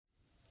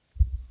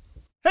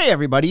Hey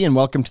everybody, and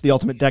welcome to the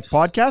Ultimate Deck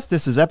Podcast.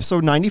 This is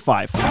episode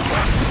 95.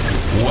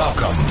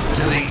 Welcome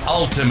to the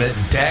Ultimate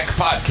Deck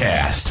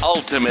Podcast.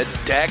 Ultimate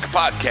Deck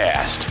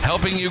Podcast.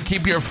 Helping you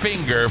keep your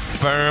finger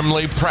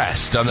firmly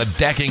pressed on the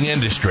decking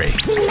industry,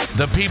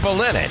 the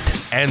people in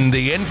it, and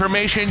the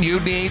information you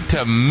need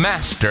to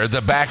master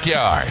the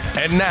backyard.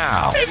 And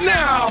now,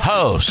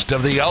 host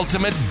of the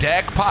Ultimate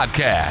Deck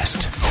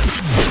Podcast,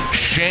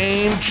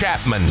 Shane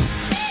Chapman.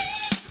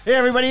 Hey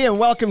everybody, and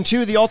welcome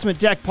to the Ultimate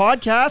Deck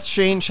Podcast.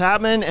 Shane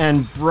Chapman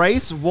and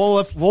Bryce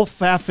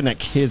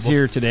Wolfafnik is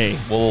here today.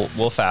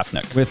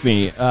 Wolfafnik. With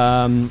me.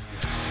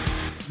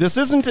 This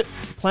isn't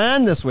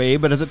planned this way,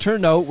 but as it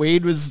turned out,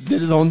 Wade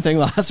did his own thing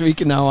last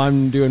week, and now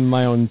I'm doing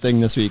my own thing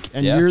this week.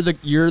 And Yeah.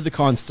 you're the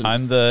constant.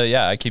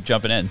 I keep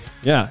jumping in.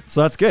 Yeah,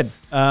 so that's good.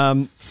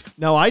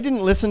 Now, I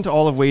didn't listen to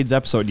all of Wade's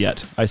episode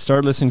yet. I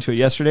started listening to it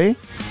yesterday.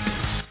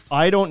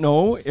 I don't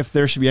know if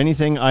there should be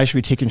anything I should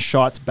be taking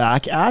shots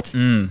back at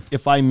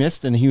if I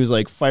missed and he was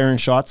like firing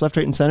shots left,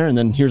 right, and center, and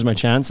then here's my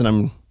chance, and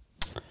I'm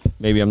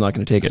not going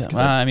to take it.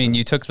 Well,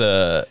 you took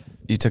the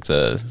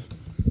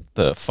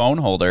phone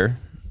holder.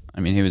 I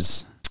mean, he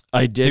was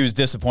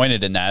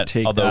disappointed in that,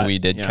 although we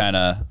did kind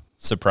of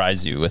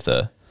surprise you with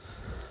a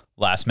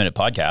last minute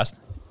podcast.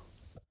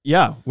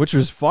 Yeah, which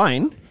was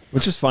fine.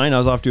 I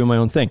was off doing my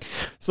own thing.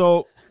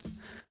 So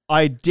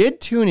I did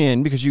tune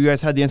in because you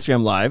guys had the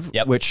Instagram Live,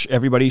 which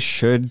everybody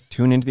should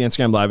tune into the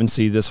Instagram Live and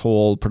see this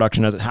whole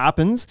production as it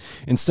happens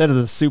instead of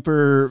the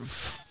super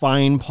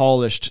fine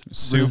polished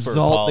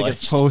result that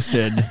gets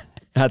posted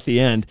at the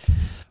end.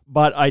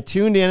 But I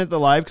tuned in at the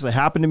live because I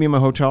happened to be in my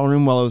hotel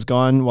room while I was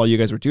gone, while you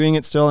guys were doing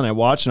it still, and I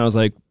watched and I was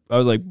like,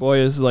 boy,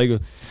 this is like,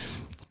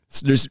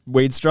 there's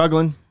Wade's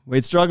struggling.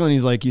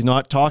 He's like, he's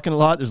not talking a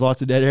lot. There's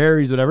lots of dead air.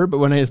 He's whatever. But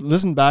when I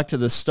listened back to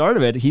the start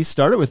of it, he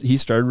started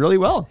really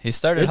well. He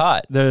started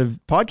hot. The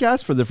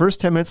podcast for the first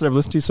 10 minutes that I've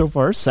listened to so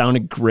far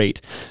sounded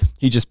great.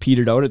 He just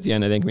petered out at the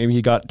end. I think maybe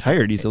he got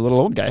tired. He's a little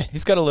old guy.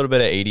 He's got a little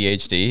bit of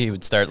ADHD. He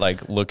would start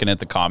like looking at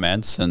the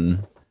comments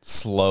and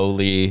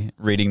slowly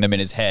reading them in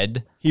his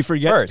head. He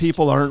forgets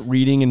people aren't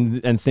reading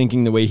and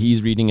thinking the way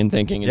he's reading and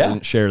thinking, and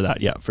doesn't share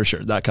that. Yeah, for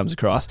sure. That comes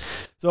across.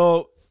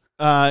 So,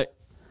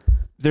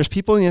 there's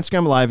people in the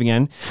Instagram Live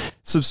again.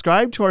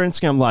 Subscribe to our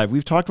Instagram Live.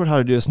 We've talked about how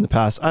to do this in the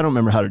past. I don't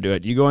remember how to do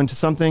it. You go into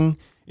the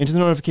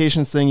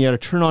notifications thing. You got to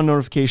turn on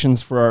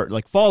notifications for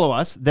follow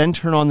us, then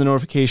turn on the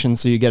notifications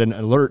so you get an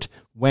alert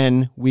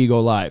when we go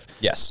live.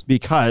 Yes.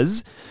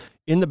 Because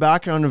in the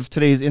background of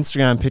today's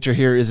Instagram picture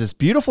here is this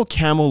beautiful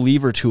camo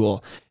lever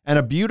tool and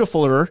a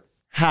beautifuler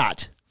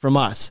hat from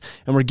us.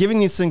 And we're giving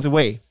these things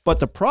away. But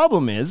the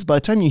problem is, by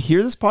the time you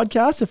hear this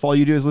podcast, if all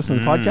you do is listen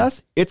to the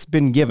podcast, it's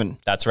been given.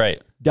 That's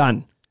right.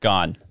 Done.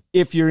 Gone.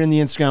 If you're in the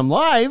Instagram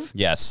Live,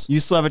 yes,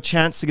 you still have a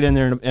chance to get in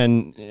there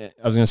and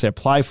I was going to say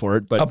apply for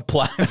it, but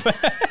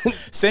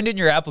send in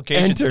your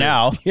applications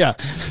now. Yeah,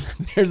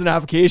 there's an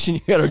application.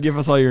 You got to give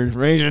us all your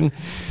information.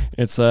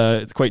 It's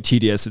quite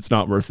tedious. It's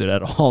not worth it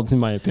at all, in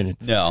my opinion.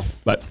 No,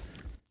 but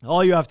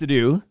all you have to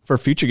do for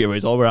future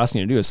giveaways, all we're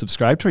asking you to do is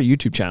subscribe to our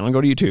YouTube channel. Go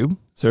to YouTube,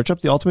 search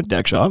up the Ultimate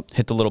Deck Shop.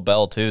 Hit the little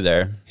bell too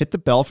there. Hit the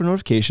bell for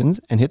notifications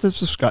and hit the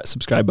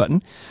subscribe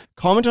button.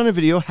 Comment on a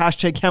video,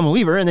 hashtag camo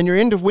lever, and then you're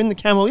in to win the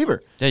camo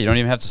lever. Yeah, you don't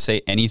even have to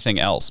say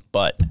anything else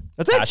but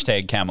that's it.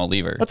 Hashtag camo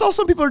lever. That's all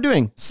some people are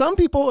doing. Some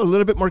people are a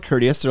little bit more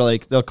courteous. They're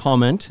like, they'll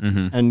comment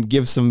and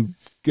give some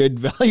good,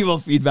 valuable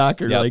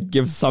feedback or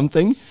give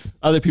something.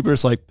 Other people are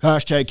just like,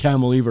 hashtag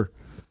camo lever.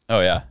 Oh,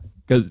 yeah.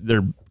 Because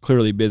they're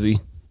clearly busy.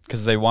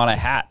 Because they want a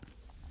hat.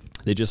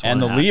 They just want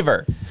and the hat.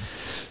 lever.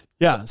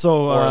 Yeah,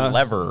 so or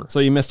lever.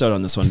 So you missed out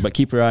on this one, but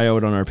keep your eye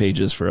out on our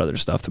pages for other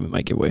stuff that we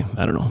might give away.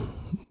 I don't know.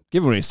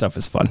 Giving away stuff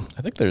is fun.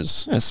 I think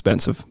there's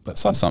expensive. I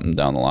saw something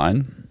down the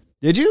line.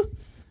 Did you?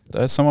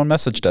 Someone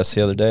messaged us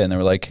the other day and they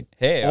were like,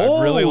 "Hey,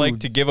 I'd really like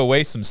to give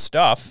away some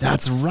stuff."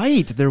 That's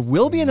right. There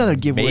will be another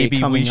giveaway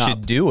coming up. Maybe we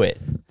should do it.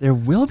 There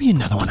will be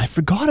another one. I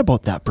forgot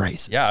about that,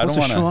 Bryce. Yeah, I don't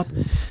want to show up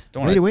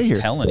right away here.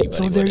 Tell anybody.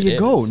 So there you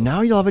go.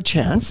 Now you'll have a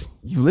chance.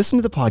 You listen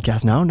to the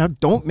podcast now. Now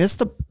don't miss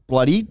the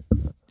bloody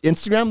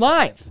Instagram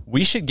Live.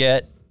 We should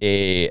get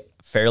a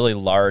fairly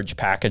large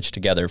package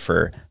together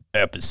for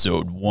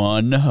episode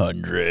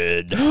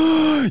 100.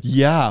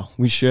 Yeah,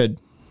 we should.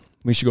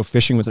 We should go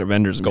fishing with our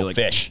vendors and go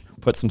fish.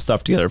 Put some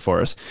stuff together for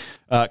us.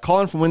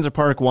 Colin from Windsor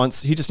Park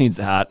he just needs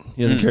the hat.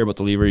 He doesn't care about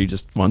the lever. He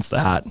just wants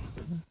the hat.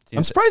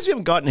 I'm surprised we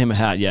haven't gotten him a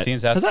hat yet.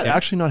 Has that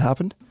actually not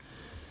happened?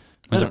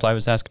 Windsor Ply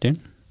was Saskatoon?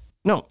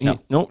 No,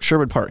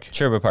 Sherwood Park.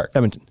 Sherwood Park.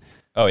 Edmonton.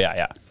 Oh,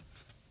 yeah.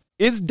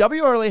 Is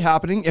WRLA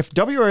happening? If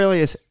WRLA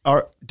is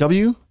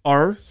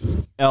WRLA,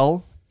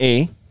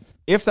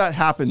 if that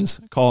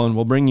happens, Colin,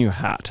 we'll bring you a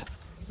hat.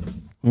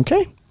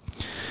 Okay?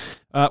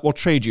 We'll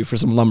trade you for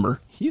some lumber.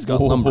 He's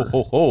got lumber.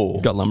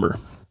 He's got lumber.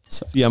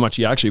 See how much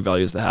he actually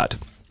values the hat.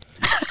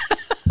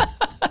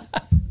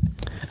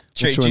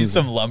 Trade you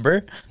some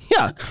lumber?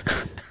 Yeah.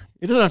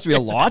 It doesn't have to be a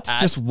lot.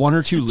 Just one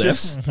or two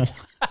lifts.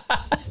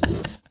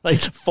 Like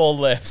full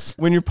lifts.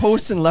 When you're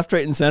posting left,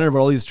 right, and center about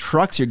all these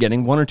trucks you're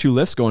getting, one or two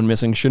lifts going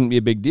missing shouldn't be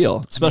a big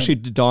deal, especially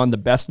to don the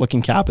best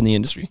looking cap in the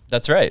industry.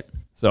 That's right.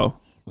 So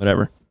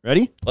whatever.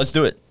 Ready? Let's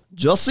do it.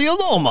 Just so you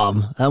know,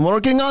 Mom, I'm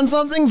working on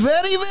something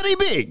very, very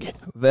big,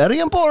 very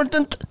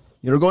important.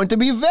 You're going to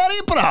be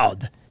very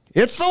proud.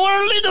 It's the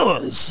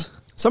Worldly News.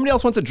 Somebody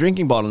else wants a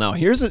drinking bottle now.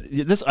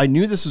 This. I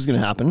knew this was going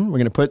to happen. We're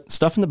going to put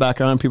stuff in the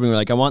background. People are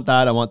like, I want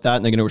that,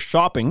 and they're going to go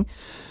shopping.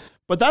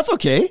 But that's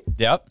okay.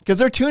 Yep. Because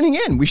they're tuning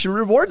in. We should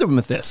reward them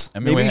with this.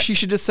 Maybe she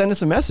should just send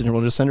us a message, and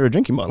we'll just send her a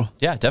drinking bottle.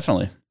 Yeah,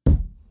 definitely.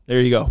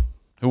 There you go.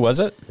 Who was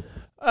it?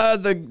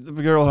 The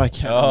girl I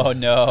can't. Oh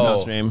no,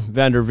 pronounce her name.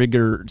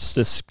 Vanderviger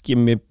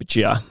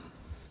Skimipichia.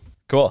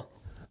 Cool.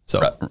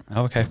 So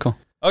okay, cool.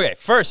 Okay,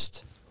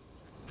 first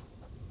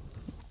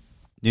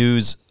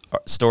news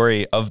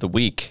story of the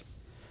week.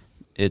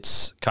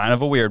 It's kind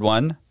of a weird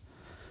one.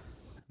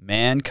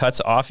 Man cuts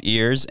off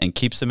ears and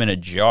keeps them in a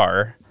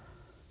jar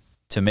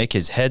to make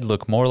his head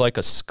look more like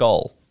a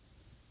skull.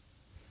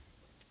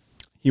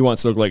 He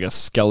wants to look like a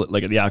skeleton,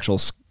 like the actual.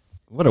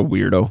 What a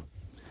weirdo.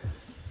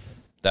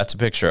 That's a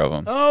picture of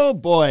him. Oh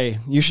boy,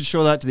 you should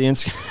show that to the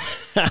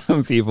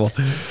Instagram people.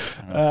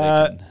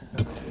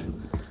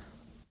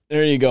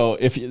 There you go.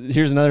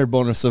 Here's another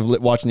bonus of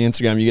watching the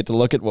Instagram. You get to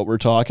look at what we're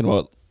talking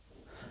about.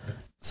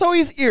 So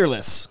he's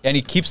earless, and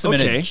he keeps them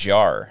in a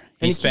jar.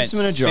 He spent keeps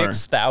them in a jar.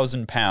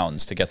 6,000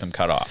 pounds to get them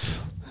cut off.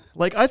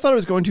 Like, I thought it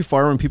was going too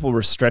far when people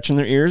were stretching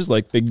their ears,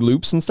 like big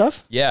loops and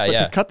stuff. Yeah, but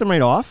to cut them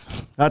right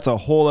off, that's a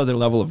whole other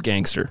level of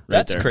gangster.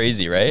 That's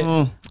crazy,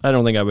 right? I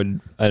don't think I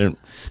would.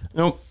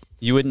 Nope.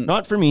 You wouldn't.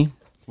 Not for me.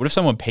 What if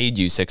someone paid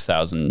you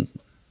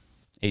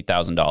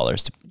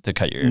 $8,000 to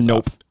cut your ears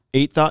off?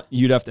 Nope.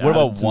 You'd have to. What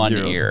about one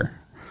ear?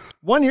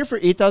 One ear for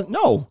 $8,000?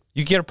 No.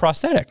 You get a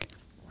prosthetic.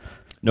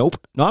 Nope.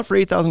 Not for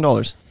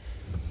 $8,000.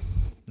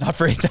 Not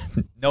for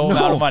 $8,000. No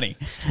amount of money.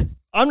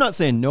 I'm not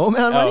saying no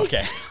amount of money.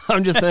 Okay.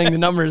 I'm just saying the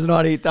number is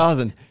not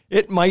 8,000.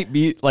 It might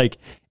be like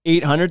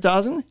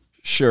 800,000.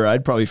 Sure,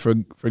 I'd probably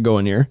forgo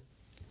an ear.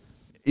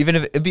 Even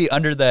if it'd be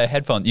under the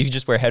headphones, you could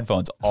just wear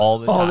headphones all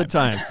the time. All the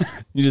time.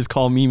 You just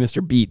call me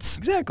Mr. Beats.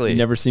 Exactly. You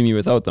never see me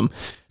without them.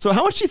 So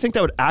how much do you think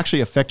that would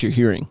actually affect your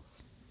hearing?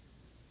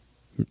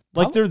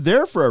 Like, they're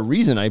there for a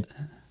reason, I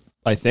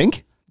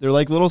think. They're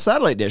like little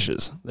satellite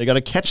dishes. They got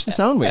to catch the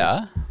sound waves.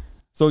 Yeah.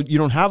 So you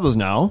don't have those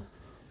now.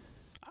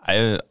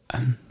 I'm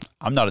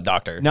not a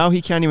doctor. Now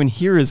he can't even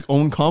hear his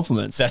own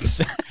compliments.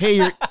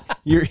 Hey,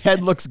 your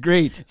head looks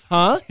great.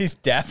 Huh? He's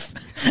deaf.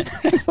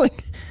 It's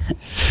like,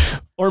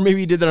 or maybe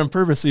he did that on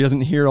purpose so he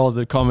doesn't hear all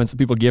the comments that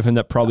people give him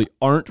that probably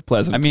aren't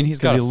pleasant. I mean, he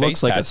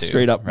looks like a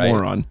straight up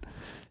moron.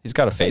 He's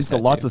got a face tattoo. He's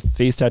got lots of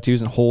face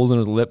tattoos and holes in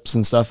his lips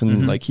and stuff,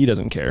 and like, he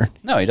doesn't care.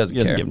 No, he doesn't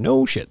care. He doesn't give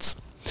no shits.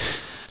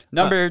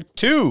 Number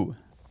 2,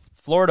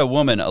 Florida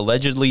woman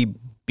allegedly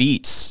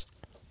beats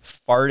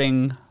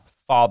farting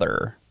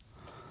father.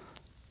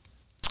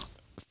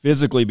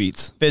 Physically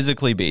beats.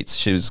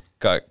 She was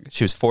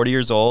 40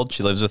 years old.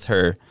 She lives with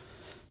her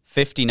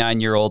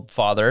 59-year-old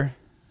father.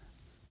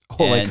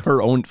 Oh, like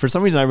her own. For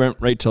some reason, I went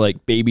right to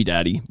like baby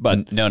daddy,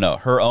 but no,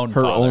 her own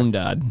father. own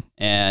dad.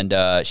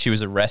 And she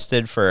was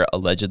arrested for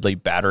allegedly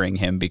battering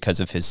him because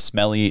of his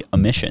smelly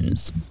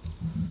emissions.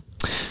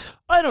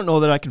 I don't know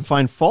that I can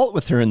find fault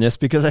with her in this,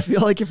 because I feel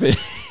like if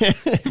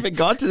it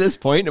got to this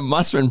point, it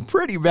must have been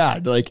pretty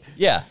bad. Like,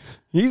 yeah,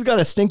 he's got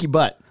a stinky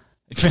butt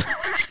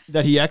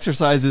that he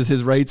exercises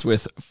his rights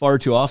with far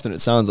too often, it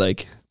sounds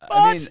like.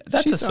 I mean,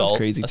 that's assault.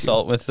 Crazy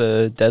assault with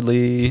a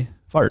deadly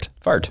fart.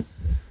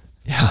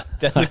 Yeah.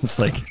 Deadly. It's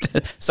like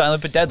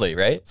silent but deadly,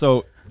 right?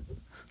 So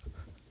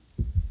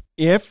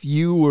if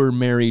you were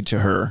married to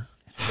her,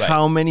 right,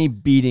 how many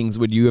beatings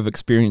would you have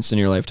experienced in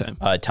your lifetime?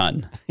 A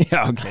ton.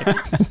 Yeah, okay.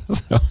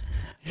 So,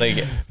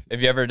 like,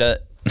 have you ever done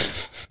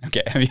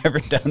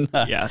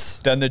yes,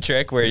 done the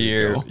trick where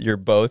you're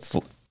both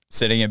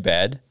sitting in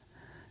bed,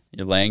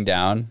 you're laying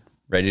down,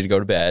 ready to go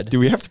to bed. Do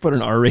we have to put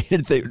an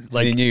R-rated thing?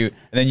 Like, and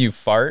then you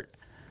fart,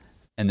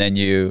 and then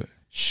you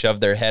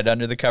shove their head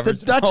under the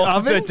covers. The Dutch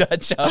oven? The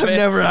Dutch oven.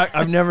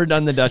 I've never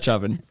done the Dutch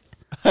oven.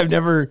 I've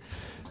never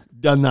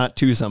done that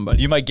to somebody.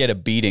 You might get a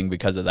beating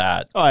because of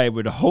that. I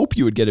would hope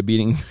you would get a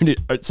beating.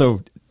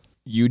 So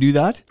you do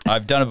that?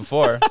 I've done it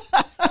before.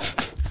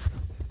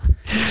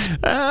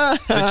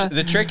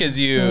 The trick is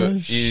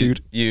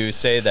you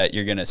say that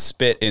you're going to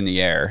spit in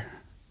the air,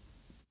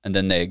 and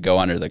then they go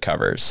under the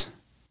covers.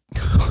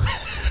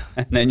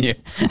 And then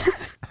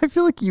I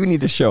feel like you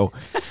need to show.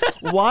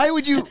 Why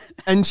would you?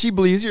 And she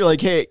believes you're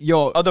like, hey,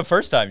 yo. Oh, the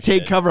first time.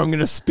 Take cover. I'm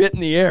going to spit in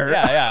the air.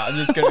 Yeah. I'm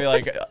just going to be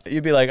like,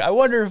 you'd be like, I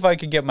wonder if I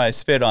could get my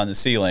spit on the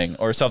ceiling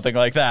or something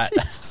like that.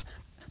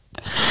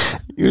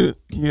 You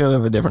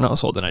have a different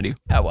household than I do.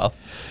 Yeah, well.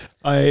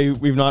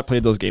 We've not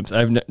played those games.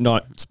 I've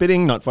not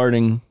spitting, not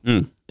farting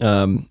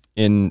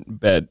in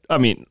bed. I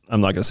mean,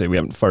 I'm not going to say we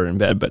haven't farted in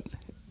bed, but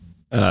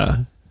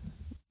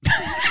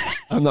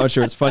I'm not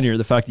sure it's funnier,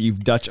 the fact that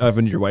you've Dutch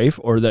ovened your wife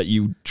or that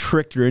you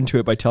tricked her into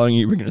it by telling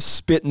you were going to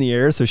spit in the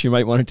air so she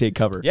might want to take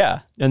cover. Yeah.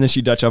 And then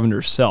she Dutch ovened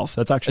herself.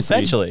 That's actually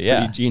essentially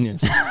pretty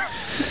genius.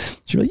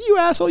 She's like, you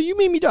asshole, you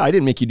made me die. I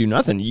didn't make you do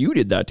nothing. You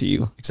did that to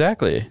you.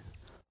 Exactly.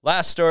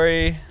 Last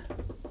story.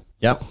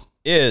 Yep.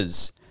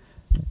 Is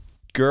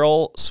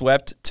Girl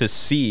swept to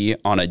sea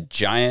on a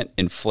giant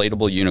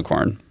inflatable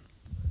unicorn.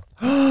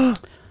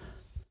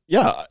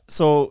 Yeah.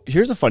 So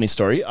here's a funny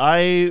story.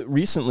 I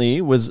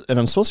recently was, and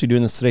I'm supposed to be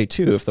doing this today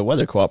too, if the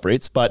weather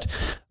cooperates, but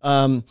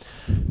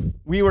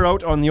we were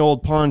out on the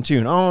old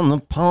pontoon. On the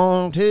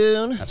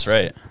pontoon. That's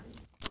right.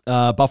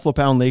 Buffalo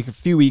Pound Lake a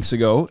few weeks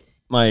ago.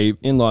 My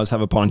in-laws have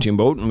a pontoon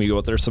boat, and we go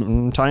out there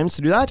sometimes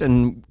to do that,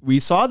 and we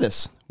saw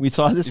this. We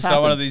saw this happen.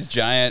 Saw one of these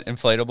giant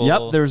inflatable...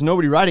 Yep, there was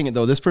nobody riding it,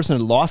 though. This person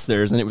had lost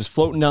theirs, and it was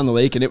floating down the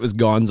lake, and it was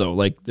gonzo.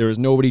 Like, there was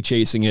nobody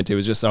chasing it. It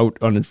was just out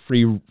on a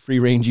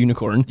free-range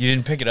unicorn. You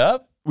didn't pick it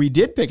up? We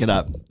did pick it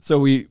up. So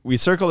we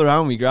circled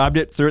around, we grabbed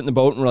it, threw it in the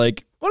boat, and we're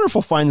like, wonder if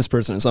we'll find this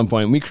person at some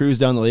point. And we cruised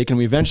down the lake, and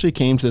we eventually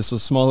came to this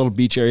small little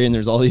beach area, and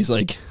there's all these,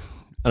 like,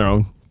 I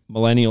don't know,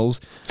 millennials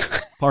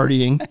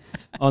partying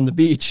on the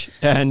beach,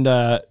 and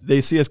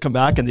they see us come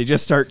back, and they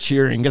just start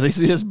cheering because they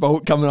see this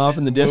boat coming off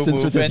in the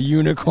distance with this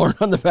unicorn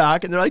on the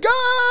back, and they're like,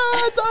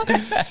 ah,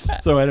 it's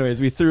on. So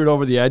anyways, we threw it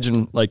over the edge,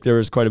 and like there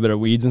was quite a bit of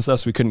weeds and stuff,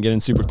 so we couldn't get in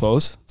super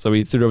close, so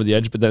we threw it over the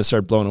edge, but then it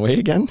started blowing away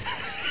again.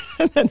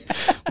 And then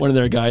one of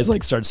their guys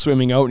like started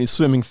swimming out, and he's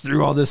swimming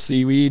through all this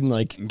seaweed and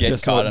like get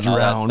just caught in all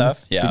that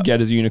stuff to get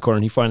his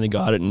unicorn. He finally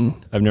got it,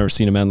 and I've never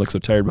seen a man look so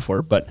tired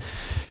before. But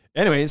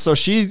anyway, so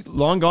she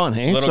long gone,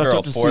 hey? Little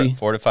girl,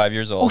 4 to 5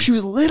 years old. Oh, she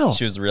was little.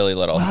 She was really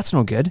little. Well, that's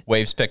no good.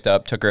 Waves picked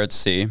up, took her out to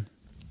sea,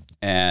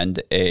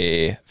 and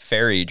a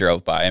ferry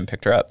drove by and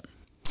picked her up.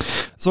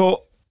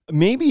 So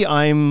maybe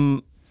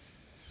I'm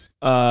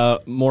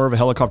more of a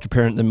helicopter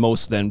parent than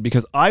most then,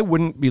 because I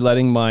wouldn't be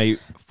letting my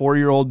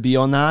 4-year-old be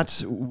on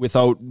that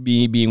without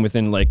me being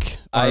within like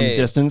arm's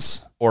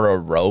distance. Or a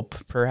rope,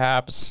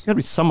 perhaps. You gotta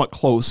be somewhat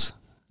close.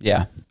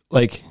 Yeah.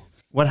 Like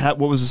what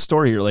was the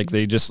story here? Like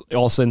they just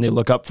all of a sudden they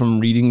look up from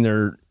reading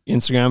their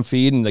Instagram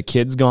feed and the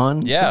kid's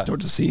gone. Yeah. So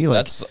to see,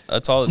 like,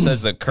 that's all it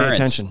says. The currents,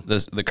 attention.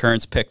 The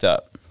currents picked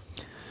up.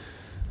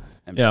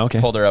 And yeah, okay.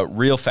 Pulled her out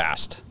real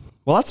fast.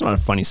 Well, that's not a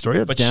funny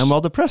story. That's damn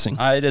well depressing.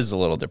 It is a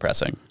little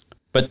depressing.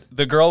 But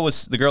the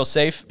girl's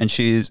safe, and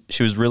she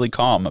was really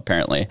calm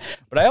apparently.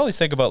 But I always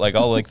think about like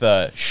all like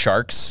the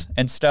sharks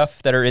and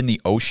stuff that are in the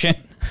ocean.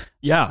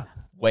 Yeah,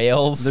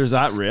 whales. There's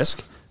that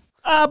risk.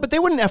 But they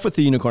wouldn't F with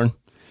the unicorn.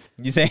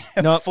 You think?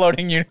 No,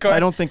 floating unicorn? I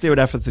don't think they would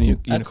F with the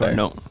unicorn.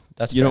 No,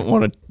 that's you don't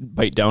want to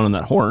bite down on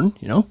that horn.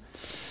 You know.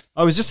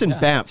 I was just in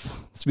Banff.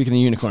 Speaking of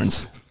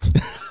unicorns,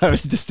 I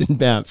was just in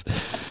Banff.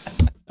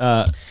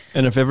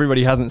 And if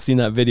everybody hasn't seen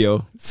that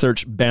video,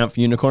 search Banff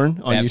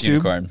unicorn on YouTube.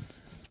 Unicorn.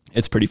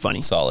 It's pretty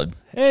funny. Solid.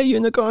 Hey,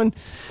 unicorn.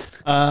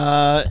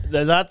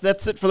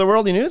 That's it for the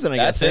worldly news, and I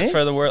guess that's it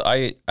for the world.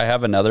 I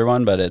have another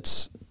one, but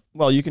it's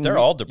you can. They're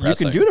all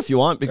depressing. You can do it if you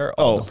want. They're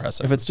all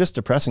depressing. If it's just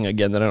depressing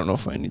again, then I don't know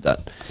if I need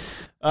that.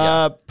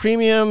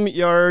 Premium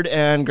Yard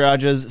and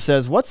Garages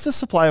says, "What's the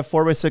supply of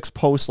 4x6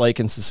 posts like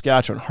in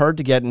Saskatchewan? Hard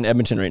to get in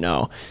Edmonton right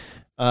now."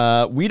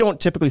 We don't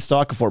typically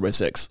stock a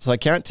 4x6, so I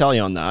can't tell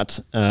you on that.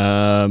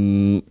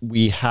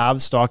 We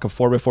have stock of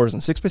 4x4s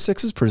and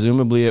 6x6s.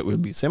 Presumably it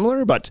would be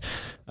similar, but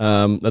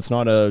that's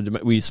not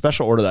we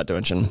special order that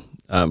dimension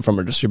from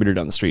a distributor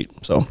down the street.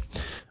 So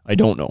I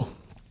don't know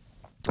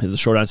is the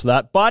short answer to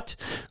that. But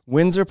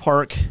Windsor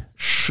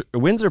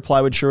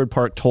Plywood Sherwood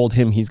Park told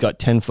him he's got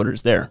 10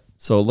 footers there.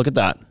 So look at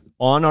that.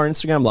 On our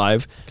Instagram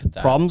Live,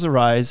 problems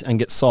arise and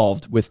get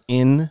solved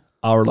within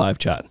our live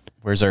chat.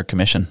 Where's our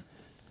commission?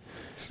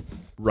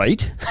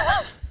 Right.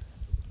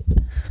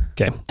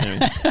 Okay.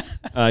 Anyway.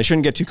 I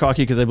shouldn't get too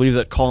cocky because I believe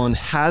that Colin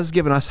has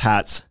given us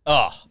hats.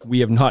 Oh,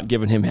 we have not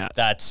given him hats.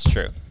 That's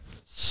true.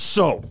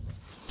 So,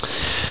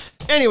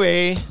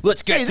 anyway,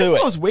 let's get to it. This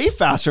goes way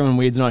faster when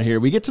Wade's not here.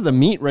 We get to the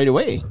meat right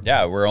away.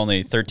 Yeah, we're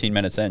only 13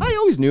 minutes in. I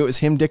always knew it was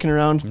him dicking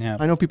around. Yeah.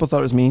 I know people thought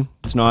it was me.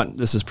 It's not.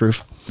 This is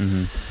proof.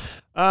 Mm-hmm.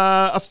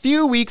 A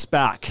few weeks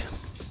back.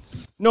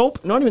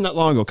 Nope, not even that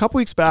long ago. A couple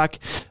weeks back.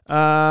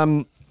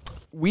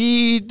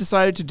 We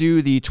decided to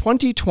do the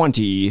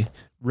 2020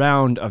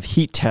 round of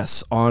heat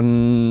tests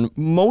on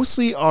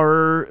mostly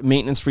our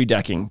maintenance-free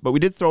decking, but we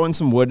did throw in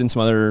some wood and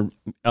some other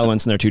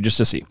elements in there too, just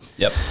to see.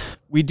 Yep.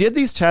 We did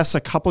these tests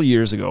a couple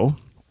years ago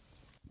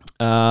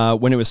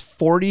when it was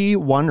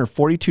 41 or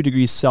 42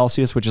 degrees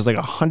Celsius, which is like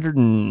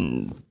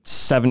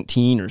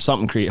 117 or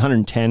something,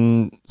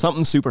 110,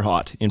 something super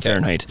hot in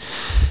Fahrenheit.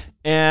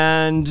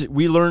 And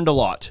we learned a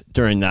lot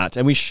during that,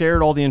 and we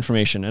shared all the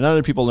information, and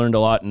other people learned a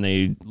lot and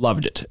they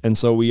loved it. And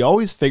so we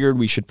always figured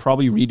we should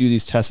probably redo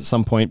these tests at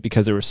some point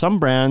because there were some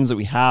brands that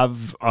we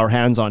have our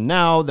hands on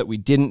now that we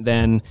didn't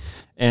then,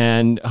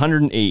 and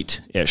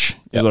 108-ish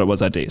is what it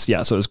was that day. So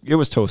yeah, so it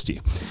was toasty.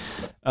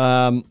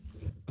 So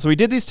we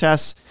did these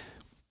tests.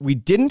 We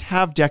didn't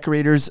have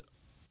decorators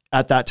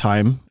at that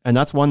time, and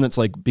that's one that's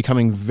like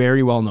becoming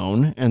very well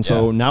known. And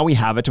so now we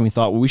have it, and we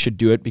thought, well, we should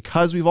do it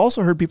because we've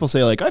also heard people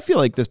say like, I feel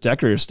like this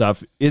decorator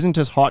stuff isn't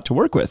as hot to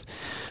work with.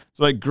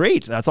 So like,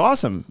 great, that's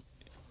awesome.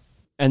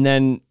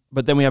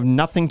 But then we have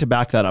nothing to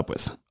back that up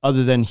with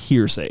other than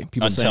hearsay.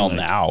 People until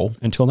now.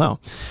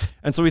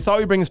 And so we thought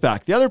we'd bring this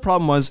back. The other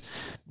problem was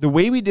the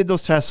way we did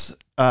those tests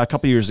a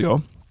couple years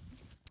ago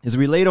is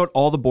we laid out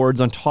all the boards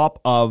on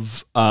top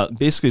of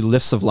basically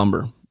lifts of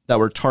lumber that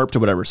were tarped or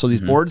whatever. So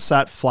these boards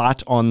sat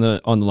flat on the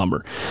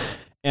lumber.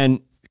 And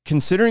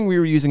considering we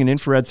were using an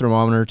infrared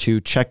thermometer to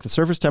check the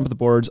surface temp of the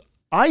boards,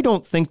 I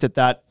don't think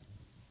that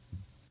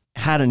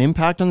had an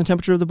impact on the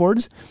temperature of the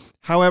boards.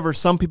 However,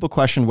 some people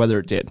questioned whether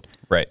it did.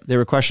 Right. They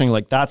were questioning,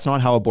 like, that's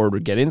not how a board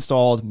would get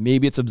installed.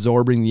 Maybe it's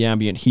absorbing the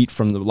ambient heat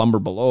from the lumber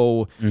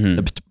below,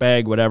 the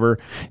bag, whatever.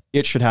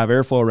 It should have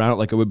airflow around it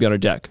like it would be on a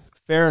deck.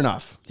 Fair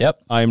enough.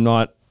 Yep.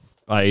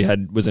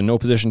 Was in no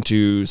position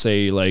to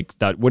say, like,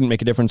 that wouldn't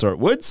make a difference or it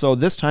would. So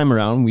this time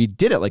around, we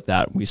did it like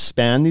that. We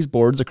spanned these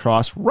boards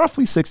across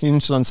roughly 16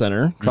 inches on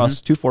center,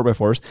 across two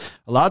 4x4s,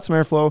 allowed some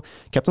airflow,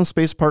 kept them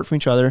spaced apart from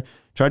each other,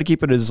 tried to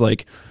keep it as,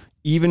 like,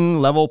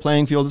 even level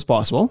playing field as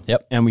possible.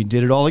 Yep. And we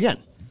did it all again.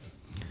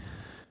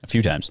 A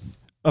few times.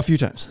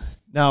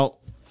 Now,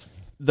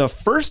 the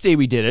first day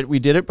we did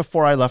it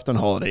before I left on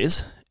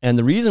holidays. And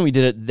the reason we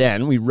did it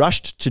then, we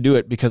rushed to do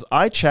it because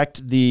I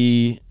checked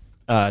the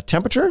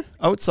temperature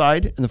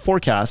outside in the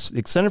forecast, the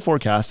extended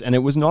forecast, and it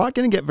was not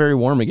going to get very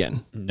warm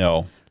again.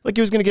 No. Like,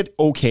 it was going to get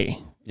okay.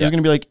 It was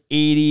going to be like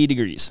 80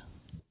 degrees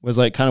was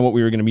like kind of what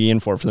we were going to be in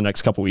for the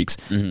next couple of weeks.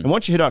 And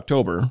once you hit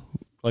October,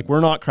 like,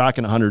 we're not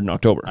cracking 100 in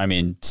October. I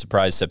mean,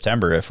 surprise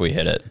September if we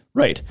hit it.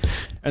 Right.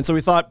 And so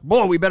we thought,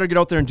 well, we better get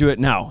out there and do it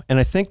now. And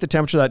I think the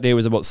temperature that day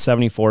was about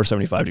 74,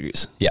 75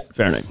 degrees. Yeah.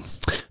 Fahrenheit.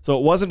 So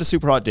it wasn't a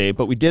super hot day,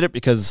 but we did it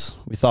because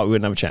we thought we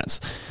wouldn't have a chance.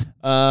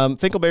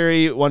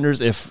 Finkelberry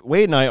wonders if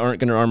Wade and I aren't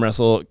going to arm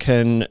wrestle,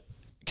 can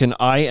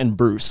I and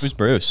Bruce? Who's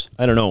Bruce?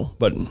 I don't know,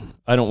 but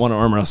I don't want to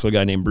arm wrestle a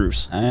guy named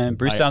Bruce.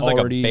 Bruce sounds like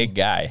a big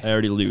guy. I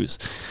already lose.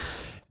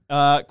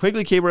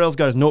 Quigley Cabral's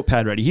got his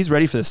notepad ready. He's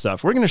ready for this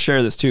stuff. We're going to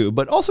share this too,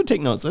 but also take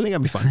notes. I think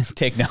that'd be fun.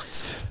 Take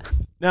notes.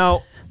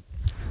 Now,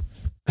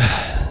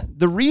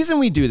 the reason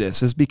we do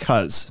this is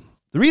because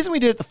the reason we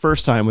did it the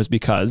first time was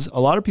because a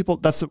lot of people,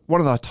 that's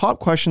one of the top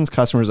questions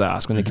customers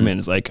ask when they come in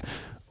is like,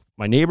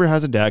 my neighbor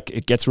has a deck.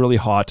 It gets really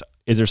hot.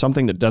 Is there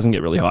something that doesn't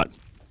get really hot?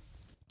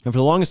 And for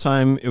the longest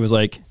time, it was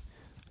like,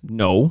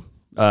 no,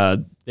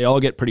 they all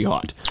get pretty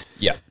hot.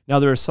 Yeah. Now,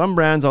 there are some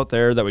brands out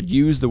there that would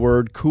use the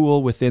word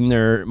cool within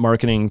their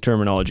marketing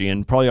terminology.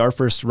 And probably our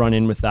first run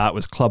in with that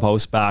was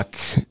Clubhouse back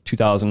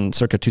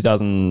circa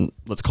 2000,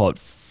 let's call it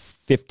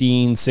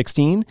 15,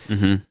 16,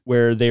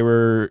 where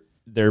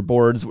their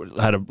boards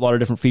had a lot of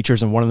different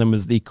features. And one of them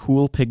was the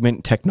cool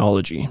pigment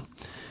technology.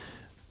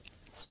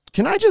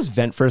 Can I just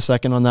vent for a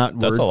second on that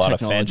word? That's a lot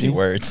technology? of fancy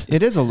words.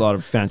 It is a lot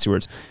of fancy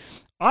words.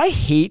 I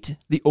hate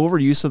the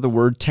overuse of the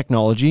word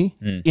technology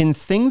in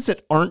things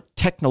that aren't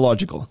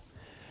technological.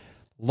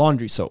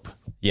 Laundry soap.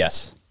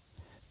 Yes.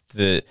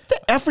 The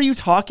F are you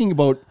talking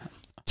about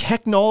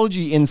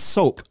technology in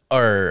soap?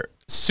 Or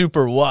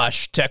super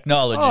wash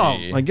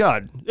technology. Oh my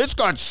God. It's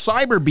got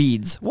cyber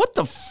beads. What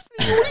the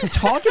what are you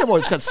talking about?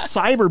 It's got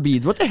cyber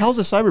beads. What the hell is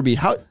a cyber bead?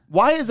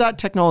 Why is that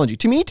technology?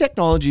 To me,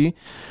 technology,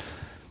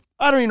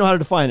 I don't even know how to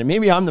define it.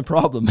 Maybe I'm the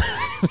problem.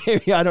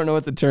 Maybe I don't know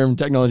what the term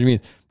technology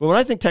means. But when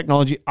I think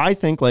technology, I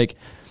think like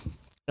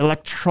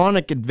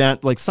electronic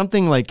like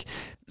something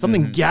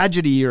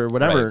gadgety or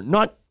whatever.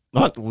 Right.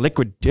 Not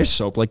liquid dish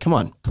soap. Like, come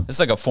on. It's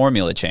like a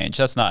formula change.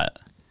 That's not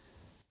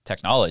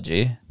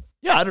technology.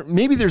 Yeah,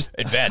 maybe there's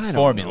advanced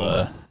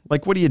formula. Know.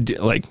 Like, what do you do?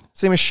 Like,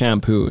 same as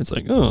shampoo. It's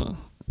like, oh,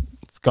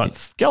 it's got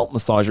scalp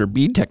massager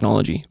bead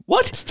technology.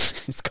 What?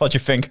 It's called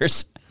your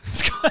fingers.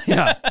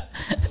 Yeah.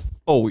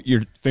 Oh,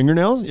 your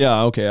fingernails?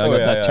 Yeah, okay. I got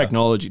that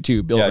technology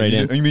too built right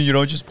in. You mean you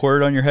don't just pour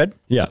it on your head?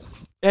 Yeah.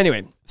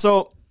 Anyway,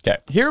 so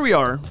here we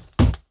are.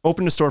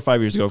 Opened a store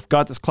 5 years ago.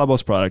 Got this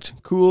Clubhouse product,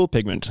 cool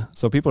pigment.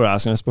 So people are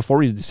asking us before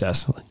we did this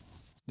test,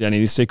 do any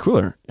of these stay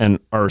cooler? And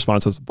our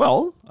response was,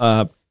 well,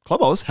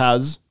 Clubhouse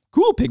has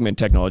cool pigment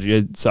technology.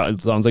 It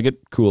sounds like it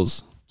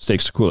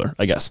stays cooler,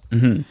 I guess.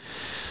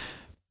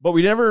 But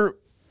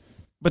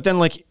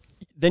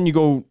then you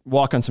go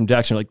walk on some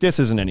decks and you're like, this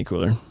isn't any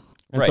cooler.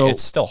 And right. So,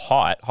 it's still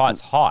hot. Hot's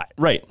hot.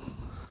 Right.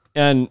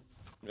 And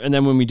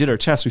then when we did our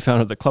test, we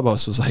found out the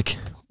Clubhouse was like,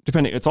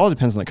 it all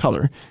depends on the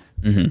color.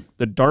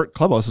 The dark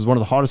Clubhouse is one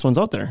of the hottest ones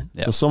out there.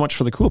 Yeah. So much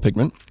for the cool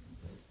pigment.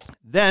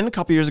 Then a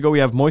couple years ago, we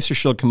have Moisture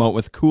Shield come out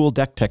with Cool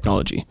Deck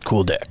technology.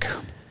 Cool Deck.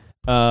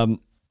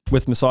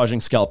 With massaging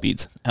scalp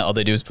beads. All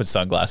they do is put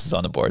sunglasses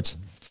on the boards.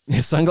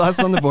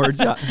 Sunglasses on the boards,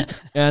 yeah.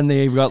 And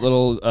they've got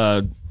little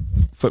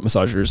foot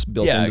massagers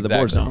built into the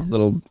boards now.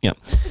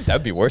 That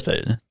would be worth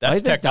it.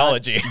 That's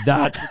technology.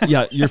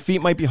 Your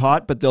feet might be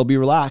hot, but they'll be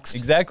relaxed.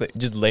 Exactly.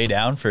 Just lay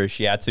down for a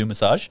shiatsu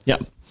massage. Yeah.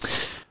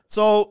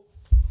 So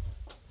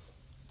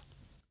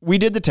we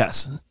did the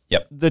test.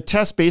 Yep. The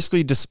test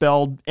basically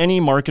dispelled any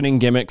marketing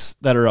gimmicks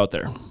that are out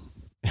there.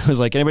 It was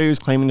like anybody who's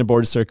claiming the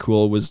boards are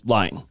cool was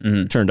lying,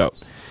 turned out.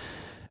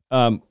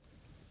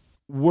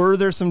 Were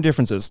there some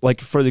differences? Like,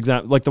 for the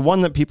example, like the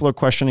one that people are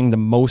questioning the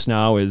most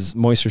now is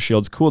Moisture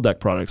Shield's Cool Deck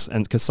products.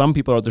 And because some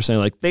people are out there saying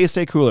like, they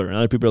stay cooler. And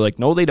other people are like,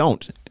 no, they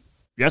don't.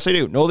 Yes, they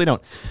do. No, they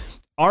don't.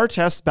 Our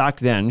test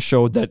back then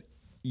showed that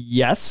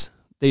yes,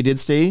 they did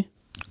stay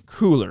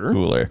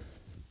cooler.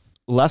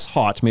 Less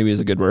hot, maybe is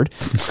a good word,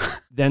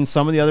 than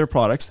some of the other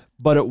products,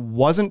 but it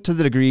wasn't to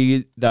the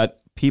degree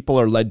that people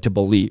are led to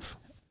believe.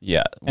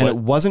 Yeah. And it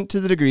wasn't to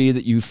the degree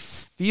that you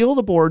feel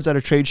the boards at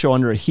a trade show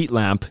under a heat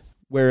lamp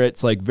where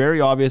it's like very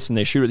obvious and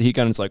they shoot with the heat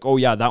gun. It's like, oh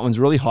yeah, that one's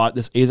really hot.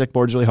 This AZEK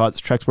board's really hot.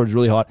 This Trex board's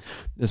really hot.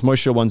 This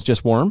Moisture Shield one's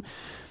just warm.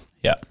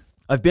 Yeah.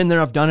 I've been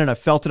there. I've done it. I've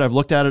felt it. I've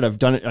looked at it. I've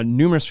done it at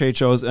numerous trade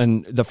shows.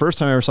 And the first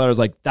time I ever saw it, I was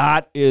like,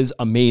 that is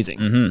amazing.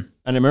 Mm-hmm. And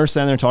I remember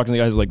standing there talking to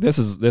the guys like, this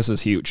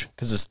is huge.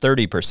 Because it's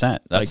 30%.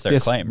 That's like their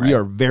claim, right? We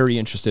are very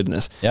interested in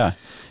this. Yeah.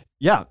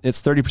 Yeah,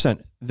 it's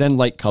 30%. Then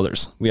light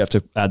colors. We have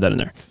to add that in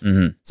there.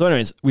 Mm-hmm. So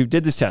anyways, we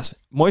did this test.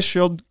 Moisture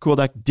Shield Cool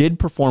Deck did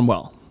perform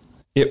well.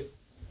 It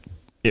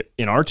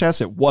in our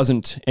test, it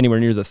wasn't anywhere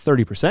near the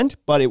 30%,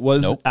 but it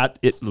was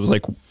it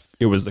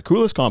was the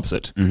coolest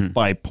composite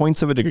by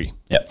points of a degree.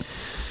 Yep.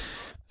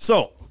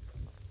 So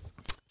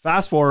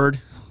fast forward,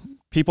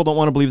 people don't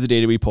want to believe the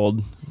data we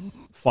pulled.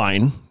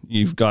 Fine.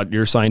 You've got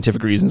your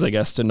scientific reasons, I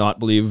guess, to not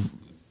believe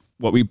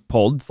what we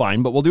pulled.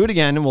 Fine. But we'll do it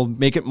again and we'll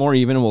make it more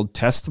even and we'll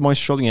test the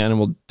Moisture Shield again and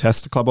we'll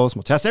test the Clubhouse and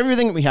we'll test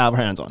everything that we have our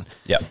hands on.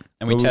 Yeah.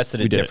 And so we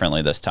tested it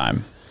differently this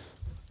time.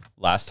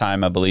 Last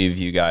time, I believe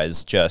you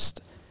guys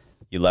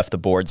you left the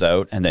boards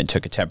out and then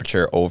took a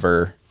temperature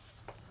over,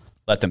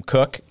 let them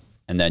cook,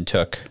 and then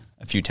took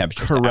a few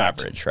temperatures to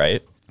average,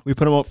 right? We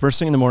put them out first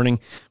thing in the morning.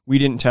 We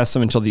didn't test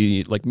them until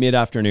the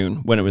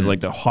mid-afternoon when it was like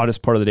the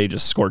hottest part of the day,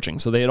 just scorching.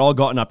 So they had all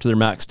gotten up to their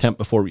max temp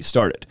before we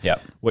started. Yeah.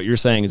 What you're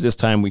saying is this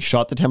time we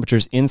shot the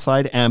temperatures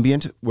inside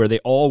ambient where they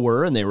all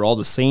were, and they were all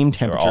the same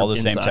temperature. They were all the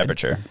same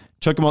temperature.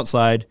 Took them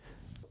outside,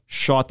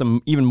 shot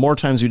them even more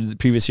times we did the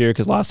previous year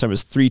because last time it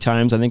was 3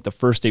 times. I think the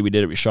first day we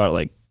did it, we shot it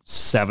like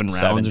 7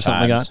 rounds or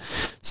something like that.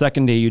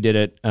 Second day you did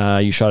it,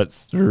 you shot it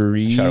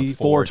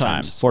 4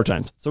 times. 4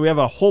 times. So we have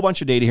a whole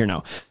bunch of data here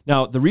now.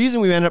 Now, the reason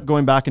we ended up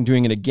going back and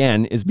doing it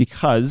again is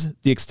because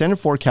the extended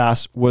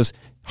forecast was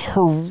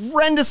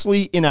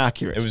horrendously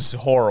inaccurate. It was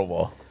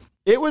horrible.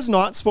 It was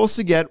not supposed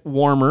to get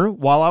warmer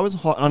while I was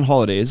on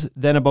holidays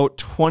than about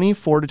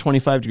 24 to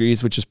 25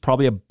 degrees, which is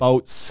probably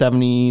about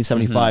 70,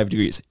 75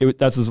 degrees.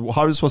 That's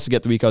how it was supposed to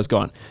get the week I was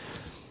gone.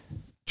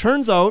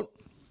 Turns out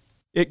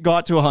it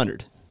got to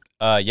 100.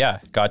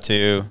 Got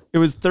to... It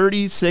was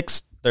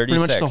 36 pretty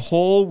much the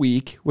whole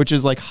week, which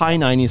is like high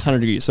 90s, 100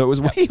 degrees. So it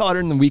was way hotter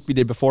than the week we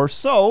did before.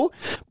 So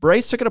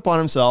Bryce took it upon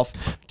himself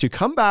to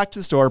come back to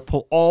the store,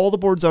 pull all the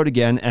boards out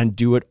again, and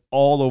do it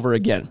all over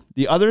again.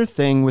 The other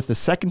thing with the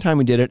second time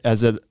we did it,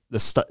 as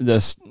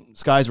the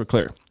skies were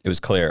clear. It was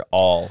clear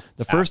all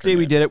The first day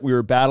we did it, we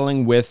were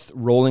battling with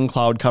rolling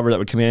cloud cover that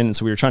would come in. And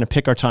so we were trying to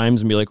pick our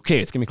times and be like, okay,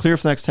 it's going to be clear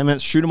for the next 10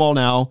 minutes. Shoot them all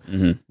now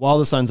while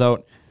the sun's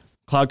out.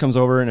 Cloud comes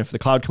over, and if the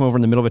cloud come over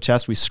in the middle of a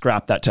test, we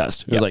scrap that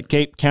test. It was like,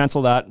 Kate,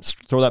 cancel that,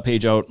 throw that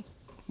page out.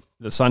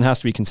 The sun has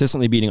to be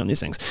consistently beating on these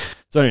things.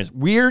 So anyways,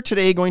 we're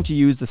today going to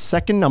use the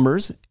second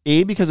numbers,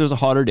 A, because it was a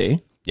hotter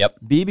day. Yep.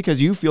 B,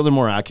 because you feel they're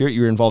more accurate.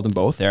 You were involved in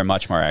both. They're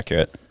much more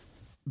accurate.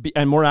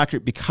 And more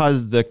accurate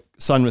because the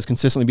sun was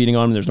consistently beating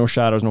on them. There's no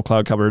shadows, no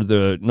cloud cover,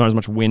 not as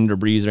much wind or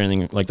breeze or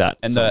anything like that.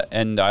 And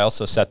and I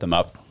also set them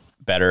up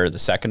better the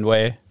second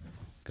way,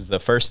 because the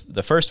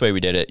first way we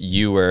did it,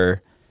 you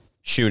were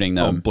shooting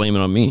them. Oh, blame it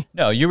on me.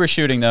 No, you were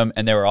shooting them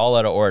and they were all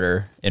out of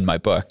order in my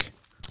book.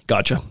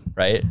 Gotcha.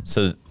 Right?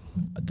 So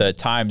the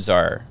times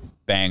are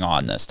bang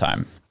on this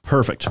time.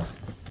 Perfect.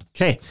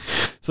 Okay.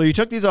 So you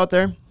took these out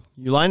there,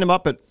 you lined them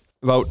up at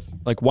about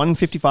like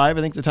 155,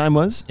 I think the time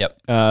was.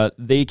 Yep.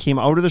 They came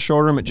out of the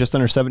showroom at just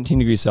under 17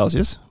 degrees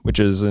Celsius,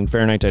 which is in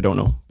Fahrenheit, I don't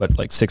know, but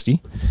like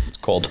 60. It's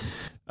cold.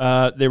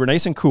 They were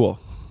nice and cool.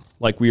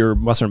 Like we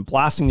must have been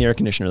blasting the air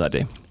conditioner that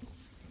day.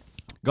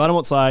 Got them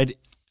outside.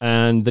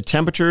 And the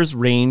temperatures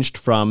ranged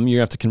from,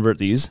 you have to convert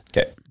these.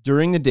 Okay.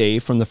 During the day,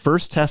 from the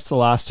first test to the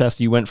last test,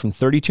 you went from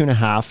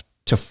 32.5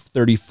 to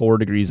 34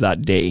 degrees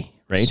that day,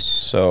 right?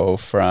 So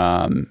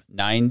from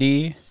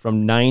 90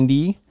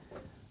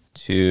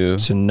 to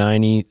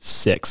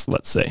 96,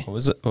 let's say. What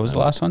was it? What was the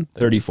last one?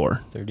 34.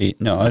 30.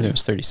 No, it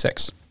was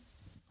 36.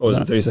 Oh, was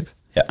it 36?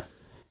 Yeah.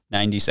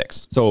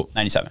 96. So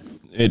 97.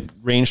 It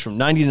ranged from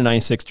 90 to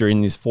 96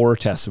 during these 4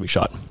 tests that we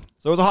shot.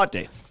 So it was a hot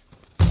day.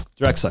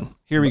 Direct sun.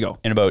 Here we go.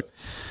 In about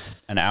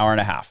an hour and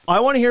a half. I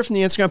want to hear from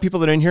the Instagram people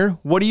that are in here.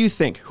 What do you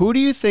think? Who do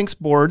you think's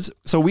boards?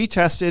 So we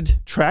tested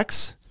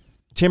Trex,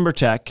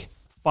 TimberTech,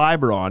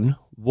 Fiberon,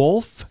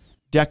 Wolf,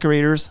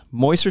 Decorators,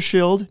 Moisture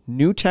Shield,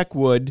 New Tech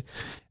Wood,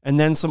 and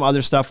then some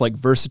other stuff like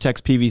Versatex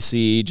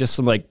PVC, just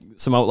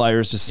some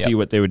outliers just to see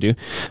what they would do.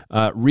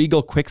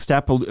 Regal Quick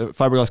Step,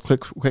 fiberglass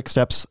quick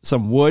steps,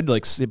 some wood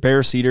like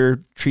bare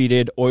cedar,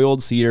 treated,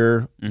 oiled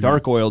cedar,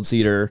 dark oiled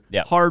cedar,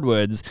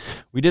 hardwoods.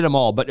 We did them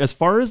all. But as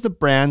far as the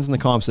brands and the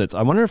composites,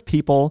 I wonder if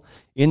people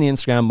in the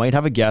Instagram might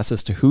have a guess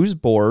as to whose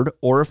board,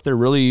 or if they're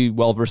really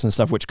well versed in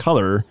stuff, which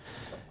color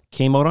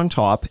came out on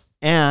top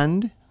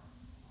and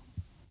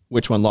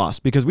which one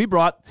lost. Because we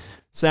brought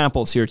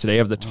samples here today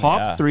of the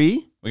top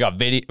 3. We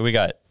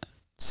got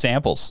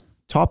samples.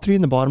 Top 3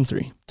 and the bottom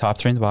 3. Top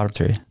 3 and the bottom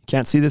 3.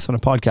 Can't see this on a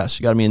podcast.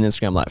 You got to be in the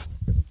Instagram Live.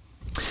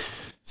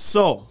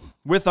 So,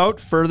 without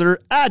further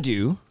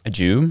ado,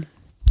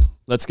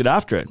 let's get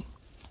after it.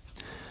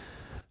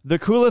 The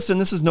coolest,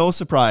 and this is no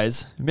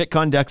surprise,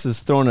 MitCon Decks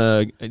has thrown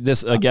a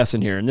guess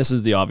in here, and this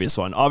is the obvious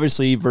one.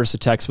 Obviously,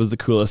 Versatex was the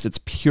coolest. It's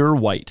pure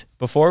white.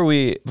 Before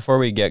we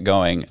get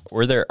going,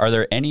 are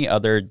there any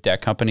other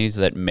deck companies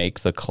that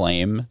make the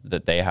claim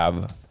that they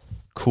have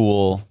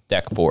cool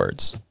deck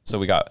boards? So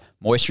we got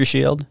Moisture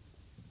Shield,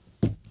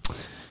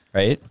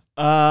 right?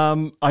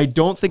 I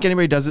don't think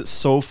anybody does it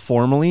so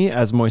formally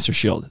as Moisture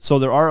Shield. So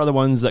there are other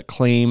ones that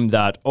claim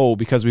that,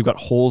 because we've got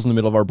holes in the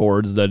middle of our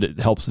boards, that it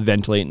helps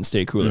ventilate and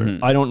stay cooler.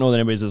 Mm-hmm. I don't know that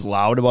anybody's as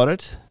loud about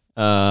it.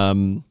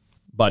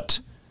 But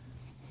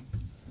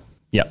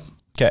yeah.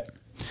 Okay.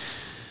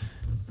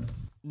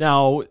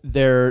 Now,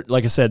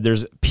 like I said,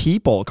 there's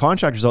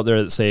contractors out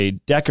there that say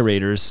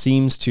Decorators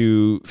seems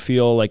to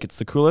feel like it's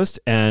the coolest,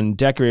 and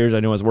Decorators I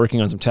know is working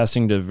on some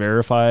testing to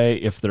verify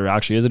if there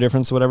actually is a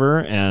difference or whatever,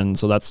 and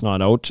so that's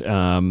not out.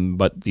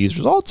 But these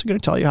results are going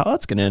to tell you how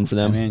that's going to end for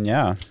them. I mean,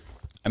 yeah.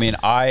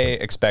 I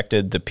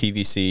expected the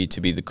PVC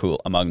to be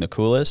among the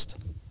coolest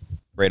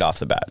right off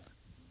the bat.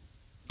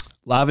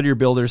 Lavadier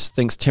Builders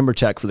thinks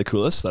TimberTech for the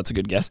coolest. That's a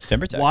good guess.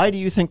 TimberTech. Why do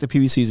you think the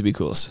PVCs would be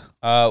coolest?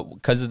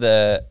 Because of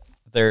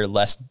they're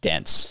less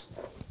dense.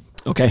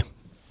 Okay.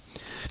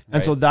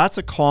 And so that's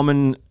a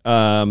common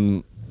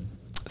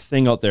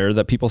thing out there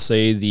that people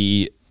say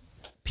the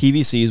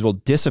PVCs will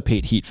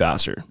dissipate heat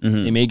faster.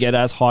 Mm-hmm. They may get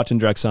as hot in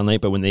direct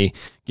sunlight, but when they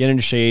get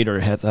into shade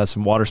or has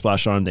some water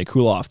splash on them, they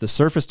cool off. The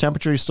surface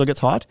temperature still gets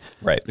hot.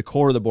 Right. The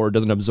core of the board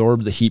doesn't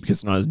absorb the heat because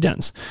it's not as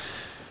dense.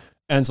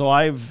 And so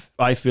I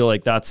feel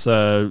like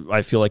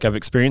I've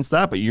experienced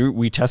that, but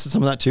we tested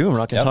some of that too. And we're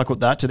not going to talk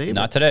about that today.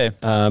 Not today.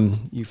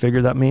 You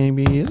figure that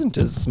maybe isn't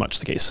as much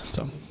the case.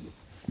 So,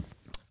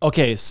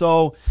 okay.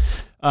 So,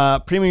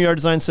 Premium Yard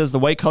Design says the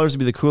white colors would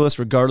be the coolest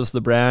regardless of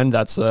the brand.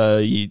 That's,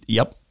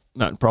 yep.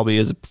 That probably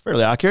is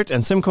fairly accurate.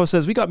 And Simcoe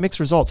says we got mixed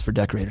results for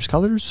Decorators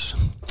colors.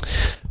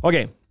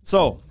 Okay.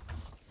 So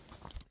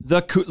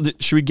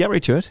should we get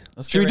right to it?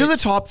 Should we do the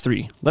top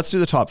three? Let's do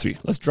the top three.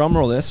 Let's drum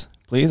roll this.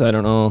 Please, I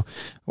don't know.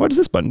 What does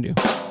this button do?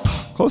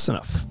 Close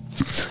enough.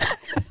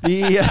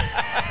 I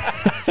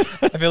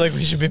feel like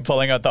we should be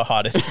pulling out the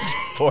hottest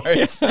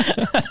boards. Do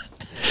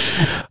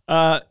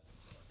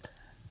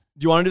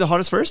you want to do the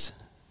hottest first?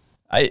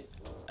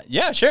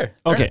 Yeah, sure.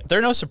 Okay. They're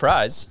no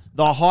surprise.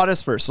 The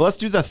hottest first. So let's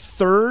do the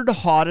third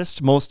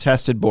hottest, most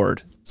tested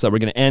board. So we're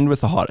going to end with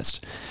the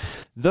hottest.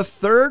 The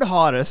third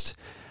hottest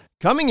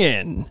coming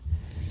in,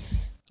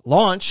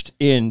 launched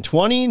in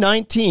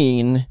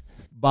 2019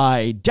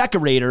 by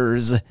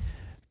Decorators,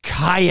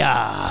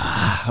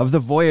 Kaya of the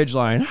Voyage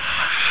line.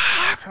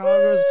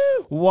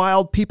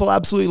 Wild people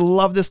absolutely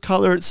love this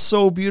color. It's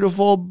so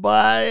beautiful,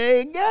 but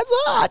it gets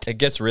hot. It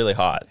gets really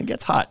hot. It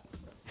gets hot.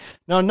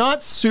 Now,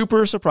 not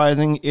super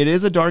surprising. It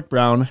is a dark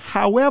brown.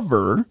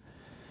 However,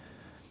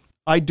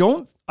 I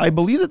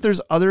believe that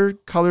there's other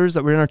colors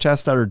that were in our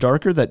test that are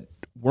darker that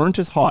weren't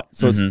as hot.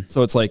 So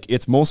it's like,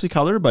 it's mostly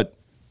color, but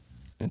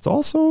it's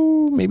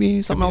also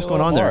maybe something else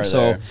going on there.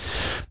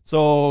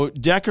 So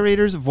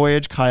Decorators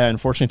Voyage Kaya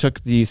unfortunately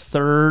took the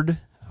third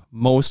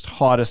most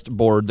hottest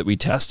board that we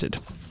tested.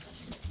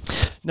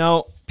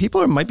 Now,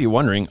 people might be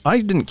wondering,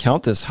 I didn't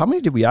count this. How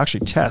many did we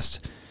actually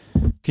test?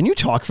 Can you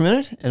talk for a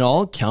minute and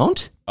I'll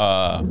count?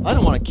 I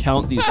don't want to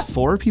count these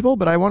 4 people,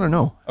 but I want to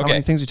know how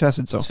many things we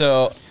tested.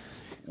 So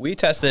we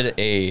tested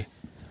a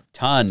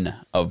ton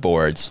of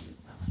boards,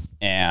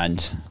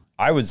 and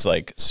I was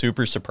like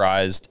super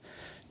surprised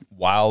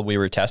while we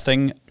were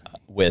testing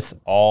with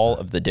all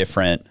of the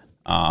different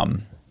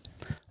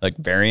like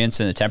variants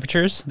in the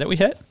temperatures that we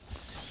hit.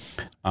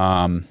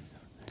 Yeah,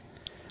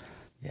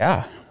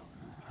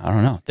 I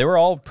don't know. They were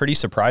all pretty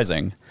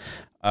surprising.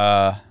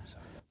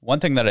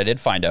 One thing that I did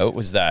find out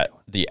was that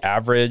the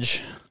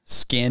average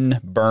skin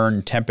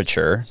burn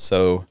temperature,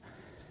 so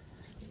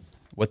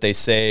what they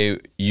say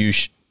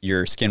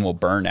your skin will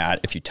burn at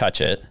if you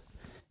touch it,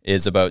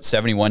 is about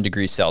 71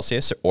 degrees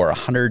Celsius or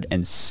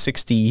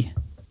 160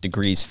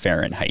 degrees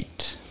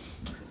Fahrenheit.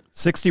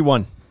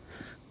 61.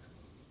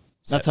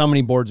 That's how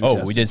many boards we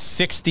tested. We did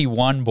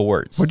 61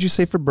 boards. What'd you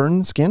say for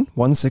burn skin?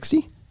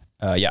 160?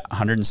 Yeah,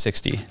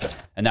 160.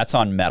 And that's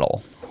on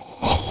metal.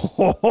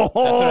 That's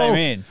what I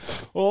mean.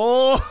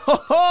 So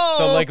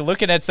like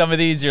looking at some of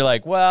these, you're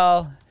like,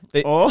 well,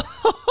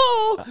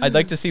 I'd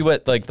like to see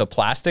what like the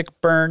plastic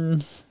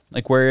burn,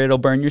 like where it'll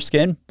burn your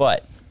skin.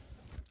 But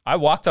I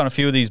walked on a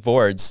few of these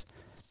boards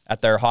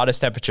at their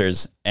hottest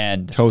temperatures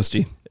and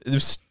toasty.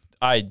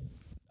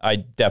 I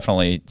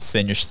definitely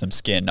singed some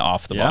skin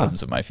off the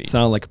bottoms of my feet.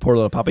 Sound like a poor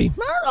little puppy.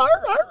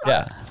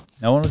 Yeah.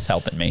 No one was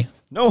helping me.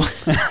 No.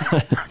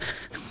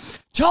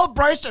 Tell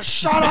Bryce to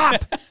shut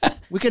up.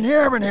 We can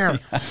hear him in here.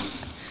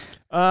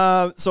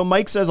 So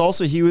Mike says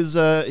also he was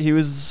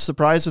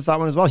surprised with that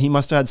one as well. He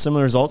must have had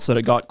similar results, that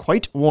it got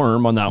quite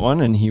warm on that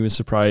one, and he was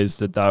surprised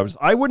that was.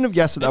 I wouldn't have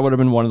guessed that would have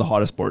been one of the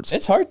hottest boards.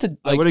 It's hard to.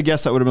 I would have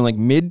guessed that would have been like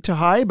mid to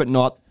high, but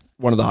not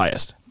one of the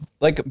highest.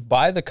 Like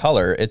by the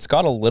color, it's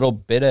got a little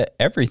bit of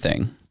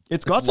everything.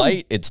 It's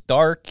light, it's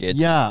dark.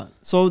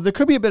 So there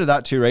could be a bit of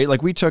that too, right?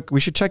 Like we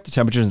should check the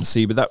temperatures and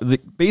see,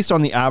 but based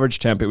on the average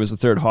temp, it was the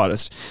third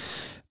hottest.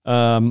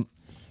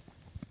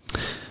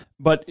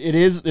 But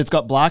it's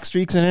got black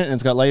streaks in it, and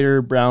it's got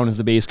lighter brown as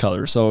the base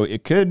color. So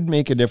it could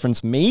make a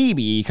difference,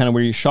 maybe kind of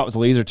where you shot with the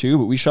laser too,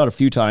 but we shot a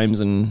few times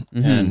and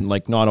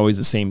like not always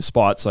the same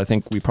spot. So I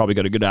think we probably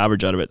got a good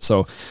average out of it.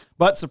 So,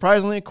 but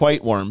surprisingly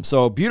quite warm.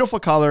 So beautiful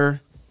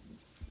color,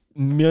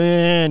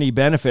 many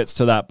benefits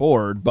to that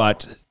board,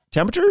 but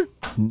temperature,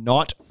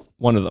 not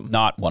one of them.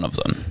 Not one of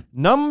them.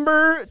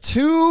 Number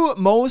 2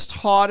 most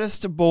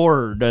hottest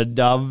board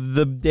of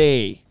the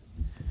day.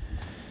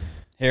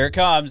 Here it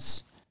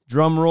comes.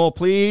 Drum roll,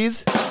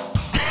 please.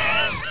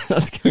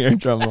 Let's give you a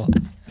drum roll.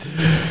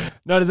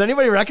 Now, does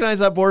anybody recognize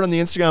that board on the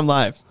Instagram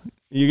Live?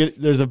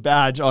 There's a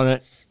badge on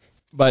it,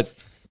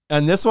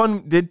 and this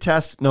one did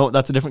test. No,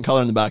 that's a different color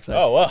on the backside.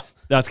 Oh, well.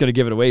 That's going to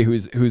give it away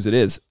whose it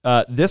is.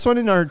 This one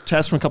in our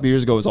test from a couple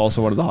years ago was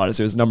also one of the hottest.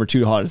 It was number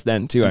 2 hottest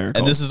then, too, I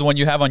recall. And this is the one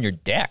you have on your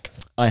deck.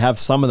 I have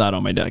some of that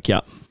on my deck, yeah.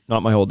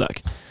 Not my whole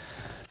deck.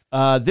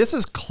 This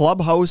is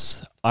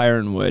Clubhouse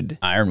Ironwood.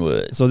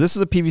 Ironwood. So this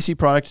is a PVC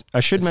product. I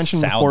should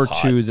mention before,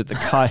 too, that the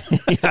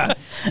Kaya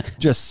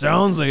just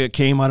sounds like it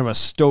came out of a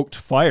stoked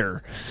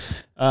fire.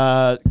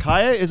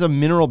 Kaya is a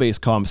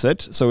mineral-based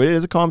composite. So it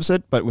is a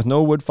composite, but with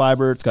no wood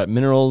fiber. It's got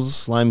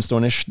minerals,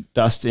 limestone-ish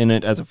dust in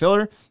it as a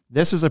filler.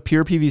 This is a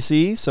pure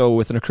PVC, so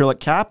with an acrylic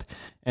cap.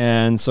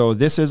 And so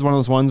this is one of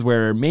those ones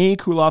where it may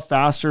cool off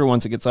faster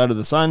once it gets out of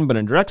the sun, but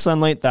in direct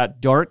sunlight, that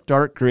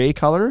dark gray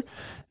color,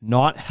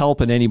 not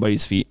helping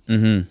anybody's feet.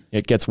 Mm-hmm.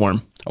 It gets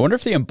warm. I wonder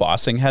if the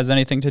embossing has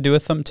anything to do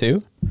with them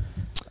too.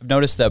 I've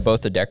noticed that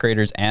both the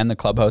Decorators and the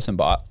Clubhouse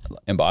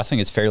embossing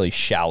is fairly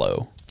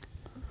shallow.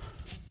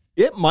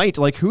 It might,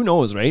 like, who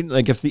knows, right?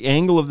 Like if the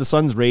angle of the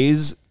sun's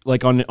rays,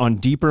 like on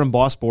deeper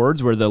embossed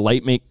boards where the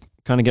light may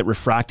kind of get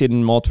refracted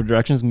in multiple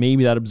directions,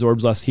 maybe that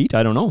absorbs less heat.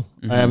 I don't know.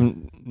 Mm-hmm. I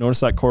haven't noticed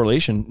that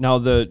correlation. Now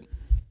the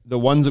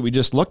ones that we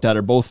just looked at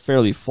are both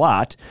fairly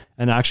flat,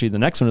 and actually the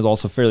next one is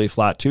also fairly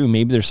flat too.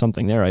 Maybe there's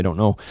something there. I don't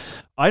know.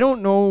 I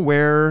don't know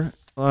where.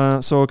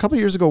 So a couple of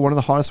years ago, one of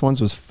the hottest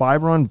ones was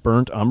Fiberon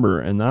Burnt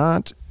Umber, and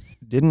that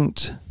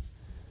didn't.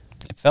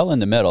 It fell in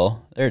the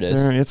middle. There it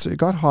is. It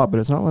got hot, but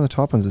it's not one of the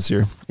top ones this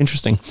year.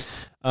 Interesting.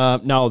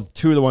 Now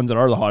 2 of the ones that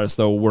are the hottest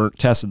though weren't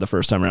tested the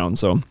first time around,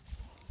 so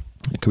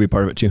it could be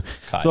part of it too.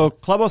 Kaya. So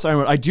Clubhouse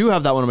Ironwood, I do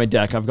have that one on my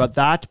deck. I've got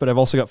that, but I've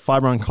also got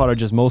Fiberon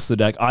Cottage as most of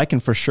the deck. I can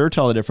for sure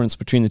tell the difference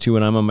between the two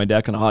when I'm on my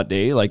deck on a hot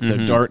day. Like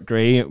the dark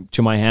gray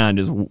to my hand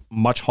is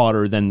much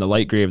hotter than the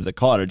light gray of the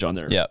Cottage on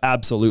there. Yeah,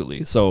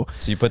 absolutely. So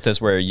you put this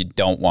where you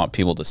don't want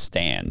people to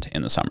stand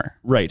in the summer.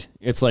 Right.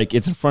 It's like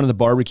it's in front of the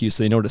barbecue,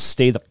 so they know to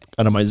stay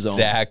out of my zone.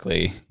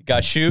 Exactly.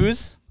 Got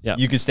shoes? Yeah.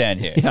 You can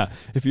stand here. Yeah.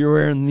 If you're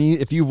wearing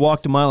if you've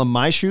walked a mile in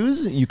my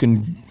shoes, you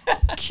can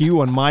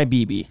queue on my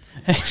BB.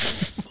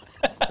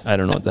 I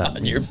don't know what that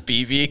means. Your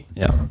BB?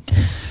 Yeah.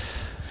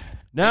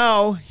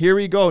 Now, here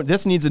we go.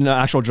 This needs an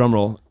actual drum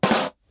roll.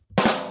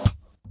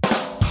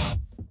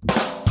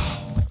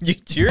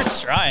 You're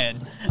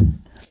trying.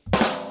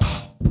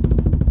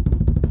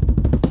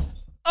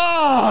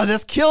 Oh,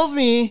 this kills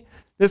me.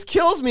 This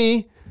kills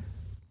me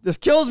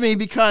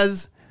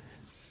because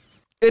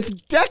it's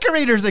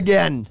Decorators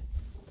again.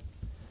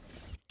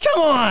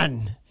 Come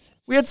on.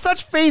 We had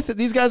such faith that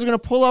these guys are going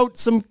to pull out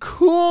some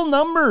cool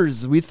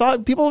numbers. We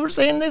thought people were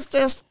saying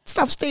this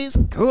stuff stays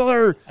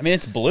cooler. I mean,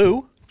 it's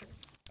blue.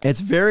 It's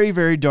very,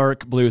 very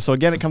dark blue. So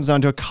again, it comes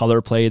down to a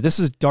color play. This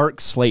is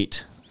Dark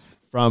Slate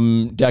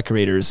from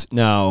Decorators.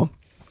 Now,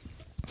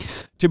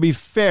 to be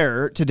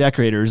fair to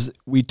Decorators,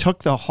 we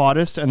took the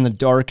hottest and the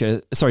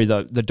darkest,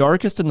 the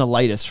darkest and the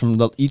lightest from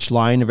each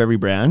line of every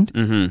brand.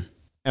 Mm-hmm.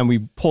 And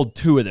we pulled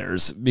 2 of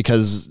theirs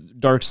because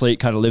Dark Slate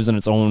kind of lives in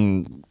its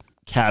own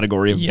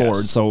category of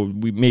boards, so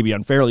we maybe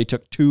unfairly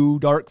took 2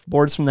 dark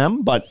boards from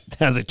them, but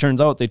as it turns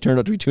out, they turned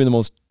out to be 2 of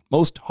the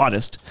most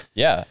hottest.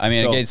 Yeah, I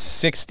mean, against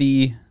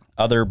 60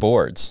 other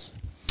boards,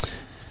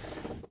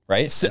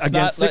 right?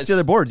 Against 60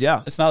 other boards,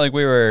 yeah. It's not like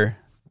we were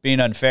being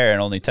unfair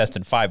and only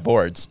tested 5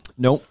 boards.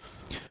 Nope.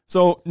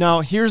 So now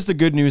here's the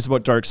good news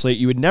about Dark Slate.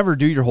 You would never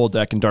do your whole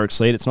deck in Dark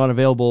Slate. It's not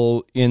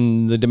available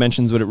in the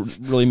dimensions would it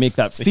really make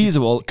that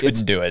feasible.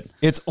 Couldn't do it.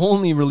 It's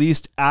only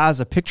released as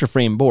a picture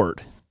frame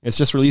board. It's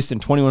just released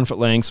in 21-foot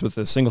lengths with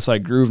a single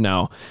side groove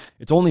now.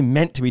 It's only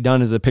meant to be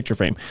done as a picture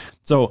frame.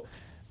 So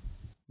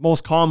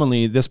most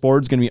commonly, this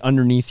board's going to be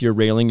underneath your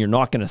railing. You're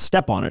not going to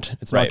step on it.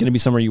 It's not going to be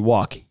somewhere you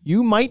walk.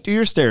 You might do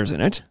your stairs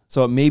in it.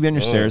 So it may be on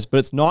your stairs, but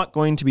it's not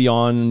going to be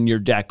on your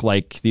deck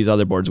like these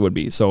other boards would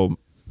be. So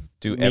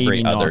do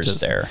every other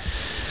stair.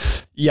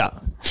 Yeah.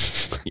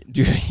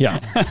 Yeah,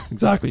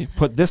 exactly.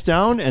 Put this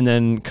down and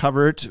then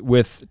cover it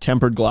with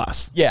tempered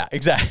glass. Yeah,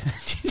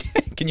 exactly.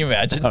 Can you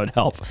imagine? That would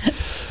help.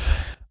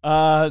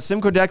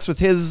 Simcoe Decks with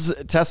his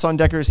tests on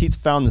Decorators Heats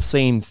found the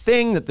same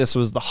thing, that this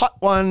was the hot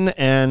one,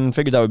 and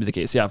figured that would be the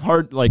case. Yeah,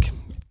 hard, like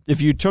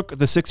if you took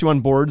the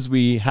 61 boards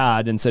we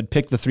had and said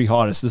pick the 3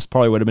 hottest, this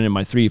probably would have been in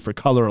my 3 for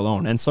color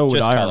alone, and so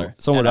would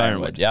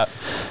Ironwood. Yeah.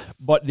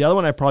 But the other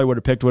one I probably would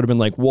have picked would have been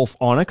like Wolf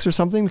Onyx or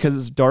something, because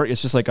it's dark,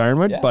 it's just like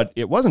Ironwood, but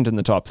it wasn't in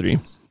the top 3.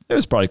 It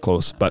was probably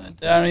close, but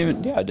I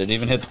didn't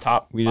even hit the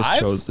top. We just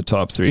chose the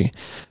top 3.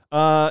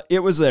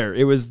 It was there.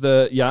 It was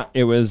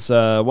it was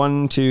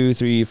 1, 2,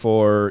 3,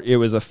 4. It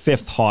was a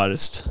fifth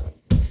hottest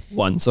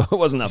one, so it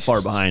wasn't that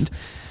far behind.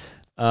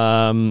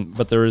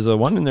 But there was a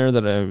one in there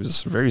that I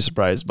was very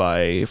surprised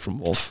by from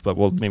Wolf, but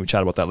we'll maybe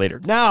chat about that later.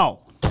 Now,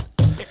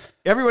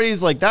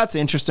 everybody's like, that's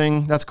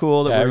interesting. That's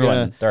cool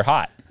that they're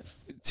hot.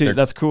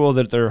 That's cool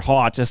that they're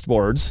hottest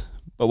boards,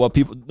 but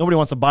nobody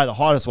wants to buy the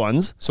hottest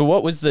ones. So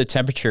what was the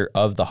temperature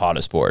of the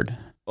hottest board?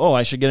 Oh,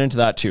 I should get into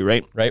that too,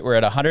 right? Right. We're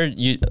at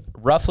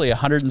roughly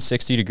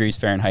 160 degrees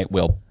Fahrenheit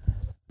will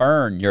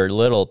burn your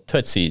little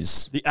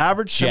tootsies. The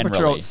average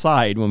temperature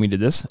outside when we did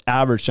this,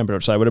 would have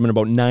been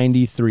about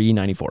 93,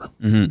 94.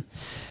 Mm-hmm.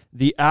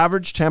 The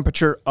average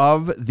temperature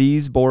of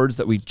these boards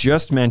that we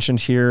just mentioned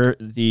here,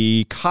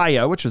 the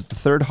Kaya, which was the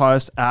third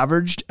hottest,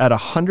 averaged at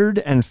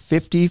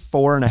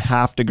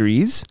 154.5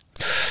 degrees.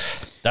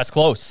 That's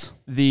close.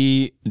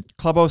 The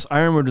Clubhouse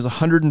Ironwood was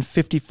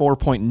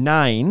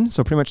 154.9,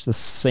 so pretty much the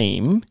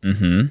same.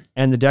 Mm-hmm.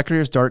 And the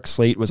Decorators Dark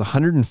Slate was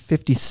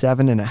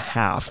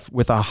 157.5,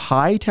 with a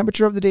high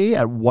temperature of the day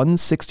at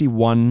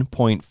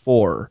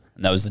 161.4.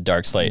 And that was the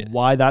Dark Slate.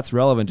 Why that's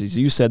relevant is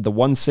you said the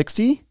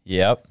 160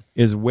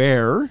 is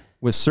where,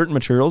 with certain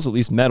materials, at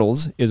least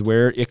metals, is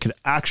where it could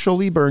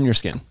actually burn your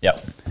skin.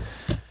 Yep.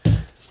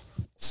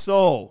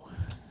 So,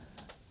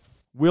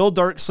 will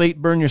Dark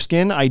Slate burn your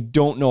skin? I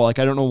don't know. I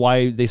don't know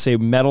why they say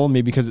metal.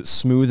 Maybe because it's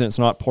smooth and it's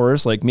not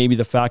porous. Maybe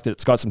the fact that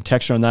it's got some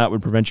texture on that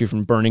would prevent you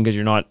from burning because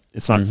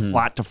it's not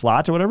flat to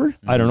flat or whatever.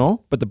 Mm-hmm. I don't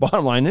know. But the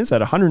bottom line is,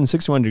 at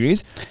 161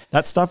 degrees,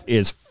 that stuff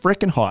is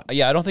freaking hot.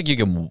 Yeah, I don't think you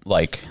can,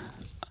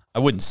 I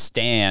wouldn't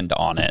stand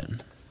on it.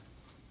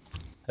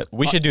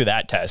 We should do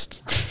that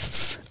test.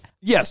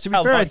 Yes, to be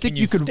fair, I think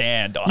you could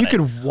stand on it. You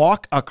could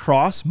walk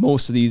across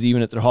most of these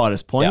even at their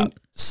hottest point. Yeah.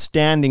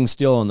 Standing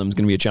still on them is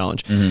going to be a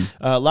challenge.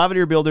 Mm-hmm.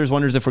 Lavadier Builders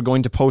wonders if we're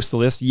going to post the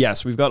list.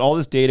 Yes, we've got all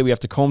this data. We have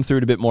to comb through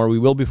it a bit more. We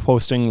will be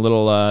posting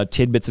little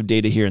tidbits of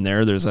data here and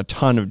there. There's a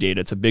ton of data.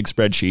 It's a big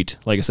spreadsheet.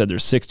 Like I said,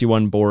 there's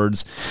 61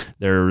 boards.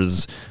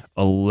 There's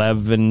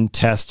 11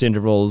 test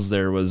intervals.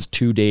 There was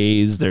 2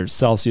 days. There's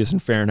Celsius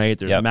and Fahrenheit.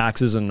 There's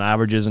maxes and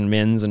averages and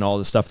mins and all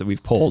the stuff that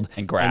we've pulled.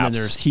 And graphs. And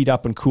then there's heat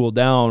up and cool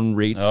down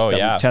rates that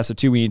we've tested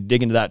too. We need to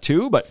dig into that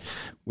too, but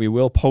we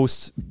will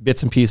post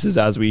bits and pieces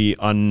as we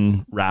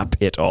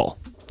unwrap it all.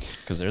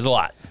 Because there's a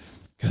lot.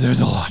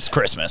 It's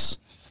Christmas.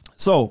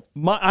 So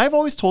I've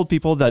always told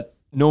people that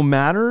no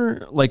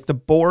matter, the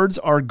boards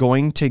are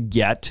going to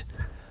get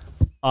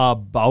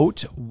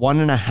about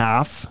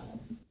 1.5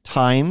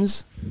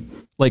 times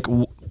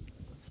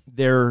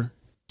their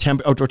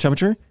outdoor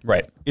temperature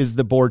is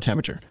the board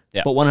temperature.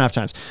 Yeah. But 1.5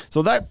 times.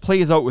 So that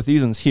plays out with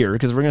these ones here,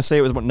 because we're going to say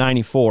it was about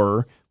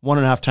 94.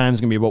 1.5 times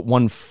is going to be about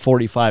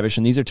 145-ish,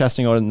 and these are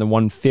testing out in the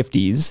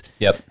 150s.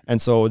 Yep. And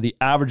so the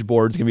average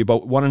board is going to be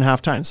about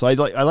 1.5 times. So I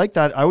like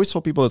that. I always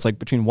told people it's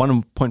between 1.5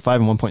 and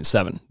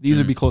 1.7. These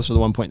would be closer to the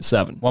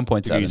 1.7.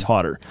 1.7 degrees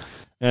hotter.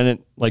 And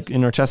it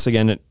in our tests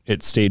again,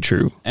 it stayed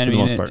true for the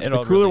most part.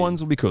 The cooler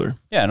ones will be cooler.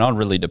 Yeah, and it all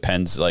really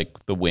depends,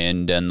 the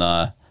wind and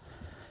the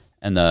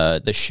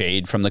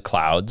shade from the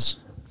clouds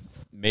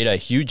made a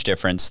huge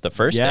difference the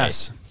first day.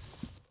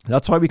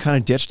 That's why we kind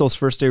of ditched those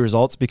first day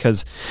results,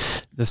 because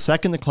the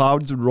second the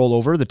clouds would roll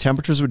over, the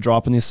temperatures would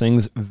drop in these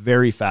things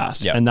very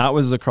fast. Yep. And that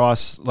was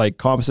across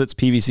composites,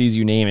 PVCs,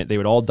 you name it. They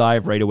would all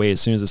dive right away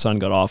as soon as the sun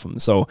got off them.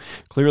 So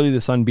clearly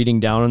the sun beating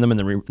down on them and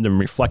them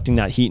reflecting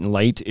that heat and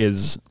light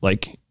is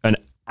an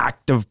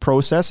active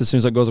process. As soon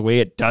as it goes away,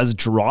 it does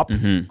drop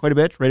quite a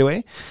bit right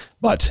away.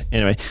 But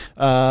anyway,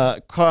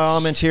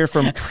 comment here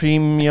from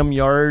Premium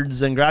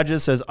Yards and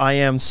Garages says, I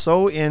am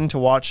so into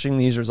watching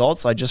these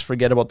results. I just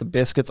forget about the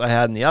biscuits I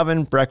had in the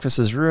oven. Breakfast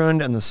is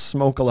ruined and the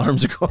smoke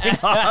alarms are going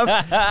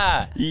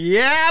off.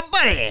 Yeah,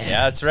 buddy.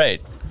 Yeah, that's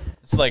right.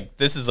 It's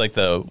this is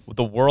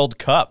the World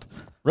Cup.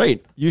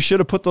 Right. You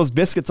should have put those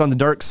biscuits on the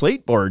Dark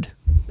Slate board.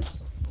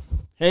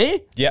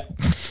 Hey? Yeah.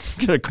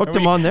 Could have cooked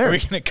them on there. Are we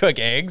going to cook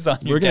eggs on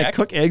your deck? We're going to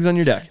cook eggs on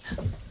your deck.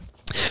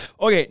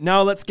 Okay,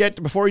 now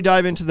before we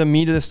dive into the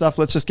meat of this stuff,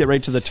 let's just get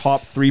right to the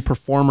top 3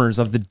 performers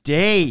of the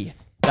day.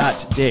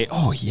 That day.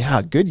 Oh,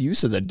 yeah. Good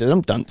use of the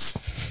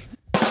dum-dumps.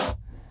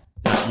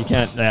 Yeah, you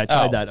can't. I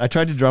tried that. I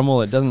tried to drum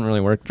roll. It doesn't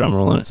really work. Drum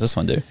roll. What does this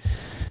one do?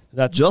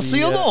 That's just so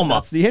you know, Mom.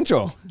 That's the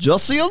intro.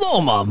 Just so you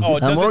know, Mom. Oh, it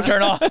doesn't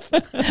turn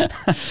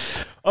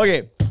off.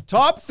 Okay,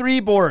 top 3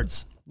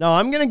 boards. Now,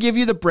 I'm going to give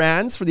you the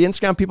brands. For the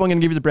Instagram people, I'm going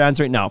to give you the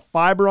brands right now.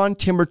 Fiberon,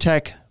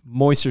 TimberTech,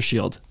 Moisture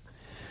Shield.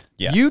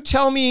 Yes. You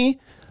tell me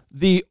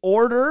the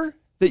order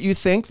that you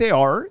think they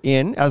are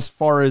in as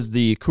far as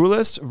the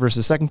coolest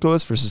versus second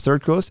coolest versus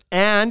third coolest.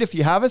 And if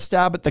you have a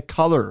stab at the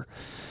color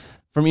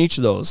from each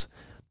of those,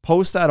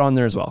 post that on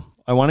there as well.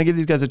 I want to give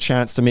these guys a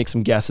chance to make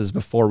some guesses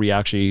before we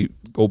actually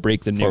go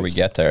break the news. Before we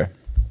get there.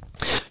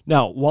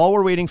 Now, while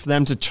we're waiting for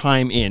them to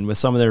chime in with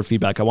some of their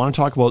feedback, I want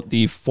to talk about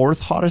the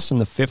 4th hottest and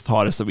the 5th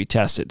hottest that we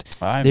tested.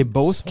 They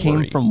both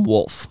came from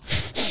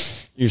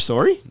Wolf. You're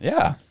sorry?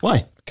 Yeah.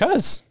 Why?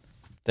 Because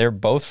they're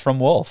both from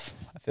Wolf.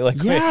 feel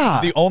like Yeah.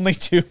 the only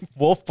two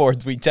Wolf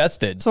boards we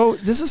tested. So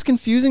this is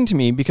confusing to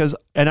me because,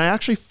 and I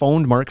actually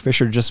phoned Mark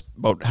Fisher just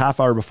about half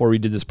hour before we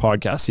did this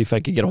podcast, see if I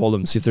could get a hold of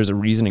him, see if there's a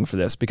reasoning for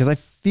this, because I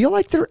feel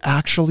like there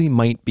actually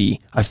might be.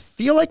 I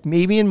feel like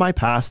maybe in my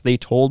past they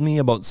told me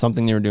about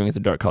something they were doing with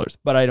the dark colors,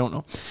 but I don't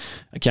know.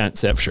 I can't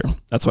say for sure.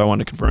 That's why I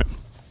wanted to confirm it.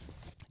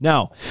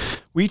 Now,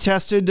 we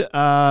tested,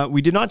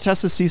 we did not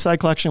test the Seaside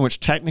Collection, which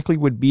technically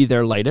would be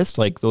their lightest.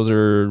 Like, those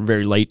are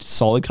very light,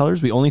 solid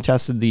colors. We only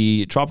tested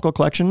the Tropical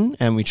Collection,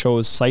 and we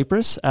chose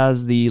Cypress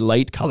as the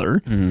light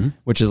color,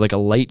 which is like a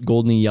light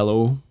goldeny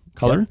yellow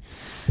color,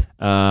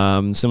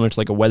 similar to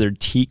like a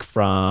weathered teak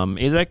from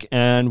Azek,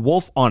 and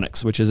Wolf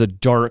Onyx, which is a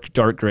dark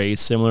gray,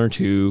 similar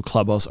to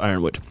Clubhouse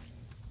Ironwood.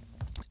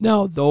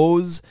 Now,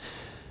 those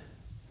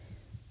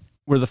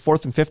were the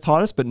 4th and 5th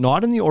hottest, but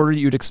not in the order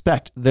you'd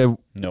expect. The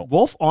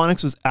Wolf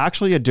Onyx was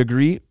actually a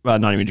degree,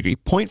 not even a degree,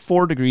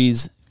 0.4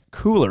 degrees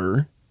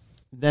cooler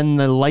than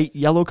the light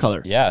yellow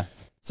color. Yeah.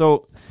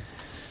 So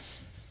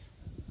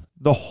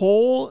the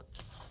whole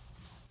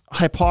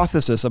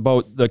hypothesis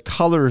about the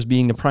colors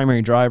being the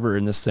primary driver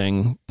in this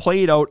thing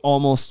played out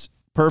almost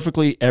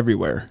perfectly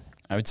everywhere.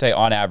 I would say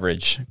on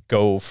average,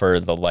 go for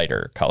the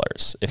lighter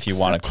colors if you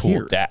want a cool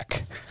here.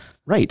 deck.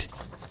 Right.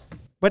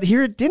 But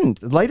here it didn't.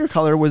 The lighter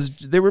color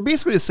they were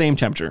basically the same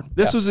temperature.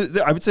 This was,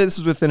 I would say this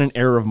is within an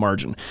error of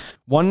margin.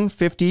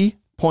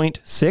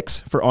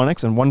 150.6 for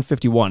Onyx and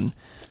 151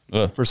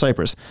 for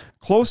Cypress.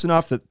 Close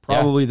enough that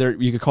probably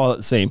you could call it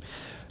the same.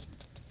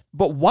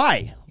 But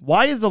why?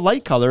 Why is the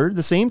light color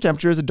the same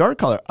temperature as a dark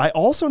color? I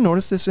also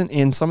noticed this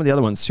in some of the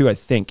other ones too, I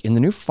think. In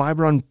the new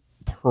Fiberon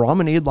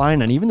Promenade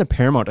line and even the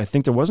Paramount, I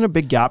think there wasn't a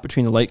big gap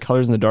between the light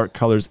colors and the dark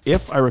colors,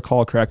 if I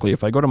recall correctly.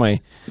 If I go to my...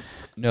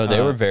 No,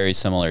 they were very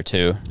similar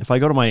too. If I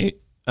go to my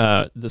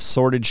the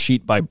sorted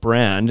sheet by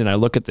brand and I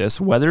look at this,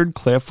 Weathered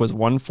Cliff was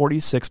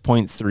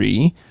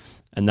 146.3,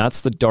 and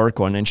that's the dark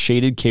one, and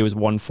Shaded K was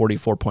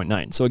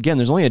 144.9. So again,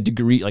 there's only a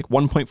degree, like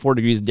 1.4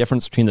 degrees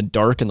difference between the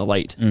dark and the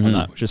light on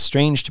that, which is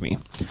strange to me.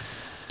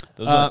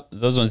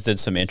 Those ones did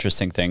some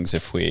interesting things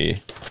if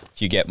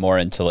you get more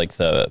into like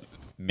the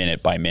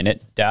minute by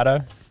minute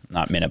data,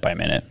 not minute by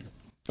minute.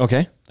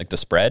 Okay. Like the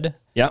spread.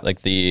 Yeah.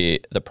 Like the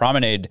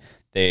Promenade,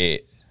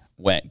 they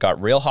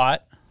got real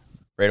hot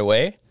right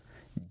away,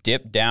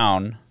 dipped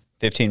down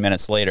 15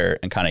 minutes later,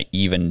 and kind of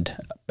evened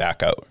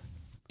back out.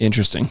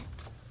 Interesting.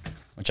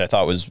 Which I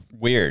thought was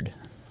weird.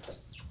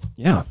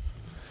 Yeah.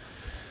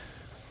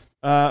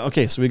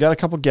 Okay, so we got a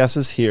couple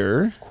guesses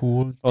here.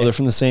 Cool. Oh, they're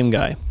from the same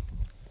guy.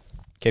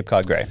 Cape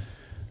Cod Gray.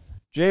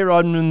 Jay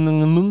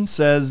Rodman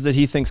says that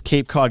he thinks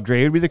Cape Cod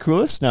Gray would be the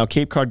coolest. Now,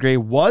 Cape Cod Gray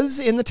was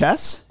in the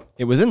tests.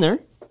 It was in there.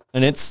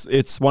 And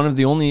it's one of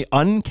the only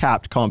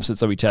uncapped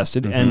composites that we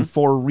tested. And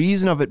for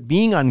reason of it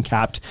being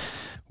uncapped,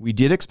 we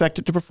did expect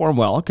it to perform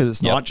well because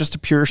it's not just a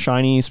pure,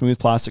 shiny, smooth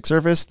plastic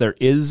surface. There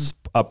is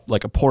a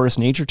porous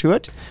nature to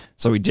it.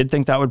 So we did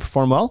think that would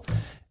perform well.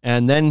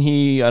 And then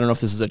I don't know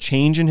if this is a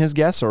change in his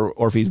guess or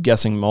if he's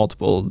guessing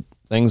multiple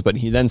things, but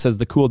he then says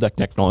the cool deck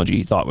technology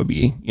he thought would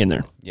be in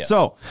there. Yes.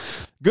 So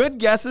good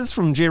guesses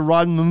from Jay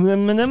Rodman.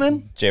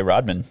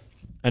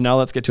 And now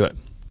let's get to it.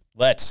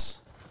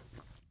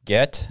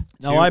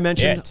 Now I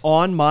mentioned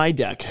on my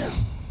deck,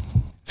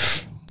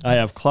 I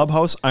have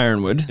Clubhouse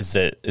Ironwood. Is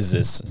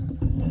this?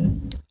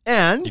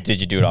 And did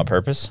you do it on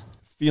purpose?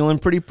 Feeling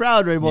pretty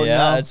proud right about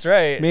now. Yeah, that's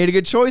right. Made a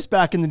good choice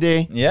back in the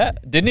day. Yeah,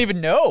 didn't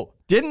even know.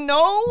 Didn't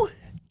know?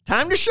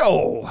 Time to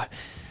show.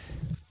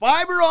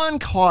 Fiberon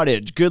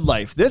Cottage, Good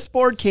Life. This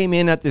board came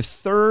in at the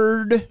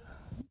 3rd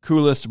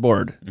coolest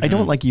board. I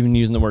don't like even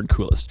using the word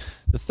coolest.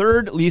 The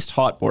 3rd least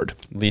hot board.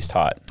 Least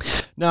hot.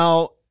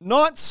 Now,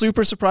 not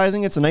super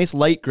surprising. It's a nice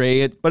light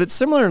gray, but it's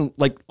similar.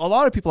 Like a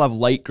lot of people have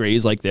light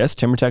grays like this.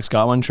 TimberTech's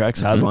got one.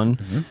 Trex has one.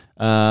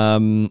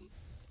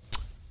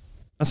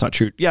 That's not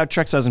true. Yeah,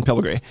 Trex has in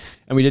Pebble Gray,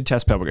 and we did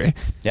test Pebble Gray.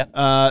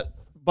 Yeah.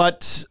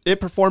 But it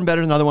performed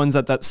better than other ones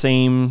at that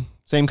same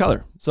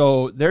color.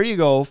 So there you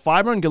go.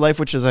 Fiberon Good Life,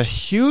 which is a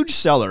huge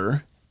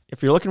seller.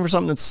 If you're looking for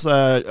something that's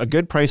a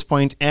good price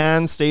point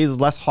and stays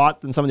less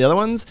hot than some of the other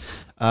ones,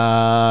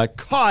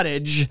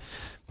 Cottage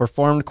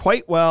performed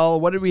quite well.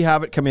 What did we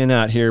have it come in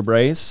at here,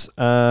 Bryce?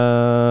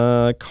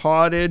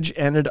 Cottage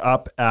ended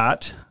up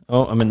at,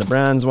 I'm in the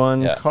brands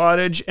one. Yeah.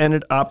 Cottage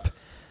ended up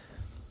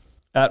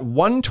at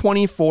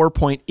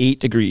 124.8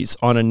 degrees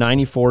on a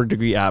 94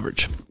 degree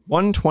average.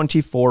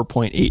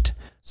 124.8.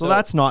 So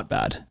that's not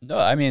bad. No,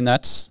 I mean,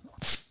 that's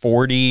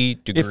 40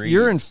 degrees. If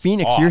you're in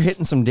Phoenix, you're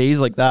hitting some days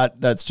like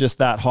that. That's just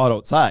that hot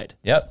outside.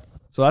 Yep.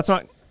 So that's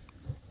not,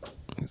 I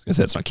was going to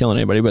say it's not killing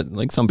anybody, but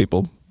like some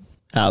people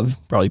have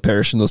probably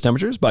perished in those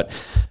temperatures, but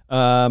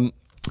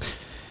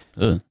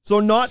so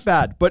not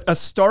bad, but a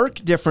stark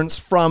difference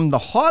from the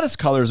hottest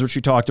colors, which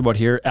we talked about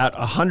here at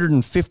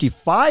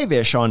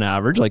 155-ish on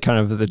average, like kind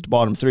of the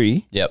bottom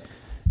 3. Yep.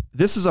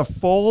 This is a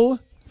full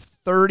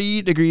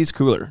 30 degrees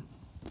cooler.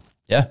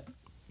 Yeah.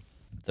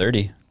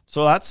 30.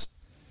 So that's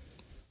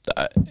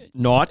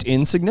not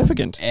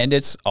insignificant. And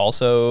it's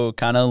also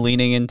kind of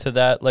leaning into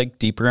that like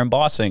deeper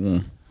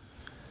embossing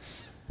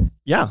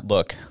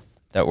look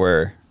that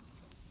we're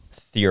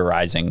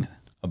theorizing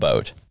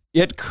about.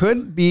 It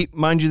could be,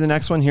 mind you, the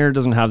next one here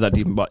doesn't have that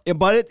deep, but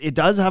it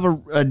does have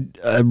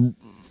a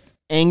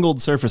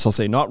angled surface, I'll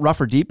say. Not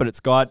rough or deep, but it's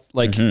got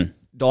like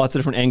lots of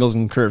different angles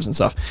and curves and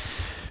stuff.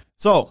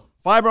 So,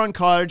 Fibron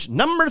Cottage,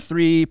 number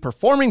 3,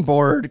 performing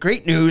board.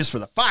 Great news for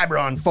the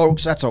Fibron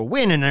folks. That's a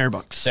win in their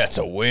books. That's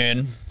a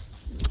win.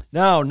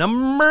 Now,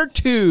 number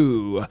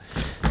 2.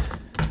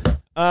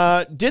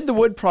 Did the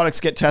wood products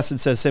get tested,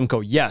 says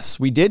Simcoe? Yes,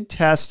 we did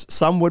test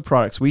some wood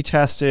products. We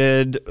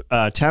tested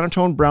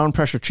Tanatone brown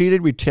pressure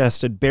treated. We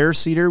tested bare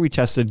cedar. We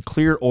tested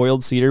clear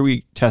oiled cedar.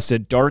 We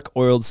tested dark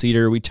oiled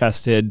cedar. We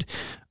tested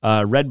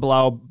red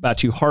Blau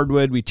Batu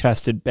hardwood. We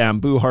tested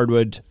bamboo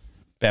hardwood.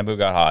 Bamboo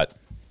got hot.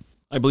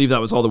 I believe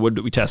that was all the wood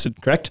that we tested,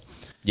 correct?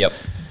 Yep.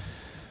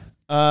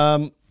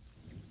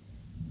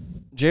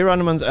 Jay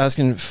Rondeman's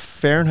asking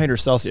Fahrenheit or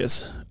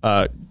Celsius.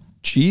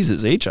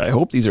 Jesus H, I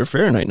hope these are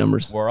Fahrenheit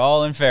numbers. We're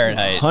all in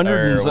Fahrenheit.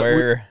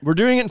 We're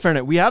doing it in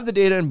Fahrenheit. We have the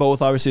data in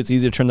both. Obviously, it's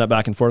easy to turn that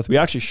back and forth. We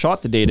actually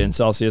shot the data in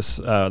Celsius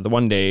the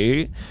one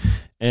day,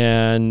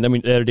 and then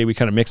the other day we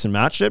kind of mixed and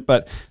matched it.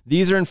 But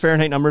these are in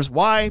Fahrenheit numbers.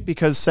 Why?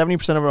 Because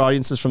 70% of our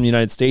audience is from the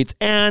United States,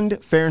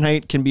 and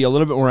Fahrenheit can be a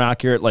little bit more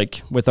accurate,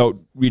 like without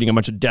reading a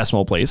bunch of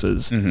decimal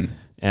places.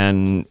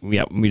 And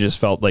we just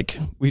felt like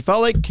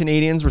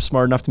Canadians were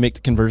smart enough to make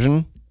the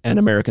conversion, and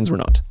Americans were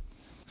not.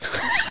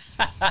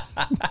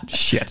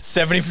 Shit.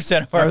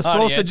 70% of our audience. I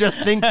was supposed to just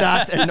think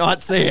that and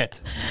not say it.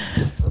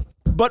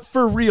 But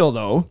for real,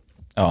 though.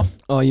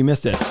 Oh, you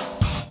missed it.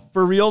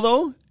 For real,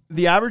 though,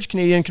 the average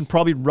Canadian can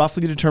probably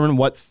roughly determine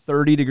what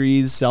 30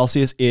 degrees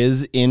Celsius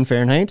is in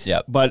Fahrenheit.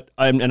 Yeah. But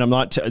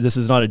this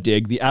is not a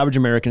dig. The average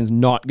American is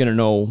not going to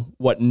know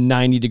what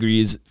 90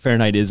 degrees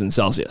Fahrenheit is in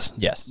Celsius.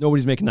 Yes.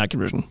 Nobody's making that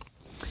conversion.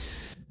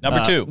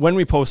 Number 2. When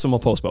we post them, we'll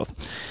post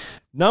both.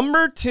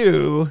 Number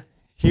 2.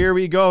 Here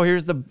we go.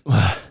 Here's the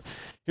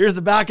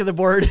back of the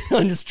board.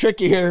 I'm just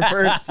tricky here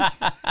first.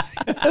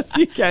 So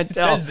you can't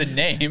tell. It says the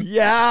name.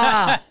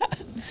 Yeah.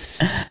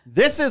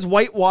 This is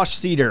whitewash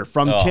cedar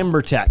from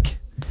TimberTech.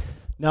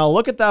 Now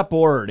look at that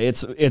board.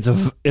 It's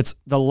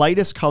the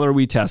lightest color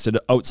we tested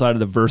outside of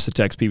the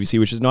Versatex PVC,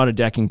 which is not a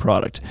decking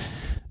product.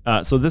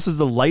 So this is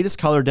the lightest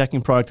color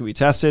decking product that we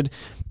tested.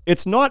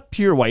 It's not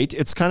pure white.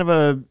 It's kind of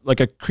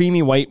a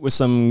creamy white with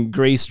some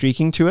gray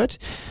streaking to it.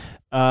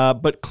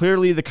 But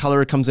clearly the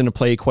color comes into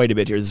play quite a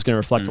bit here. This is going to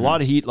reflect a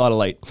lot of heat, a lot of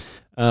light.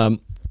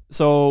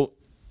 So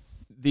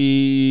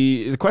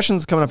the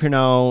questions coming up here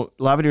now,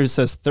 Lavadier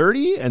says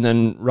 30, and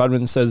then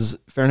Rodman says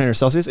Fahrenheit or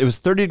Celsius. It was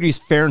 30 degrees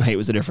Fahrenheit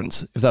was the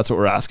difference, if that's what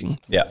we're asking.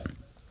 Yeah.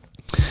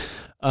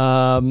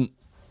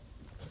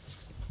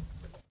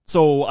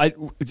 So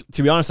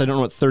to be honest, I don't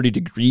know what 30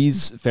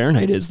 degrees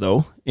Fahrenheit is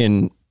though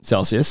in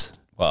Celsius.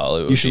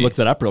 Well, you should look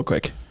that up real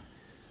quick.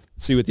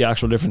 See what the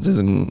actual difference is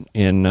in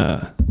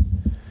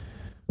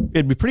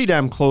it'd be pretty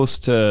damn close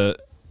to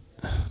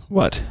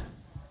what?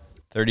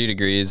 30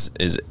 degrees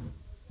is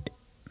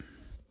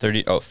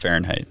 30. Oh,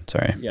 Fahrenheit.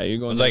 Sorry. Yeah, you're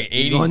going. It's like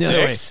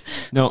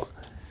 86. No.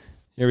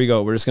 Here we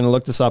go. We're just going to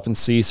look this up and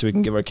see so we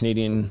can give our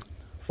Canadian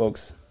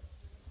folks.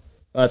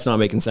 That's not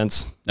making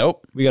sense.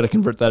 Nope. We got to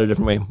convert that a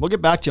different way. We'll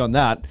get back to you on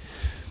that.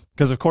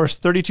 Because, of course,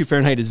 32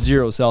 Fahrenheit is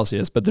 0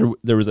 Celsius, but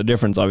there was a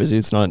difference, obviously.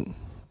 It's not.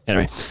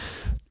 Anyway,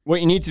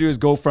 what you need to do is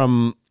go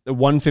from the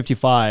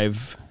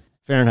 155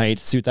 Fahrenheit,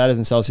 see what that is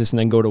in Celsius, and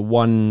then go to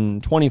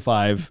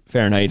 125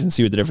 Fahrenheit and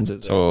see what the difference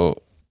is.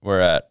 So we're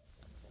at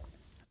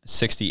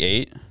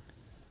 68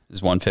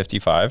 is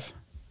 155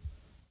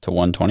 to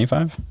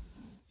 125?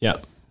 Yeah.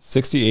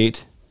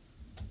 68.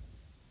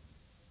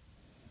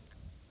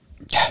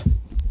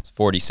 It's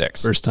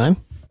 46. First time?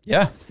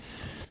 Yeah.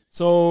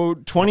 So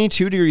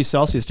 22 degrees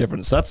Celsius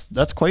difference. That's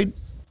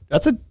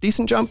a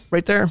decent jump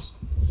right there.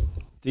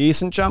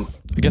 Decent jump.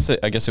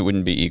 I guess it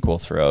wouldn't be equal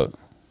throughout.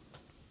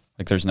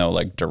 Like there's no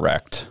like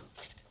direct,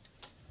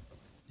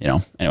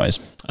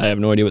 anyways. I have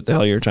no idea what the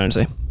hell you're trying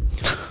to say.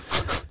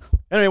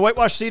 Anyway,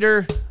 whitewash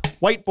cedar,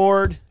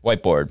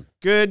 whiteboard.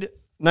 Good,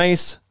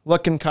 nice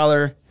looking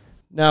color.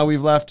 Now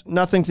we've left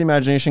nothing to the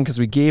imagination because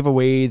we gave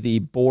away the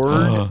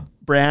board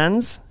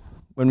brands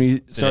when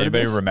we started. Did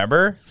anybody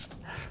remember?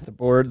 The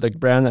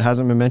brand that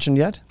hasn't been mentioned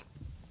yet.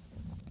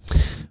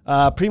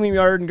 Premium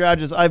Yard and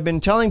Garages. I've been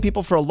telling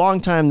people for a long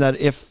time that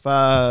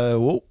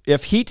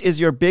if heat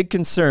is your big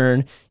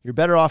concern, you're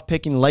better off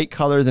picking light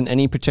color than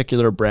any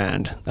particular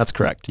brand. That's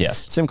correct.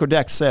 Yes. Simcoe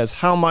Dex says,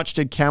 how much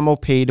did Camo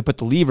pay to put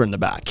the lever in the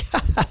back?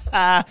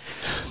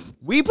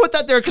 We put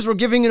that there because we're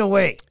giving it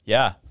away.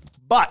 Yeah.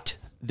 But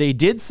they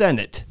did send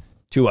it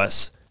to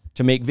us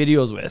to make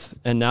videos with.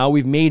 And now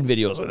we've made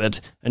videos with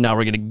it. And now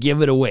we're going to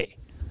give it away.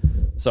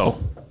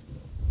 So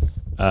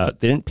they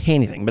didn't pay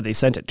anything, but they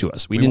sent it to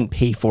us. We didn't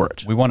pay for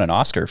it. We won an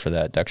Oscar for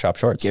that Deck Shop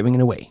Shorts. Giving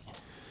it away.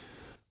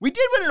 We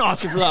did win an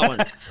Oscar for that one.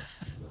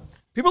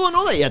 People don't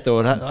know that yet,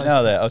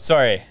 though.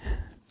 Sorry.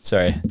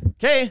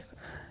 Okay.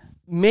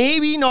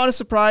 maybe not a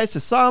surprise to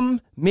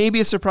some, maybe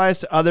a surprise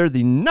to other.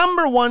 The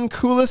number one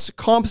coolest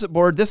composite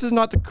board. This is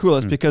not the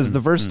coolest because the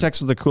Versatex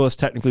was the coolest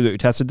technically that we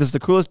tested. This is the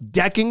coolest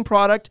decking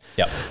product.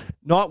 Yep.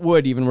 Not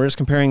wood even. We're just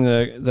comparing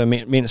the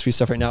maintenance-free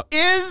stuff right now.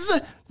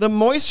 Is the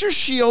Moisture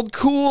Shield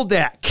Cool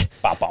Deck.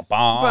 Ba, ba,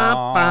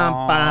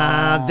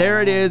 ba.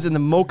 There it is in the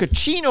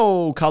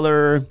mochaccino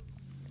color.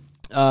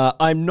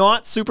 I'm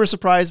not super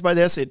surprised by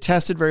this. It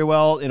tested very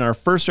well in our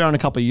first round a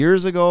couple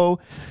years ago.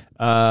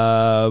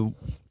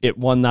 It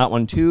won that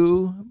one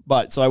too,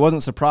 but so I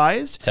wasn't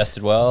surprised.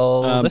 Tested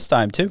well this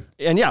time too.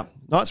 And yeah,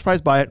 not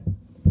surprised by it.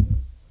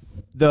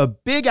 The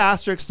big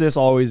asterisk to this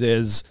always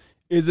is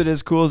it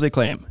as cool as they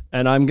claim?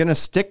 And I'm going to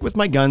stick with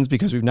my guns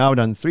because we've now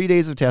done 3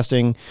 days of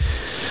testing.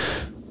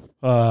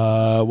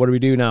 What do we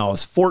do now?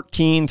 It's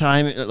 14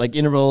 time, like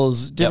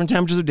intervals, different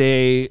temperatures of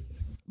day,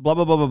 blah,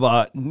 blah, blah, blah,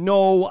 blah.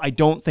 No, I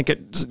don't think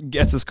it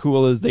gets as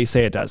cool as they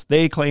say it does.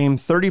 They claim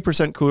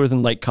 30% cooler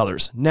than light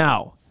colors.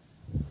 Now,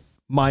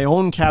 my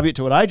own caveat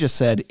to what I just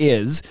said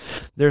is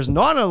there's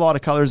not a lot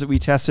of colors that we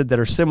tested that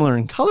are similar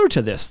in color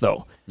to this,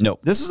 though. No.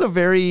 This is a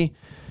very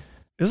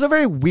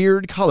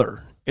weird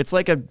color. It's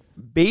like a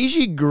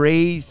beigey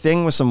gray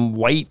thing with some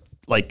white,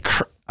 like,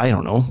 I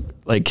don't know,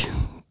 like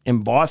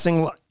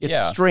embossing.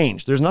 It's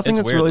strange. There's nothing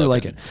that's really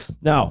like it.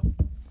 Now,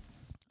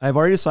 I've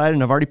already decided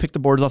and I've already picked the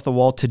boards off the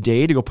wall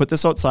today to go put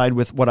this outside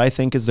with what I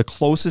think is the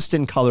closest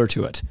in color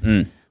to it,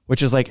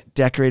 which is like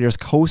Decorator's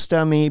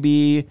Costa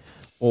maybe,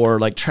 or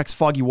like Trex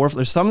Foggy Wharf.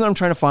 There's some that I'm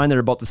trying to find that are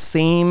about the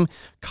same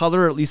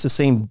color, or at least the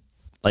same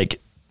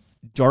like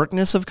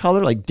darkness of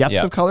color, like depth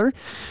of color,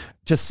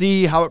 to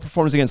see how it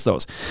performs against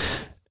those.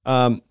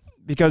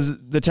 Because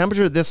the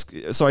temperature of this,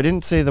 so I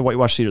didn't say the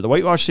whitewash cedar. The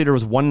whitewash cedar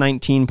was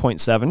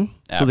 119.7.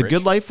 So the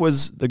Good Life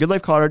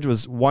Cottage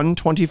was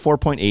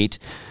 124.8.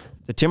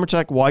 The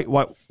TimberTech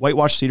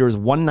whitewash cedar was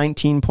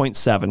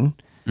 119.7.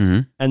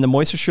 And the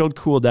Moisture Shield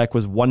Cool Deck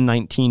was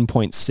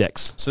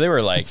 119.6. So they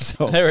were like,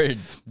 they were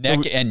neck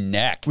and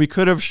neck. We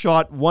could have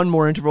shot one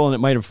more interval and it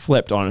might have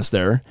flipped on us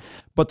there.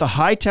 But the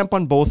high temp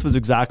on both was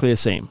exactly the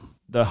same.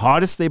 The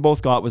hottest they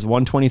both got was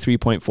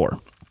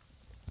 123.4.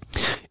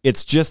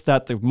 It's just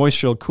that the Moisture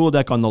Shield Cool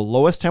Deck on the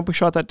lowest temp we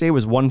shot that day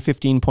was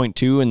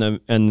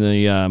 115.2 and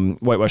the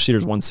whitewash cedar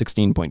is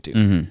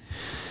 116.2.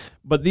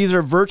 But these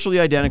are virtually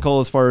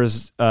identical as far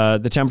as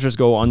the temperatures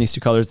go on these two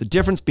colors. The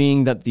difference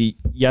being that the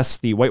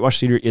whitewash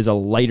cedar is a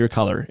lighter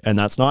color, and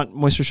that's not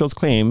Moisture Shield's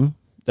claim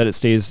that it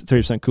stays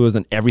 30% cooler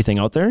than everything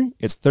out there.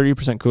 It's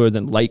 30% cooler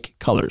than like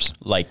colors.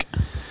 Like,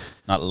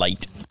 not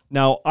light.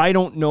 Now, I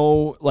don't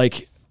know,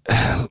 like,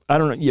 I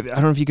don't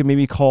know if you could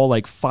maybe call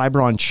like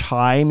Fibron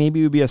Chai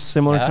maybe would be a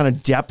similar kind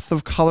of depth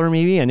of color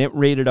maybe, and it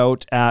rated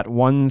out at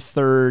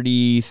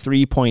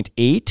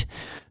 133.8.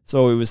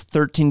 So it was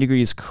 13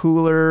 degrees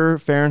cooler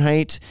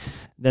Fahrenheit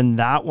than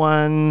that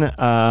one.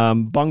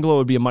 Bungalow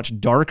would be a much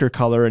darker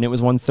color, and it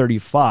was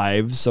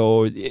 135.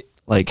 So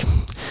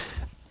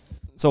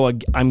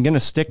I'm going to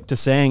stick to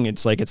saying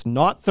it's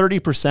not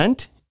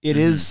 30%. It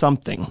is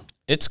something.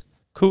 It's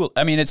cool.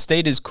 I mean, it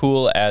stayed as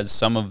cool as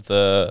some of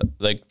the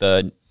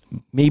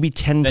maybe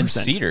 10%. Then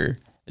cedar.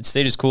 It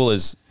stayed as cool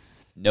as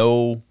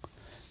no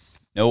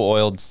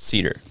oiled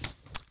cedar.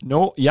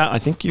 No, yeah, I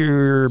think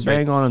you're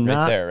bang on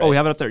that. There, right? Oh, we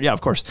have it up there. Yeah,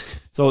 of course.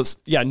 So it's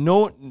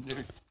no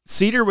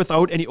cedar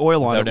without any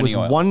oil on it was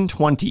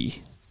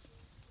 120.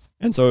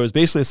 And so it was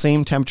basically the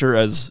same temperature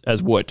as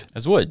wood.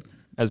 As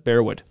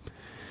bare wood.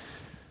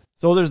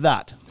 So there's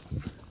that.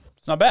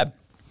 It's not bad.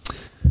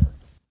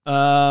 We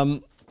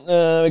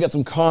got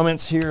some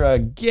comments here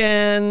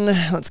again.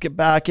 Let's get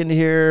back into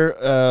here.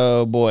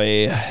 Oh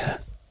boy.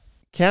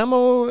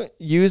 Camo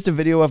used a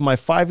video of my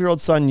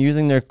 5-year-old son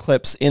using their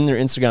clips in their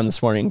Instagram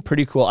this morning.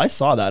 Pretty cool. I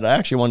saw that. I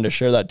actually wanted to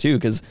share that too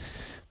because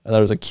I thought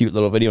it was a cute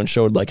little video and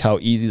showed like how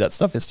easy that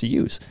stuff is to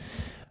use.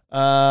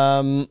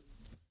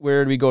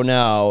 Where do we go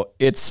now?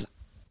 It's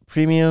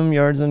Premium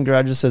Yards and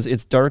Garages says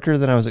it's darker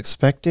than I was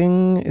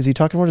expecting. Is he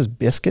talking about his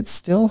biscuits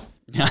still?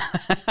 I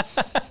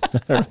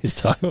don't know what he's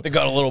talking about. They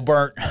got a little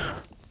burnt.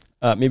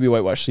 Maybe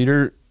whitewash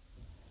cedar.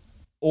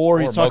 Or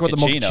he's talking about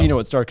the mochaccino.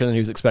 It's darker than he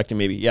was expecting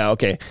maybe. Yeah,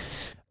 okay.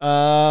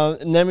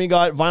 And then we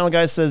got Vinyl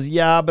Guy says,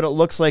 yeah, but it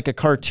looks like a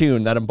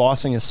cartoon. That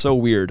embossing is so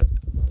weird.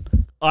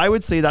 I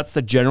would say that's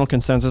the general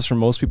consensus from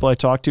most people I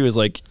talk to is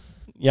like,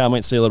 yeah, I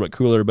might stay a little bit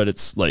cooler, but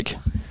it's like,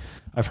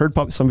 I've heard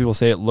some people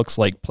say it looks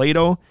like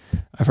Play-Doh.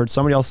 I've heard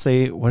somebody else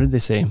say, what did they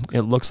say?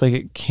 It looks like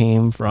it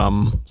came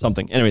from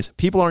something. Anyways,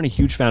 people aren't a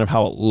huge fan of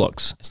how it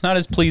looks. It's not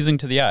as pleasing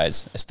to the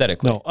eyes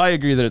aesthetically. No, I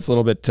agree that it's a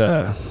little bit,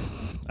 I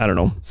don't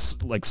know,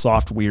 like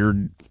soft,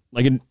 weird.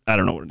 Like, I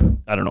don't know.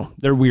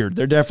 They're weird.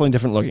 They're definitely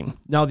different looking.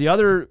 Now, the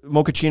other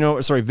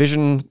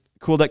Vision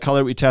Cool Deck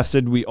color we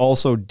tested, we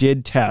also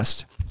did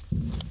test.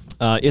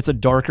 It's a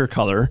darker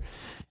color.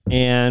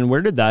 And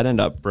where did that end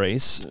up,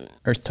 Brace?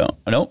 Earth tone.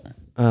 No.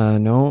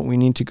 No, we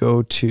need to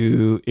go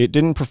to... It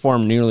didn't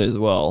perform nearly as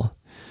well.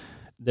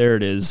 There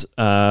it is.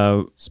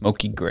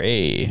 Smoky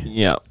gray.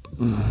 Yeah.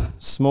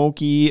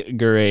 Smoky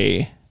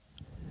gray.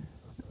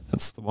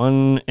 That's the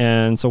one.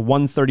 And so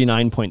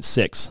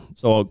 139.6.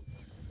 So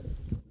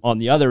on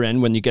the other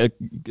end, when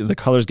the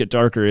colors get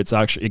darker, it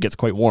gets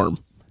quite warm.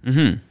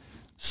 Mm-hmm.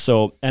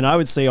 So, and I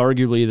would say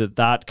arguably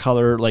that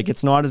color, like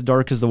it's not as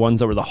dark as the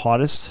ones that were the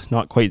hottest,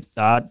 not quite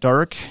that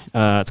dark.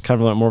 It's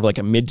kind of more of like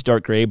a mid to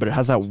dark gray, but it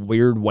has that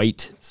weird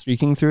white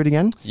streaking through it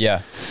again.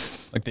 Yeah.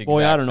 Like the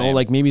I don't know,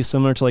 like maybe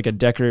similar to like a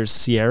Decorator's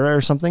Sierra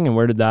or something. And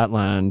where did that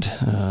land?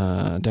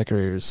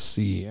 Decorator's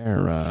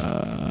Sierra.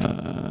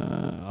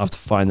 I'll have to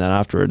find that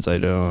afterwards. I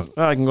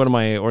can go to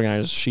my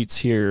organized sheets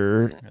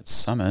here. At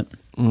Summit.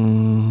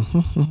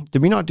 Mm-hmm.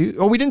 Did we not do?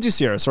 Oh, we didn't do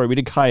Sierra. Sorry, we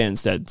did Kaya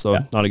instead. So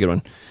not a good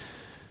one.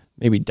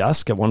 Maybe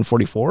Dusk at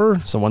 144,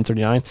 so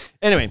 139.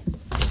 Anyway,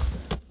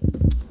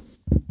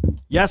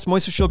 yes,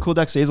 Moisture Shield Cool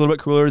Deck stays a little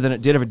bit cooler than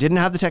it did if it didn't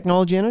have the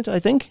technology in it, I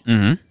think.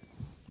 Mm-hmm.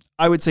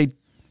 I would say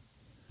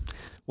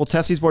we'll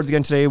test these boards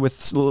again today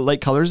with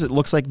light colors. It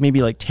looks like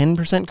maybe like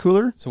 10%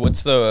 cooler. So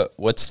what's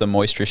the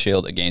Moisture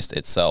Shield against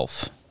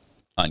itself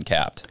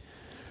uncapped?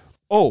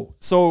 Oh,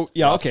 so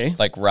yeah, rough, okay.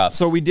 Like rough.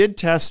 So we did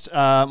test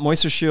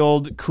Moisture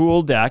Shield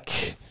Cool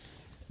Deck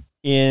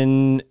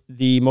in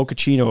the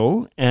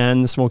Mochaccino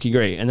and the Smoky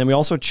Gray. And then we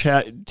also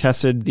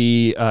tested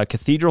the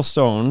Cathedral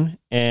Stone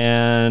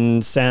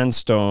and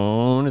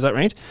Sandstone. Is that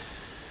right?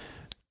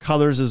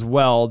 Colors as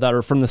well that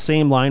are from the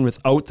same line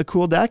without the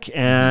Cool Deck.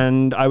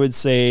 And I would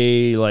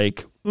say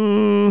like,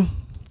 they're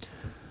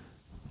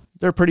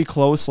pretty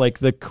close. Like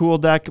the Cool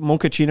Deck,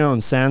 Mochaccino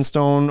and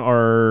Sandstone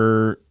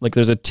are like,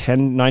 there's a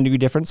 9 degree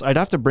difference. I'd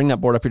have to bring that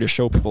board up here to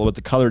show people what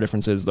the color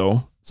difference is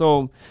though.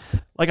 So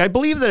like, I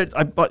believe that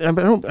I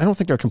don't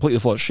think they're completely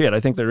full of shit. I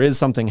think there is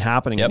something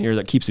happening in here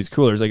that keeps these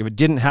coolers. Like if it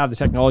didn't have the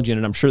technology in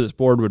it, I'm sure this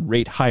board would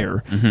rate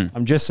higher. Mm-hmm.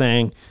 I'm just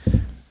saying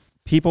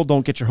people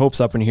don't get your hopes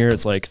up when you hear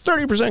it's like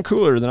 30%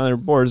 cooler than other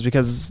boards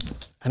because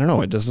I don't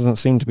know. It just doesn't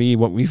seem to be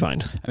what we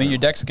find. I mean, your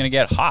deck's going to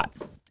get hot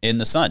in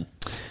the sun.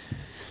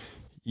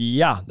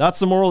 Yeah, that's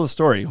the moral of the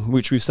story,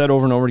 which we've said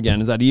over and over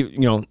again, is that,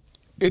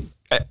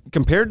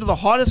 compared to the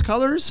hottest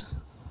colors,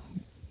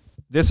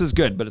 this is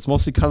good, but it's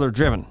mostly color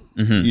driven.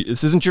 Mm-hmm.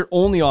 This isn't your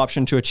only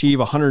option to achieve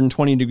a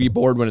 120 degree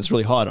board when it's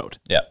really hot out.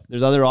 Yeah.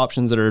 There's other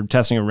options that are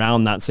testing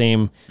around that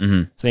same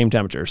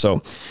temperature.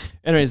 So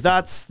anyways,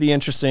 that's the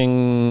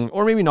interesting,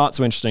 or maybe not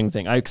so interesting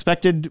thing. I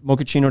expected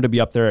Mochaccino to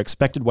be up there. I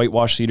expected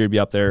Whitewash Cedar to be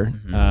up there.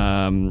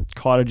 Mm-hmm.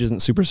 Cottage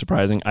isn't super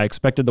surprising. I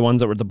expected the ones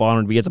that were at the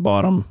bottom to be at the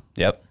bottom.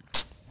 Yep.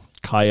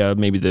 Kaya,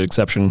 maybe the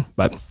exception,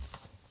 but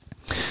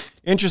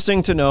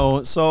interesting to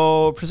know.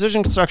 So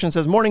Precision Construction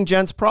says, morning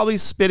gents, probably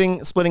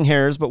splitting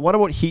hairs, but what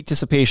about heat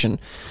dissipation?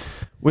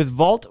 With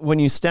Vault, when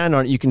you stand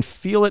on it, you can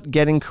feel it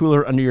getting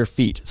cooler under your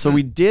feet. So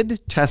we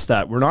did test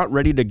that. We're not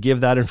ready to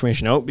give that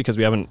information out because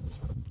we haven't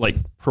like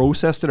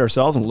processed it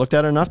ourselves and looked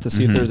at it enough to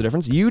see if there's a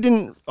difference. You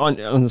didn't on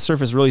the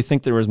surface really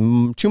think there was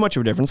too much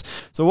of a difference.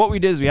 So what we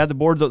did is we had the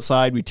boards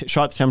outside, we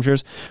shot the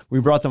temperatures, we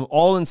brought them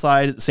all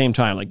inside at the same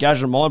time, like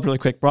gadgeted them all up really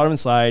quick, brought them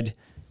inside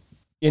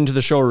into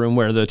the showroom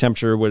where the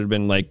temperature would have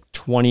been like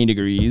 20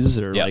 degrees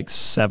or like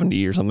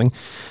 70 or something.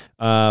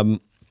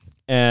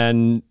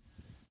 And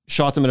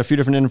shot them at a few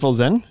different intervals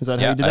then? Is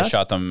that how you did that?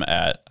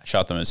 I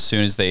shot them as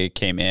soon as they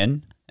came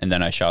in, and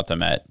then I shot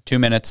them at 2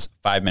 minutes,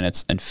 5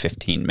 minutes, and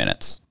 15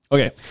 minutes.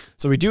 Okay.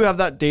 So we do have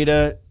that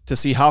data to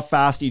see how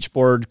fast each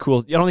board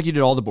cools. I don't think you did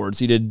all the boards.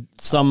 You did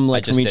some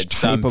like from each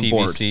type of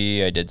board.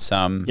 PVC, I did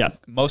some. Yeah.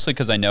 Mostly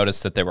because I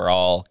noticed that they were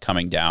all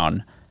coming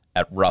down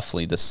at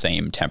roughly the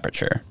same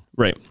temperature.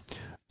 Right.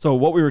 So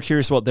what we were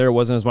curious about there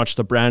wasn't as much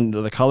the brand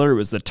or the color, it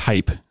was the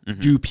type. Mm-hmm.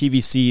 Do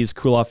PVCs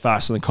cool off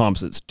faster than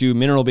composites? Do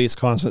mineral-based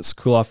composites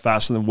cool off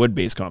faster than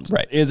wood-based composites?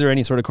 Right. Is there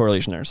any sort of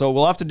correlation there? So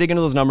we'll have to dig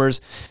into those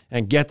numbers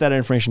and get that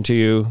information to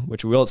you,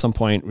 which we will at some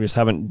point. We just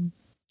haven't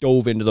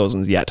dove into those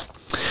ones yet.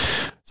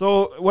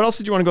 So what else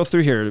did you want to go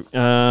through here?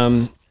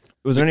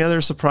 Was there any other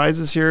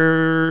surprises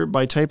here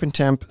by type and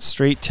temp?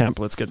 Straight temp.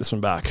 Let's get this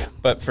one back.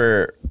 But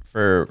for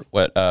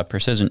what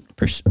precision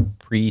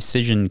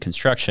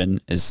construction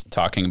is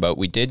talking about,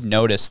 we did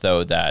notice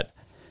though that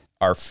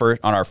on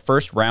our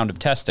first round of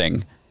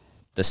testing,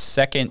 the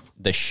second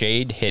the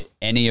shade hit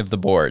any of the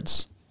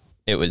boards,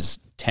 it was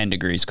 10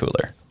 degrees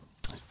cooler.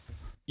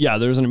 Yeah,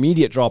 there was an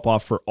immediate drop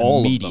off for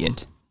all of them,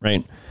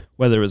 right?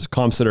 Whether it was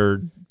composite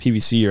or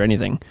PVC or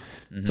anything.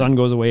 Mm-hmm. Sun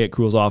goes away, it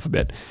cools off a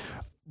bit.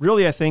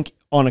 Really, I think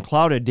on a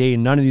clouded day,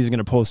 none of these are going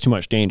to pose too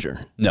much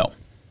danger. No.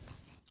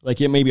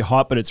 Like it may be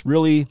hot, but it's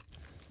really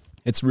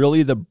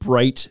the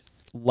bright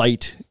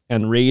light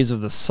and rays of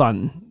the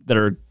sun that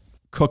are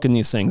cooking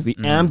these things. The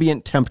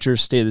ambient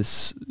temperatures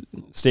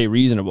stay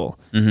reasonable.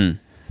 Mm-hmm.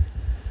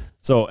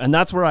 So, and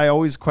that's where I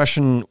always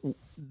question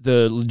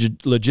the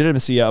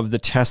legitimacy of the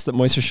test that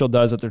Moisture Shield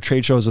does at their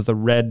trade shows with the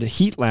red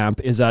heat lamp.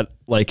 Is that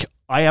like,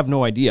 I have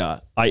no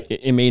idea.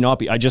 It may not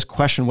be. I just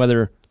question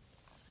whether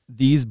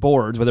these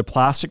boards, whether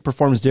plastic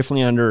performs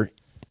differently under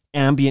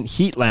ambient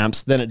heat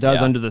lamps than it does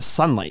under the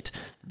sunlight.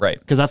 Right.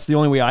 Because that's the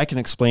only way I can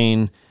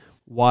explain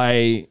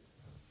why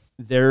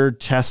their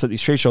tests at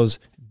these trade shows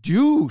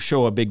do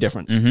show a big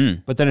difference.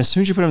 Mm-hmm. But then as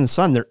soon as you put them in the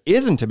sun, there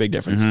isn't a big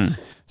difference.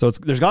 Mm-hmm. So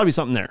there's got to be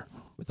something there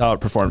with how it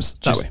performs.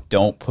 Just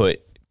don't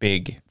put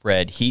big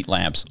red heat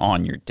lamps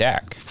on your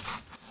deck.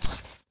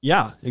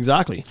 Yeah,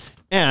 exactly.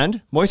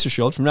 And Moisture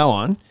Shield from now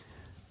on,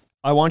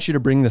 I want you to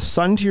bring the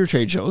sun to your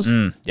trade shows.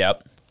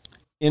 Yep.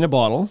 In a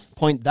bottle,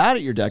 point that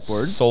at your deck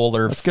board.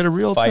 Solar Let's get a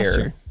real fire. test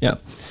here. Yeah.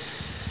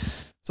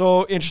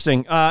 So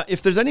interesting.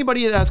 If there's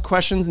anybody that has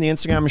questions in the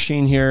Instagram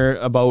machine here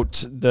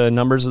about the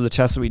numbers of the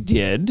tests that we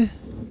did,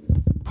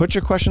 put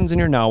your questions in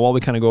here now while we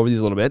kind of go over these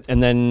a little bit,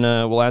 and then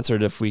we'll answer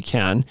it if we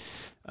can.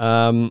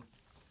 Do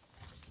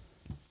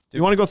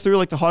you want to go through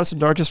like the hottest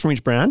and darkest from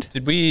each brand?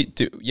 Did we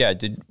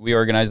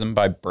organize them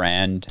by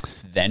brand,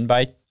 then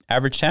by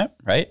average temp,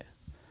 right?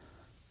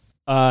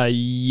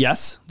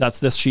 Yes, that's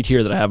this sheet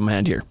here that I have in my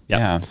hand here.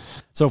 Yeah.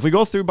 So if we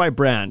go through by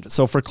brand,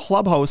 so for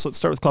Clubhouse, let's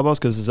start with Clubhouse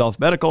because it's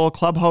alphabetical.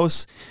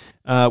 Clubhouse,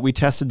 we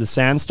tested the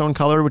sandstone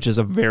color, which is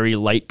a very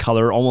light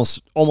color,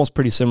 almost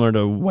pretty similar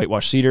to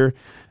whitewash cedar,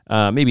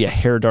 maybe a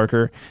hair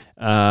darker.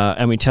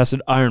 And we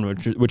tested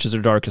ironwood, which is the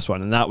darkest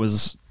one, and that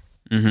was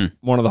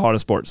one of the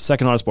hottest boards,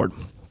 second hottest board.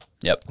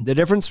 Yep. The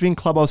difference between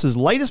Clubhouse's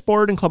lightest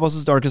board and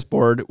Clubhouse's darkest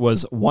board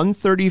was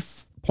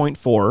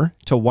 130.4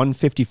 to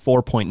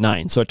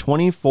 154.9. So a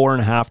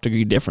 24.5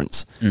 degree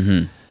difference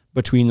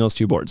between those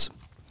two boards.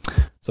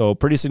 So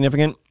pretty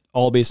significant,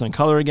 all based on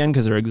color again,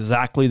 because they're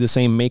exactly the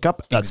same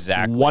makeup. That's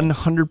exactly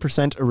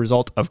 100% a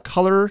result of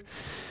color.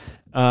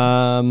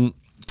 Then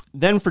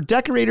for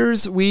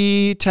decorators,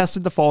 we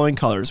tested the following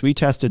colors. We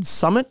tested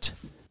Summit.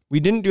 We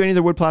didn't do any of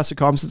their wood plastic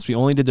composites. We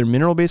only did their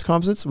mineral-based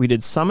composites. We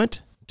did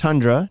Summit,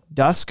 Tundra,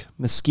 Dusk,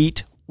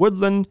 Mesquite,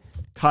 Woodland,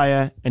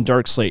 Kaya, and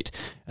Dark Slate.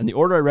 And the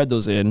order I read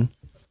those in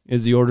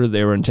is the order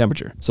they were in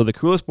temperature. So the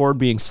coolest board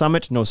being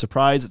Summit, no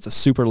surprise. It's a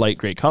super light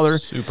gray color.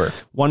 Super.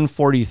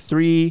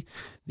 143.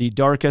 The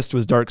darkest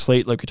was Dark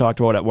Slate, like we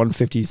talked about, at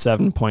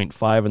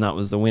 157.5, and that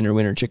was the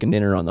winner chicken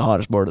dinner on the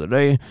hottest board of the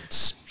day.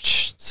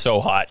 So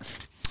hot.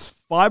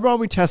 Fibron,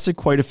 we tested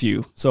quite a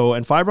few.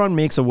 And Fibron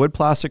makes a wood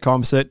plastic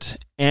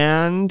composite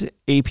and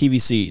a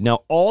PVC.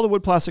 Now, all the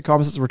wood plastic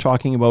composites we're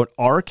talking about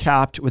are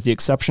capped with the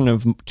exception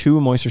of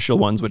 2 Moisture Shield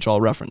ones, which I'll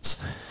reference.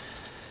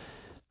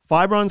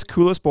 Fibron's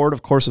coolest board,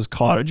 of course, was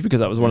Cottage because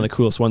that was one of the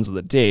coolest ones of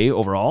the day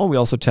overall. We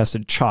also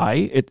tested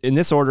Chai. In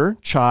this order,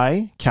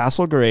 Chai,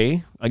 Castle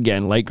Gray,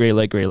 again, light gray,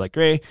 light gray, light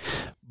gray,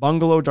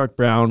 Bungalow, dark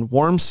brown,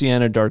 Warm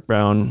Sienna, dark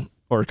brown,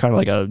 or kind of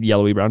like a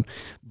yellowy brown,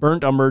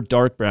 Burnt Umber,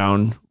 dark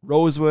brown,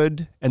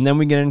 Rosewood, and then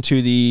we get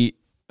into the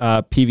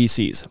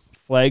PVCs.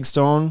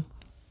 Flagstone,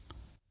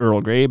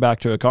 Earl Grey, back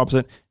to a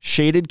composite.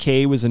 Shaded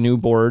K was a new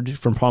board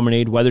from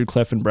Promenade, Weathered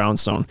Cliff, and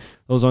Brownstone.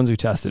 Those ones we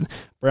tested.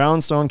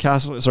 Brownstone,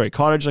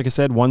 Cottage, like I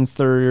said,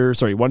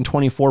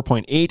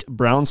 124.8.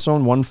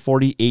 Brownstone,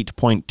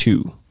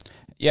 148.2.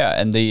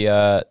 Yeah, and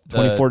the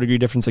 24 degree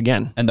difference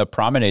again. And the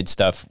Promenade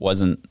stuff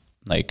wasn't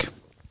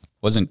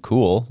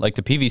cool. Like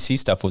the PVC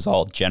stuff was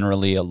all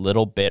generally a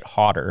little bit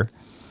hotter.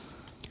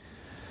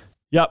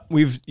 Yeah,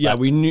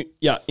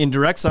 in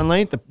direct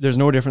sunlight, there's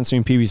no difference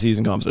between PVCs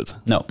and composites.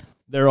 No.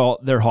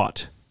 They're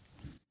hot.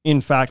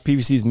 In fact,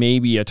 PVCs may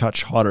be a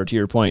touch hotter to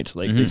your point.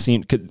 Like they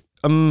seem,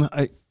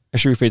 I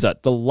should rephrase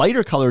that. The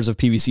lighter colors of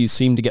PVCs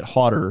seem to get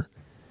hotter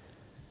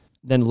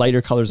than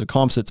lighter colors of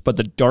composites, but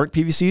the dark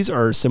PVCs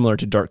are similar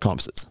to dark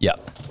composites. Yeah.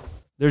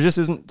 There just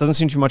doesn't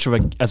seem too much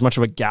of as much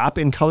of a gap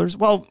in colors.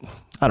 Well,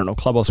 I don't know.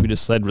 Clubhouse we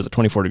just said was a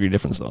 24 degree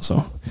difference though.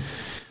 So,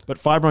 but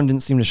Fibron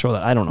didn't seem to show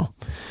that. I don't know.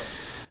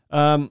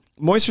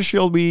 Moisture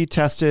Shield, we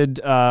tested,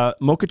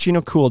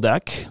 Mochaccino Cool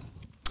Deck,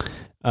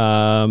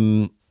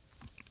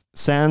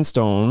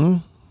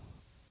 Sandstone.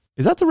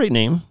 Is that the right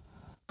name?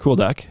 Cool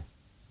Deck.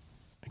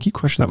 I keep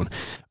questioning that one.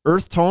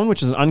 Earth Tone,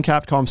 which is an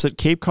uncapped composite.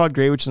 Cape Cod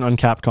Gray, which is an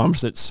uncapped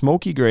composite.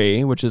 Smoky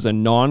Gray, which is a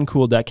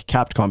non-Cool Deck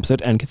capped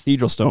composite. And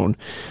Cathedral Stone.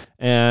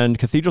 And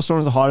Cathedral Stone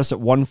is the hottest at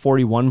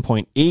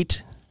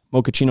 141.8.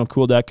 Mochaccino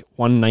Cool Deck,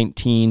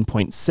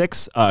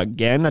 119.6.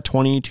 Again, a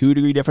 22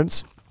 degree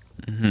difference.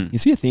 You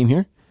see a theme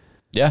here?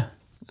 Yeah.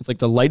 It's like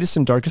the lightest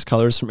and darkest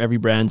colors from every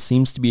brand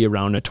seems to be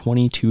around a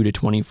 22 to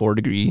 24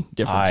 degree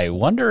difference. I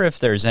wonder if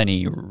there's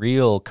any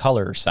real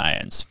color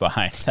science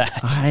behind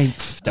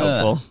that.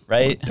 Doubtful.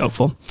 Right?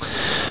 Doubtful.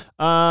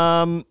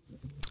 The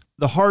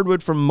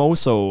hardwood from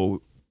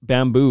Moso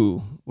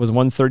Bamboo was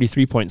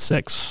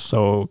 133.6.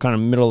 So kind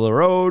of middle of the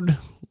road,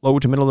 low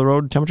to middle of the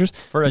road temperatures.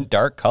 For a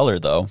dark color,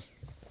 though.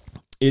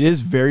 It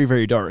is very,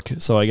 very dark.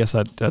 So I guess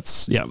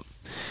that's, yeah.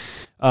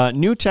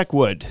 New Tech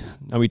Wood.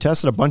 Now we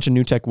tested a bunch of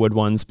New Tech Wood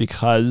ones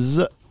because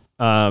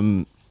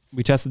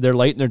we tested their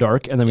light and their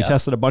dark, and then we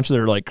tested a bunch of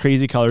their like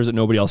crazy colors that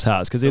nobody else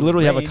has because they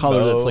literally have a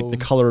color that's like the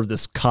color of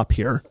this cup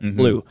here,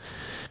 blue.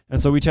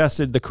 And so we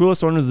tested, the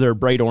coolest one was their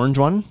bright orange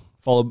one,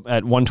 followed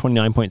at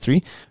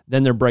 129.3.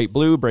 Then their bright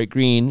blue, bright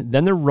green.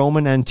 Then their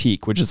Roman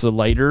Antique, which is a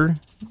lighter,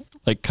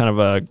 like kind of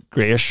a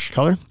grayish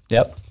color.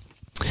 Yep.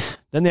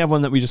 Then they have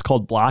one that we just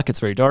called black. It's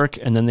very dark.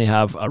 And then they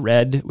have a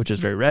red, which is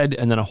very red.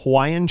 And then a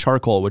Hawaiian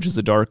charcoal, which is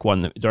the darkest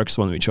one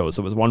that we chose.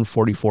 It was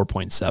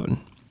 144.7.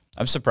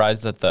 I'm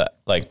surprised that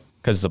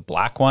because the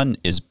black one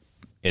it's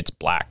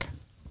black.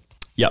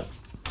 Yep.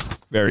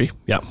 Very.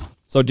 Yep.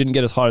 So it didn't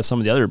get as hot as some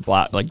of the other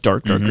black, like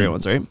dark gray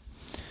ones, right?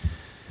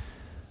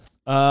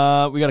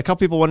 We got a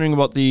couple people wondering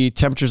about the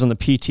temperatures on the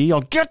PT. I'll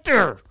get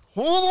there.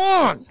 Hold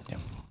on. Yeah.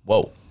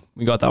 Whoa.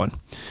 We got that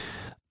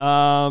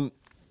one.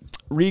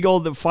 Regal,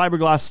 the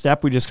fiberglass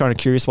step, we just kind of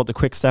curious about the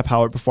quick step,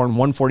 how it performed.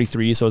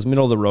 143, so it was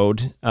middle of the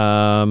road.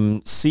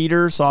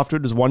 Cedar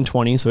softwood is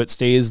 120, so it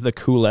stays the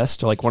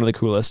coolest, like one of the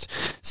coolest.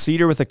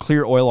 Cedar with a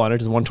clear oil on it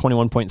is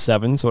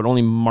 121.7, so it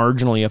only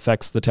marginally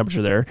affects the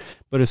temperature there.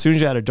 But as soon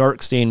as you add a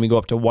dark stain, we go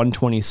up to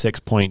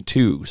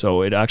 126.2,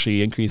 so it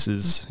actually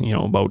increases,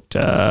 about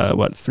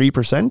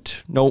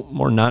 3%? No,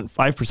 more than that,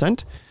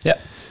 5%.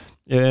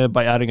 Yeah.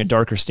 By adding a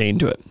darker stain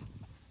to it.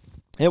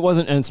 It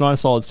wasn't, and it's not a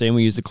solid stain.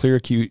 We used a clear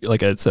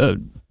it's a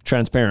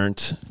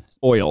transparent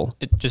oil.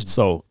 It just just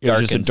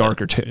a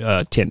darker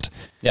tint.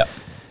 Yeah.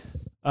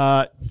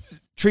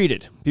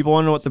 Treated. People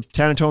want to know what the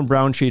Tanatone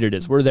Brown treated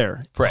is. We're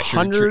there. Pressure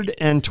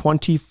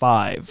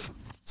 125.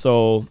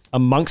 So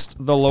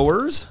amongst the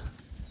lowers,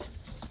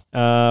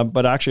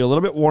 but actually a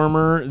little bit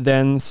warmer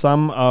than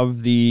some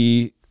of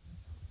the.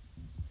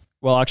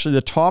 Well, actually,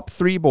 the top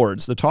 3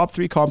 boards, the top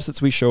 3 composites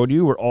we showed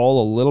you were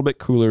all a little bit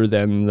cooler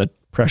than the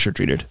pressure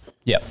treated.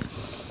 Yep.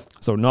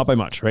 So not by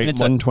much, right?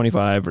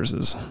 125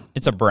 versus...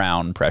 It's a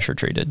brown pressure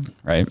treated,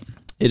 right?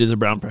 It is a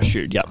brown pressure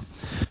treated, yeah.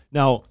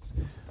 Now,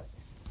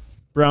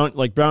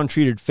 brown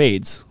treated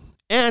fades,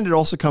 and it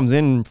also comes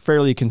in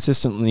fairly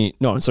consistently,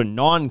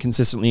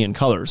 non-consistently in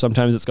color.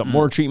 Sometimes it's got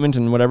more treatment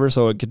and whatever,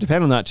 so it could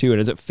depend on that too.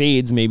 And as it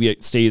fades, maybe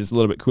it stays a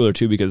little bit cooler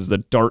too because the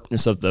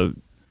darkness of the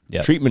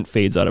treatment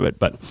fades out of it.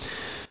 But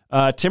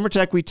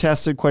TimberTech, we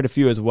tested quite a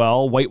few as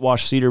well.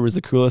 Whitewash Cedar was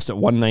the coolest at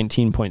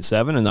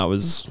 119.7, and that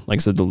was, like I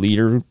said, the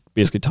leader,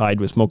 basically tied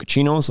with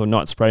Mochaccino, so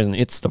not surprising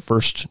it's the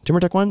first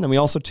TimberTech one. Then we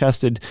also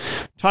tested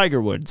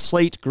Tigerwood,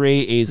 Slate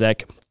Gray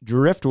Azek,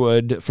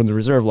 Driftwood from the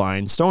Reserve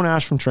line, Stone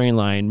Ash from Terrain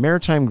line,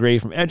 Maritime Gray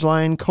from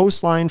Edgeline,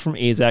 Coastline from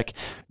Azek,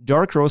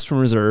 Dark Roast from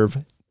Reserve,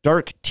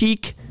 Dark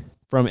Teak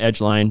from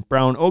Edgeline,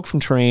 Brown Oak from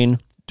Terrain,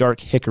 Dark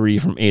Hickory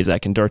from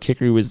Azek, and Dark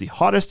Hickory was the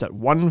hottest at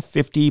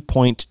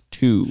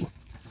 150.2.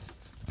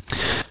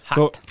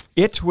 So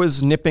it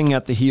was nipping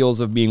at the heels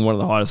of being one of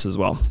the hottest as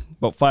well.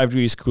 About 5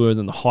 degrees cooler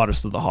than the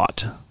hottest of the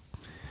hot.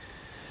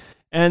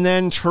 And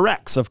then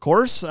Terex, of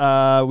course.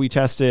 We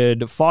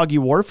tested Foggy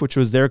Wharf, which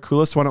was their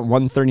coolest one at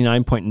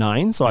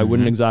 139.9. So I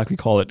wouldn't exactly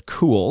call it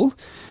cool.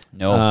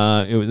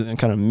 No. It was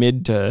kind of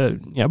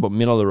about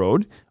middle of the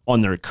road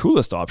on their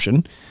coolest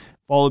option.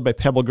 Followed by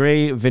Pebble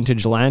Gray,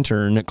 Vintage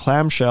Lantern,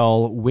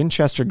 Clamshell,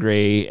 Winchester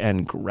Gray,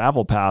 and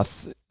Gravel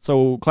Path.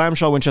 So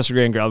Clamshell, Winchester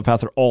Gray, and Gravel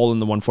Path are all in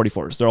the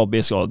 144s. They're all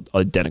basically all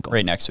identical.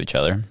 Right next to each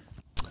other.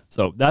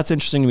 So that's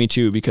interesting to me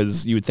too,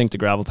 because you would think the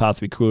Gravel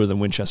Path would be cooler than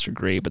Winchester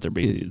Gray, but they're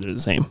the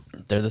same.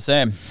 They're the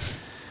same.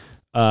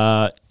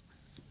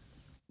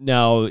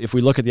 Now, if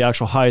we look at the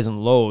actual highs and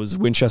lows,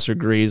 Winchester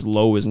Gray's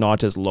low is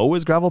not as low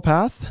as Gravel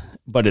Path,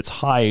 but its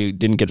high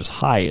didn't get as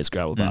high as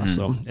Gravel Path,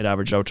 so it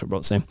averaged out to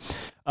about the same.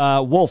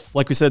 Wolf,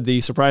 like we said,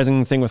 the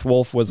surprising thing with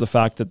Wolf was the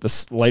fact that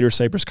this lighter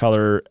cypress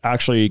color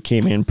actually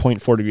came in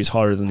 0.4 degrees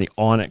hotter than the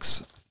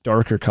Onyx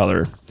darker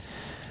color.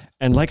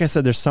 And like I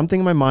said, there's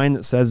something in my mind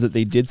that says that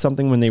they did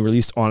something when they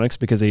released Onyx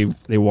because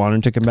they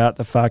wanted to combat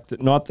the fact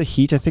that not the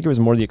heat. I think it was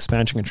more the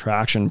expansion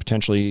contraction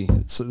potentially.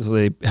 So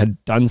they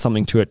had done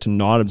something to it to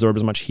not absorb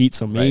as much heat.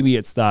 So maybe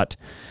it's that.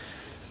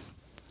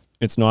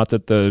 It's not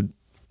that the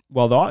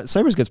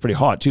cypress gets pretty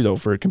hot too though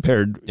for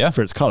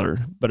its color,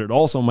 but it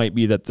also might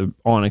be that the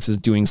Onyx is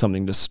doing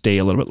something to stay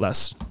a little bit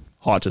less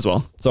hot as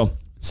well. So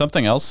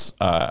something else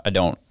I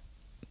don't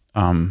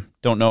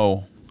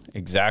know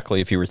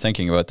exactly if you were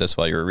thinking about this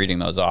while you were reading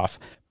those off,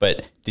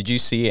 but did you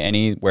see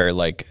anywhere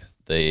like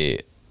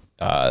the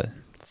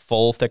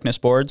full thickness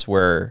boards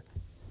were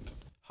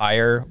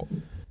higher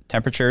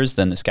temperatures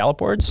than the scallop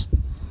boards?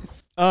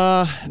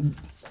 Because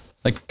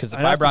the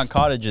Fibron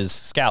Cottage is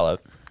scallop.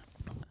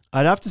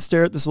 I'd have to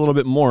stare at this a little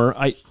bit more.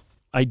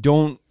 I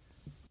don't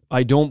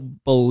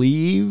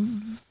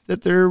believe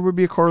that there would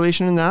be a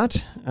correlation in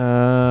that.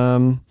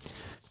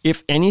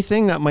 If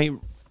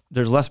anything,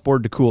 there's less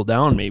board to cool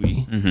down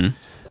maybe. Mm-hmm.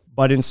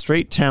 But in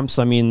straight temps,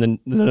 I mean, the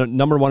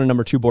number 1 and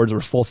number 2 boards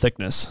were full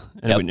thickness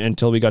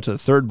until we got to the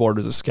third board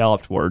was a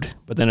scalloped board.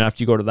 But then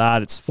after you go to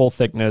that, it's full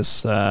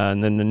thickness,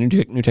 and then the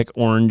NewTek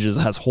Orange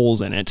has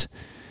holes in it.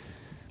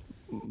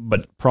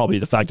 But probably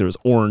the fact that it was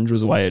orange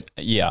was why it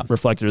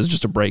reflected as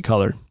just a bright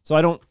color. So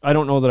I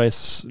don't know that I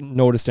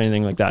noticed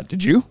anything like that.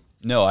 Did you?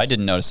 No, I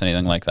didn't notice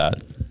anything like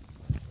that.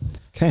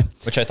 Okay.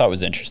 Which I thought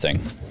was interesting.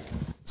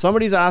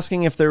 Somebody's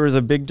asking if there was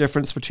a big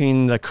difference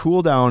between the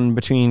cool down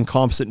between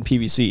composite and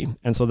PVC.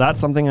 And so that's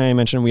something I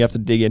mentioned we have to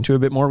dig into a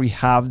bit more. We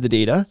have the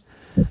data.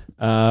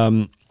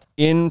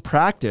 In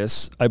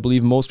practice, I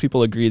believe most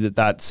people agree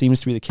that seems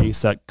to be the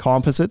case, that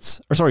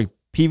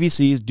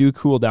PVCs do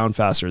cool down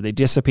faster. They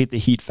dissipate the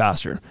heat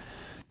faster.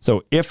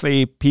 So if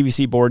a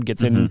PVC board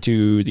gets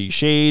into the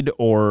shade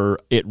or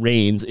it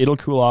rains, it'll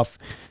cool off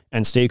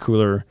and stay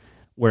cooler.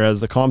 Whereas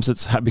the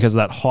composites, because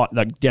of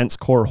that dense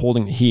core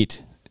holding the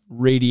heat,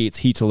 radiates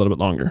heat a little bit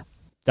longer.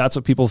 That's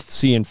what people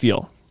see and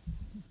feel.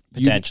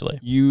 Potentially.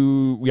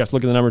 We have to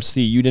look at the numbers to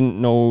see. You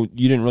didn't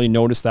really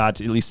notice that,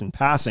 at least in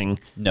passing.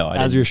 No,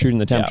 as you're shooting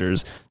the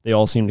temperatures, they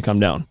all seem to come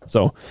down.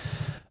 So,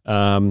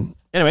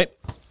 anyway,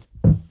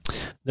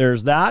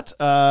 there's that.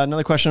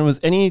 Another question was,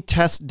 any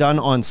tests done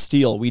on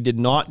steel? We did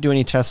not do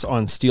any tests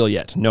on steel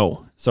yet.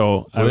 No.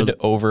 So wood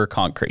over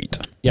concrete.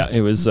 Yeah,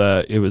 it was,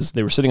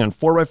 they were sitting on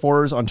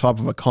 4x4s on top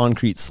of a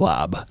concrete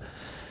slab.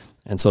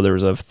 And so there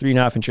was a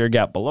 3.5 inch air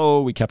gap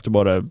below. We kept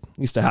about at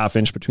least a half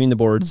inch between the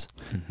boards.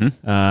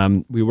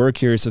 We were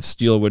curious if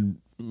steel would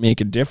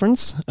make a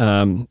difference.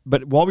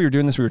 But while we were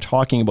doing this, we were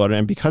talking about it.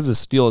 And because the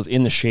steel is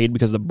in the shade,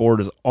 because the board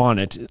is on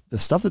it, the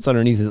stuff that's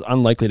underneath is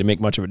unlikely to make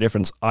much of a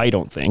difference, I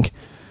don't think.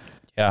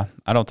 Yeah,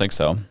 I don't think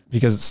so.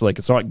 Because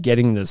it's not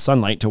getting the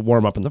sunlight to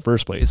warm up in the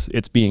first place.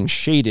 It's being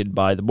shaded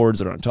by the boards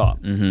that are on top.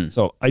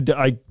 So I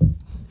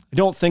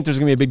don't think there's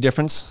going to be a big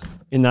difference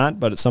in that,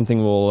 but it's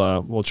something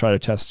we'll try to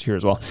test here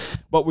as well.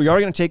 But we are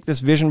going to take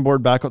this vision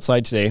board back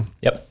outside today.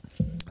 Yep.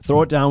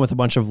 Throw it down with a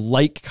bunch of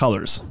light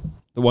colors.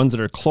 The ones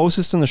that are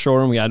closest in the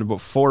showroom, we had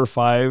about 4 or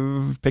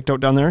 5 picked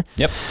out down there.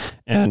 Yep.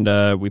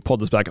 And we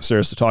pulled this back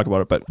upstairs to talk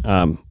about it, but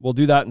we'll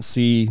do that and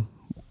see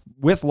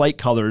with light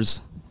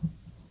colors,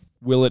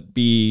 will it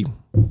be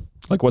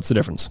like, what's the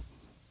difference?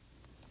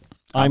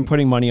 I'm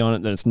putting money on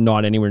it that it's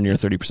not anywhere near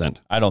 30%.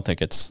 I don't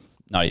think it's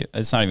not even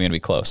going to be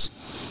close.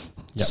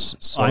 Yeah.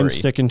 I'm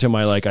sticking to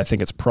my, I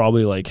think it's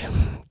probably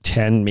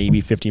 10,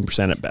 maybe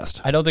 15% at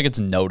best. I don't think it's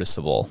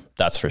noticeable.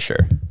 That's for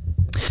sure.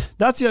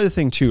 That's the other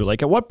thing too.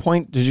 At what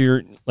point does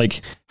your,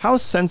 how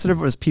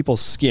sensitive is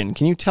people's skin?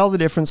 Can you tell the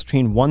difference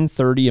between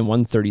 130 and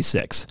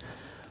 136?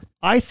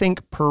 I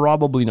think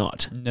probably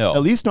not. No.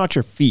 At least not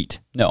your feet.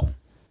 No.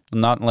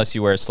 Not unless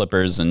you wear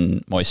slippers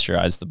and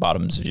moisturize the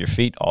bottoms of your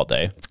feet all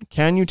day.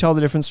 Can you tell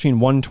the difference between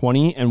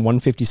 120 and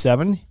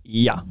 157?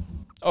 Yeah.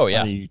 Oh,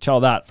 yeah. You tell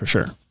that for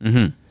sure.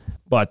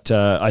 But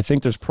I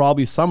think there's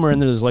probably somewhere in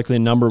there's likely a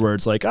number where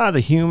it's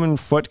the human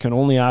foot can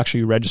only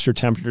actually register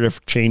temperature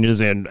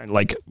changes in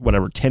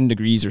 10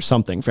 degrees or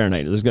something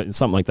Fahrenheit. There's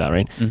something like that,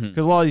 right?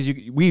 Because a lot of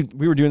these, we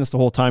were doing this the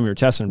whole time. We were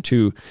testing them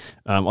too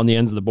on the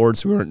ends of the board,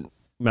 so we weren't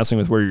messing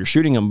with where you're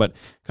shooting them, but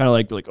kind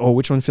of oh,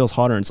 which one feels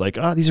hotter? And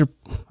it's these are,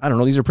 I don't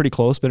know, these are pretty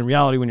close, but in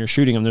reality, when you're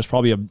shooting them, there's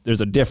probably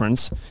there's a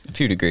difference. A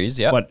few degrees,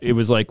 yeah. But it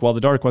was well, the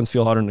dark ones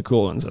feel hotter than the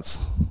cool ones.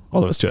 That's all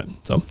there is to it.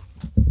 So,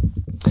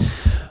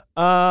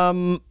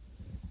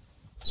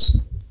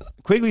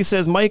 Quigley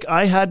says, Mike,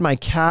 I had my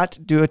cat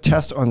do a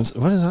test on,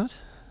 what is that?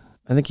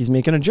 I think he's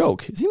making a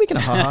joke. Is he making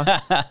a haha?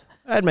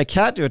 I had my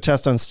cat do a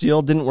test on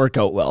steel. Didn't work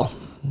out well.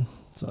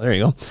 So there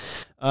you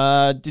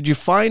go. Did you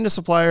find a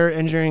supplier?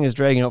 Engineering is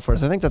dragging out for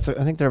us. I think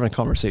they're having a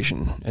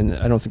conversation, and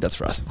I don't think that's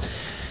for us.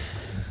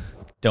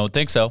 Don't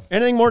think so.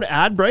 Anything more to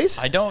add, Bryce?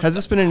 I don't. Has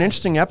this been an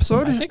interesting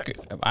episode? I think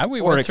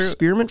we or went through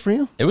experiment for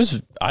you?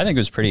 I think it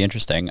was pretty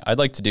interesting. I'd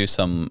like to do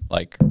some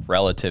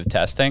relative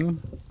testing.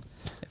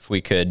 If we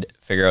could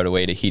figure out a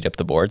way to heat up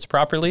the boards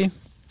properly.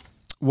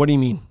 What do you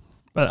mean?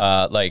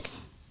 How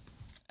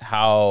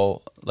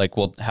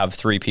we'll have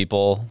 3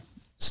 people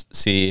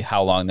see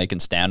how long they can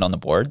stand on the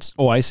boards.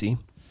 Oh, I see.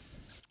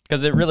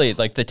 Because it really,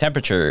 the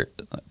temperature,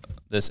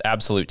 this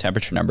absolute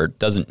temperature number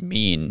doesn't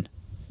mean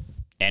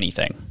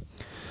anything.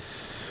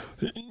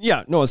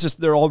 Yeah, no, it's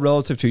just they're all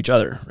relative to each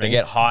other. Right? They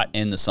get hot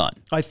in the sun.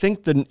 I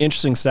think the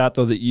interesting stat,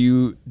 though, that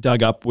you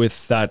dug up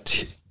with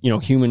that,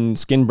 human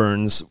skin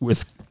burns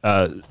with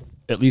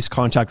at least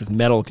contact with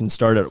metal can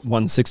start at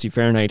 160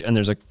 Fahrenheit, and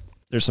there's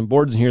some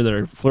boards in here that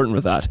are flirting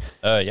with that.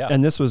 Yeah.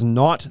 And this was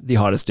not the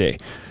hottest day.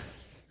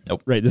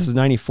 Nope. Right, this is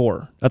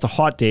 94. That's a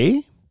hot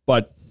day,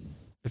 but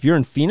if you're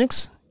in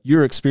Phoenix,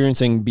 you're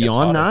experiencing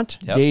beyond that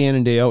day in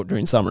and day out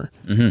during summer.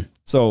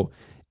 So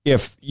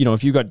if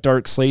you got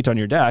dark slate on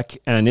your deck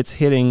and it's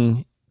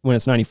hitting, when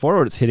it's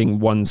 94, it's hitting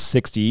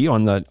 160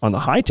 on the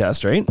high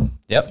test, right?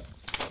 Yep.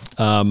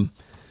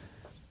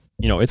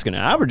 It's going to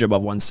average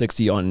above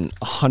 160 on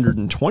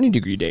 120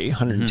 degree day,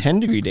 110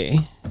 degree day.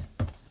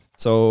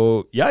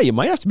 So yeah, you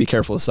might have to be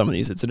careful with some of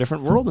these. It's a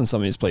different world in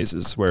some of these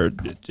places where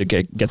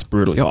it gets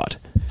brutally hot.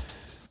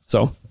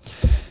 So,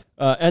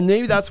 and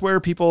maybe that's where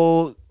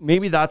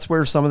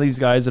some of these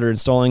guys that are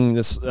installing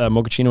this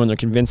Mochaccino and they're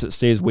convinced it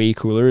stays way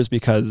cooler is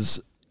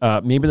because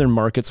maybe they're in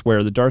markets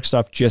where the dark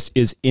stuff just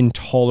is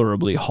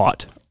intolerably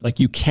hot.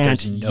 You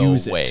can't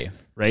use it,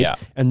 right? Yeah.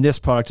 And this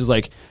product is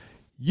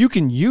you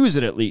can use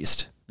it at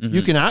least.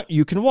 You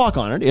can walk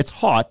on it. It's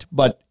hot,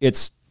 but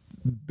it's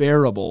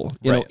bearable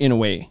in a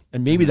way.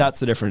 And maybe that's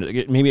the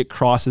difference. Maybe it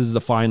crosses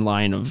the fine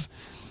line of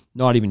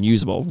not even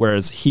usable.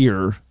 Whereas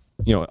here,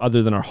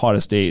 other than our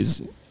hottest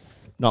days,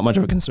 not much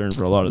of a concern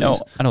for a lot of these.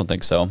 No, I don't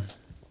think so.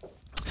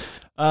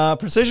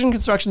 Precision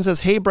Construction says,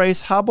 hey,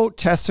 Bryce, how about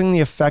testing the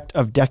effect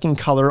of decking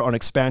color on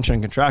expansion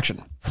and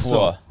contraction?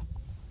 So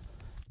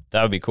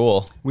that would be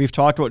cool. We've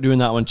talked about doing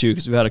that one too,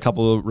 because we've had a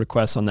couple of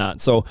requests on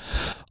that. So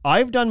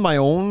I've done my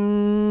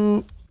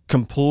own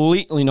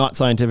completely not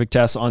scientific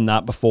tests on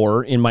that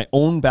before in my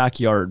own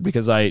backyard,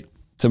 because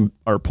to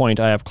our point,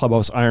 I have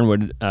Clubhouse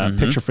Ironwood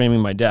picture framing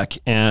my deck.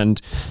 And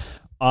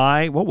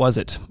I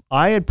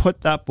had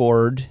put that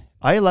board,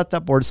 I let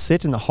that board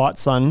sit in the hot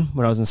sun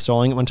when I was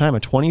installing it one time,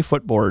 a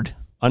 20-foot board,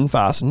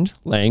 unfastened,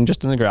 laying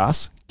just in the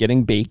grass,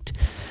 getting baked.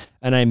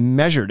 And I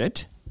measured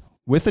it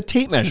with a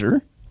tape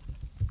measure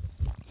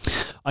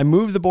I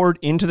moved the board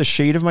into the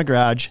shade of my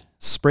garage,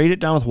 sprayed it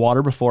down with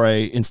water before I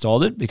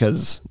installed it,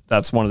 because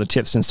that's one of the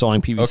tips to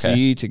installing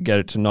PVC, to get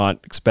it to not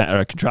expand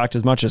or contract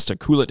as much, as to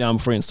cool it down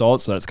before you install it.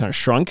 So that's kind of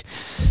shrunk,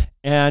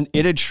 and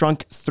it had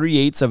shrunk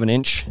 3/8 of an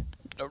inch.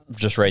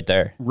 Just right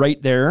there.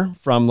 Right there,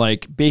 from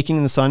like baking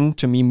in the sun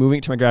to me moving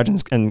it to my garage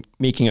and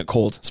making it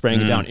cold,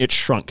 spraying it down. It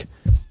shrunk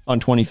on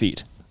 20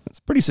 feet. It's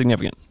pretty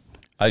significant.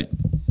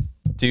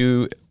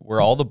 Were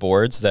all the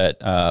boards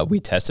that we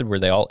tested, were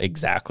they all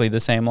exactly the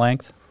same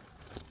length?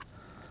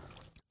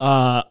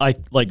 I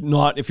like,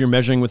 not if you're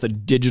measuring with a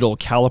digital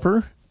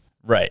caliper.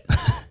 Right.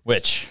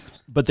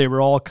 But they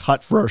were all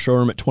cut for our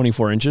showroom at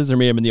 24 inches. There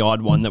may have been the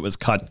odd one that was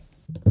cut,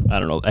 I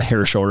don't know, a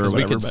hair shorter or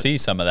whatever. We could see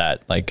some of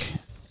that, like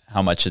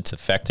how much it's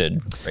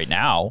affected right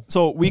now.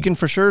 So we can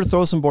for sure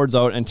throw some boards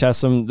out and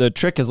test them. The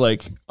trick is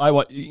like,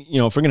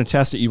 if we're going to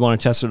test it, you want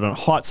to test it on a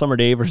hot summer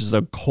day versus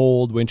a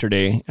cold winter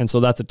day. And so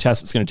that's a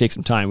test that's going to take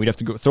some time. We'd have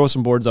to go throw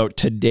some boards out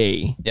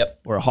today.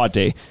 Yep. Or a hot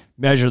day,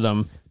 measure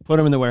them, put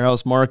them in the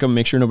warehouse, mark them,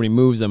 make sure nobody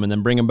moves them, and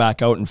then bring them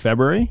back out in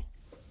February,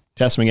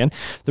 test them again.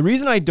 The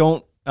reason I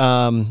don't,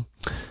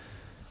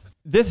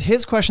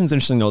 his question is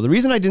interesting though. The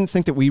reason I didn't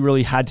think that we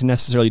really had to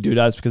necessarily do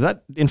that is because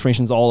that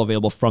information is all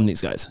available from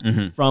these guys,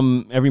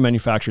 from every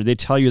manufacturer. They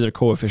tell you their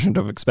coefficient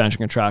of expansion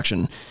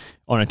contraction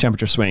on a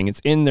temperature swing.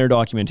 It's in their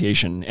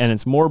documentation, and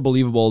it's more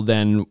believable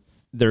than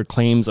their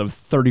claims of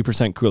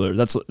 30% cooler.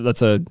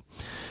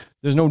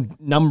 There's no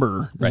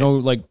number. There's no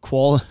like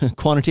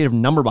quantitative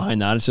number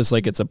behind that. It's just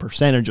like, it's a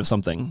percentage of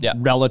something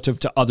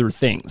relative to other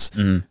things.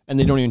 And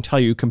they don't even tell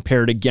you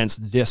compared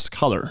against this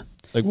color.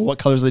 Like, what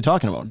colors are they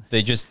talking about?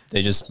 They just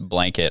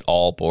blanket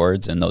all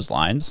boards in those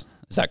lines.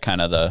 Is that kind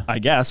of the... I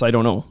guess. I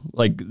don't know.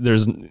 Like,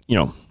 there's,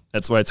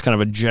 that's why it's kind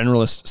of a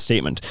generalist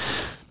statement.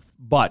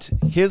 But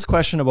his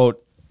question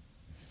about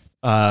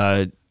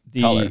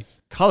the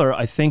color,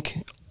 I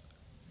think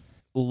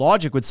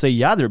logic would say,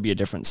 yeah, there'd be a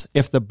difference.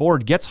 If the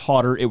board gets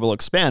hotter, it will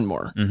expand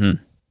more.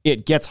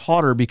 It gets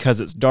hotter because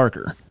it's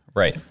darker.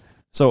 Right.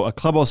 So a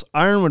Clubhouse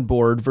ironwood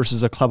board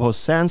versus a Clubhouse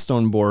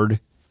sandstone board,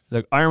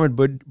 the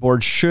ironwood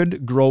board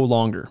should grow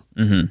longer.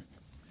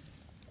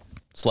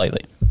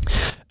 Slightly.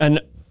 And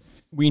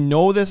we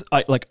know this,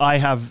 I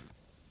have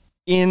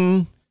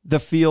in the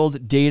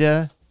field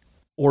data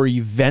or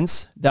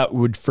events that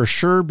would for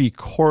sure be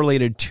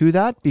correlated to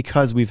that,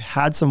 because we've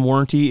had some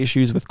warranty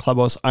issues with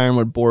Clubhouse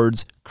ironwood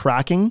boards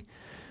cracking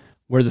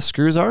where the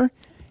screws are,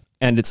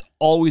 and it's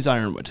always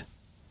ironwood.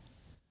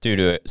 Due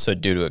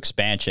to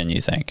expansion,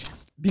 you think?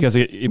 Because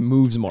it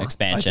moves more.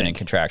 Expansion and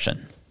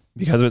contraction.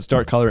 Because of its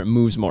dark color, it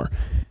moves more.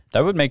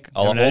 That would make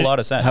a whole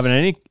lot of sense.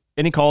 Having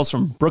any calls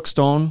from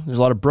Brookstone, there's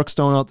a lot of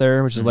Brookstone out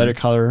there, which is lighter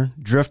color,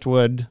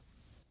 driftwood,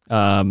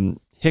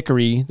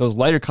 hickory. Those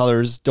lighter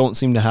colors don't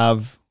seem to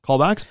have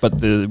callbacks,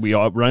 but we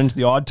run into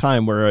the odd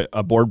time where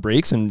a board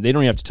breaks and they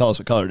don't even have to tell us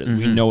what color it is.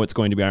 We know it's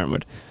going to be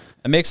ironwood.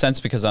 It makes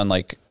sense because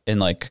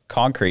in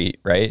concrete,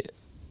 right?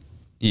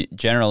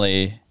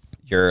 Generally,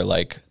 your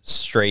like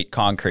straight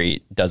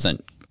concrete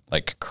doesn't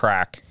like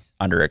crack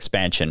under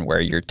expansion where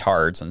your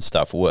tards and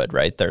stuff would,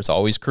 right? There's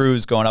always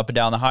crews going up and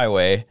down the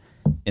highway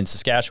in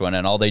Saskatchewan,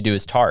 and all they do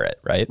is tar it,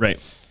 right?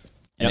 Right.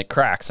 And it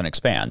cracks and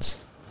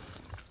expands.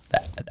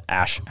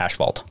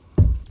 Asphalt.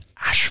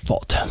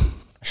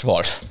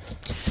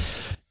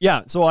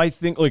 Yeah, so I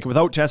think like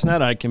without testing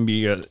that, I can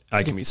be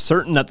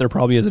certain that there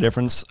probably is a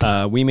difference.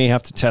 We may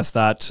have to test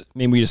that.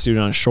 Maybe we just do it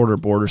on a shorter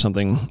board or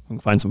something. We can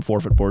find some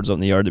 4-foot boards out in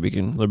the yard that we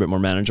can a little bit more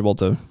manageable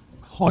to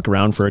hawk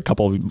around for a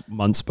couple of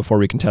months before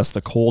we can test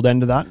the cold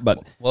end of that.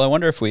 But well, I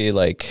wonder if we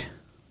like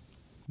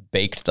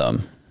baked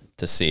them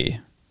to see.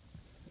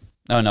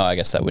 Oh no, I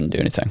guess that wouldn't do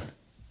anything.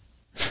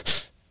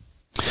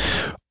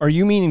 Are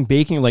you meaning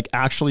baking, like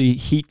actually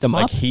heat them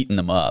up? Like heating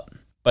them up.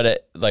 But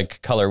it,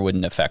 like color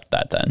wouldn't affect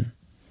that then,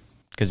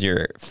 because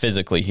you're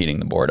physically heating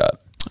the board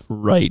up.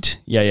 Right.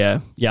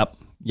 Yeah.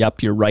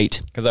 Yep. You're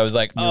right. Because I was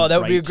like, that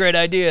would be a great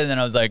idea. And then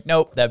I was like,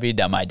 nope, that'd be a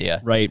dumb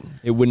idea. Right.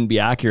 It wouldn't be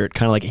accurate.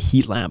 Kind of like a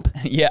heat lamp.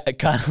 Yeah,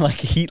 kind of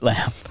like a heat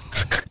lamp.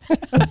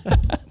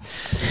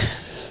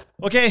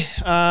 Okay.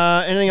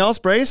 Anything else,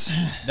 Bryce?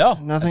 No,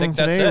 nothing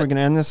today. We're going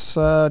to end this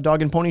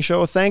Dog and Pony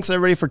show. Thanks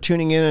everybody for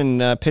tuning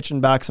in and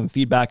pitching back some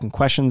feedback and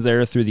questions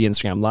there through the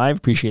Instagram Live.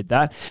 Appreciate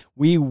that.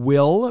 We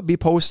will be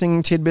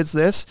posting tidbits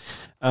this.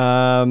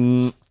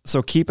 So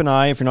keep an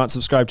eye. If you're not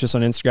subscribed to us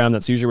on Instagram,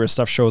 that's usually where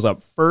stuff shows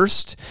up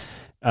first.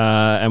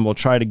 And we'll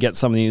try to get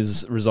some of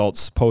these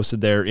results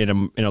posted there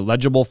in a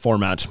legible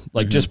format.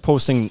 Like just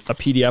posting a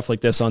PDF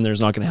like this on there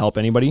is not going to help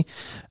anybody.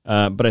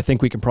 But I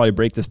think we can probably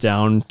break this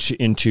down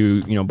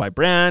into, by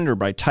brand or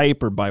by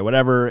type or by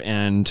whatever,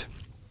 and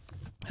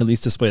at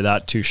least display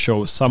that to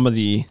show some of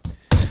the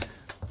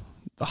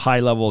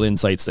high level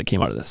insights that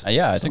came out of this.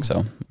 Yeah, I think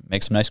so.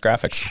 Make some nice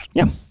graphics.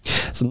 Yeah.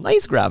 Some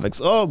nice graphics.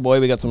 Oh boy,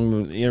 we got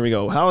some, here we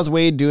go. How is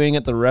Wade doing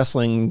at the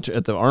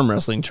arm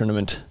wrestling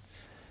tournament?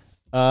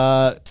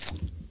 I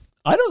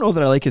don't know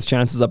that I like his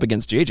chances up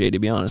against JJ, to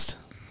be honest.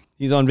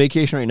 He's on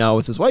vacation right now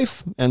with his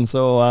wife, and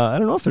so I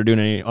don't know if they're doing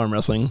any arm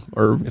wrestling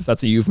or if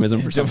that's a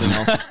euphemism for something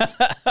else.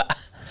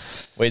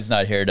 Wade's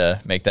not here to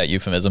make that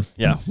euphemism.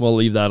 Yeah, we'll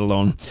leave that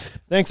alone.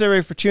 Thanks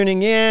everybody for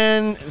tuning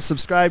in.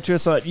 Subscribe to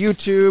us on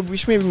YouTube. We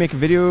should maybe make a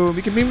video.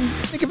 We could maybe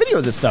make a video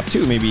of this stuff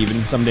too, maybe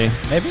even someday.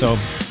 Maybe. So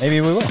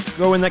maybe we will.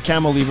 Go in that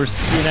camo lever.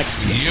 See you next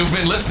week. You've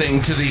been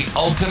listening to the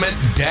Ultimate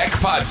Deck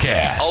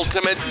Podcast.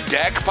 Ultimate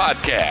Deck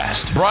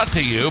Podcast. Brought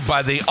to you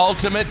by the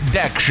Ultimate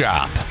Deck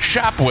Shop.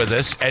 Shop with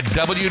us at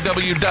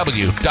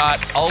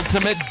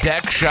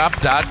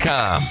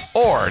www.ultimatedeckshop.com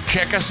or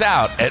check us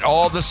out at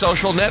all the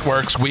social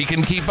networks we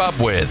can keep up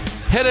with.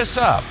 Hit us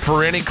up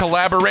for any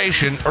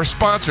collaboration or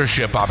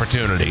sponsorship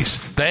opportunities.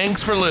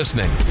 Thanks for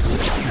listening.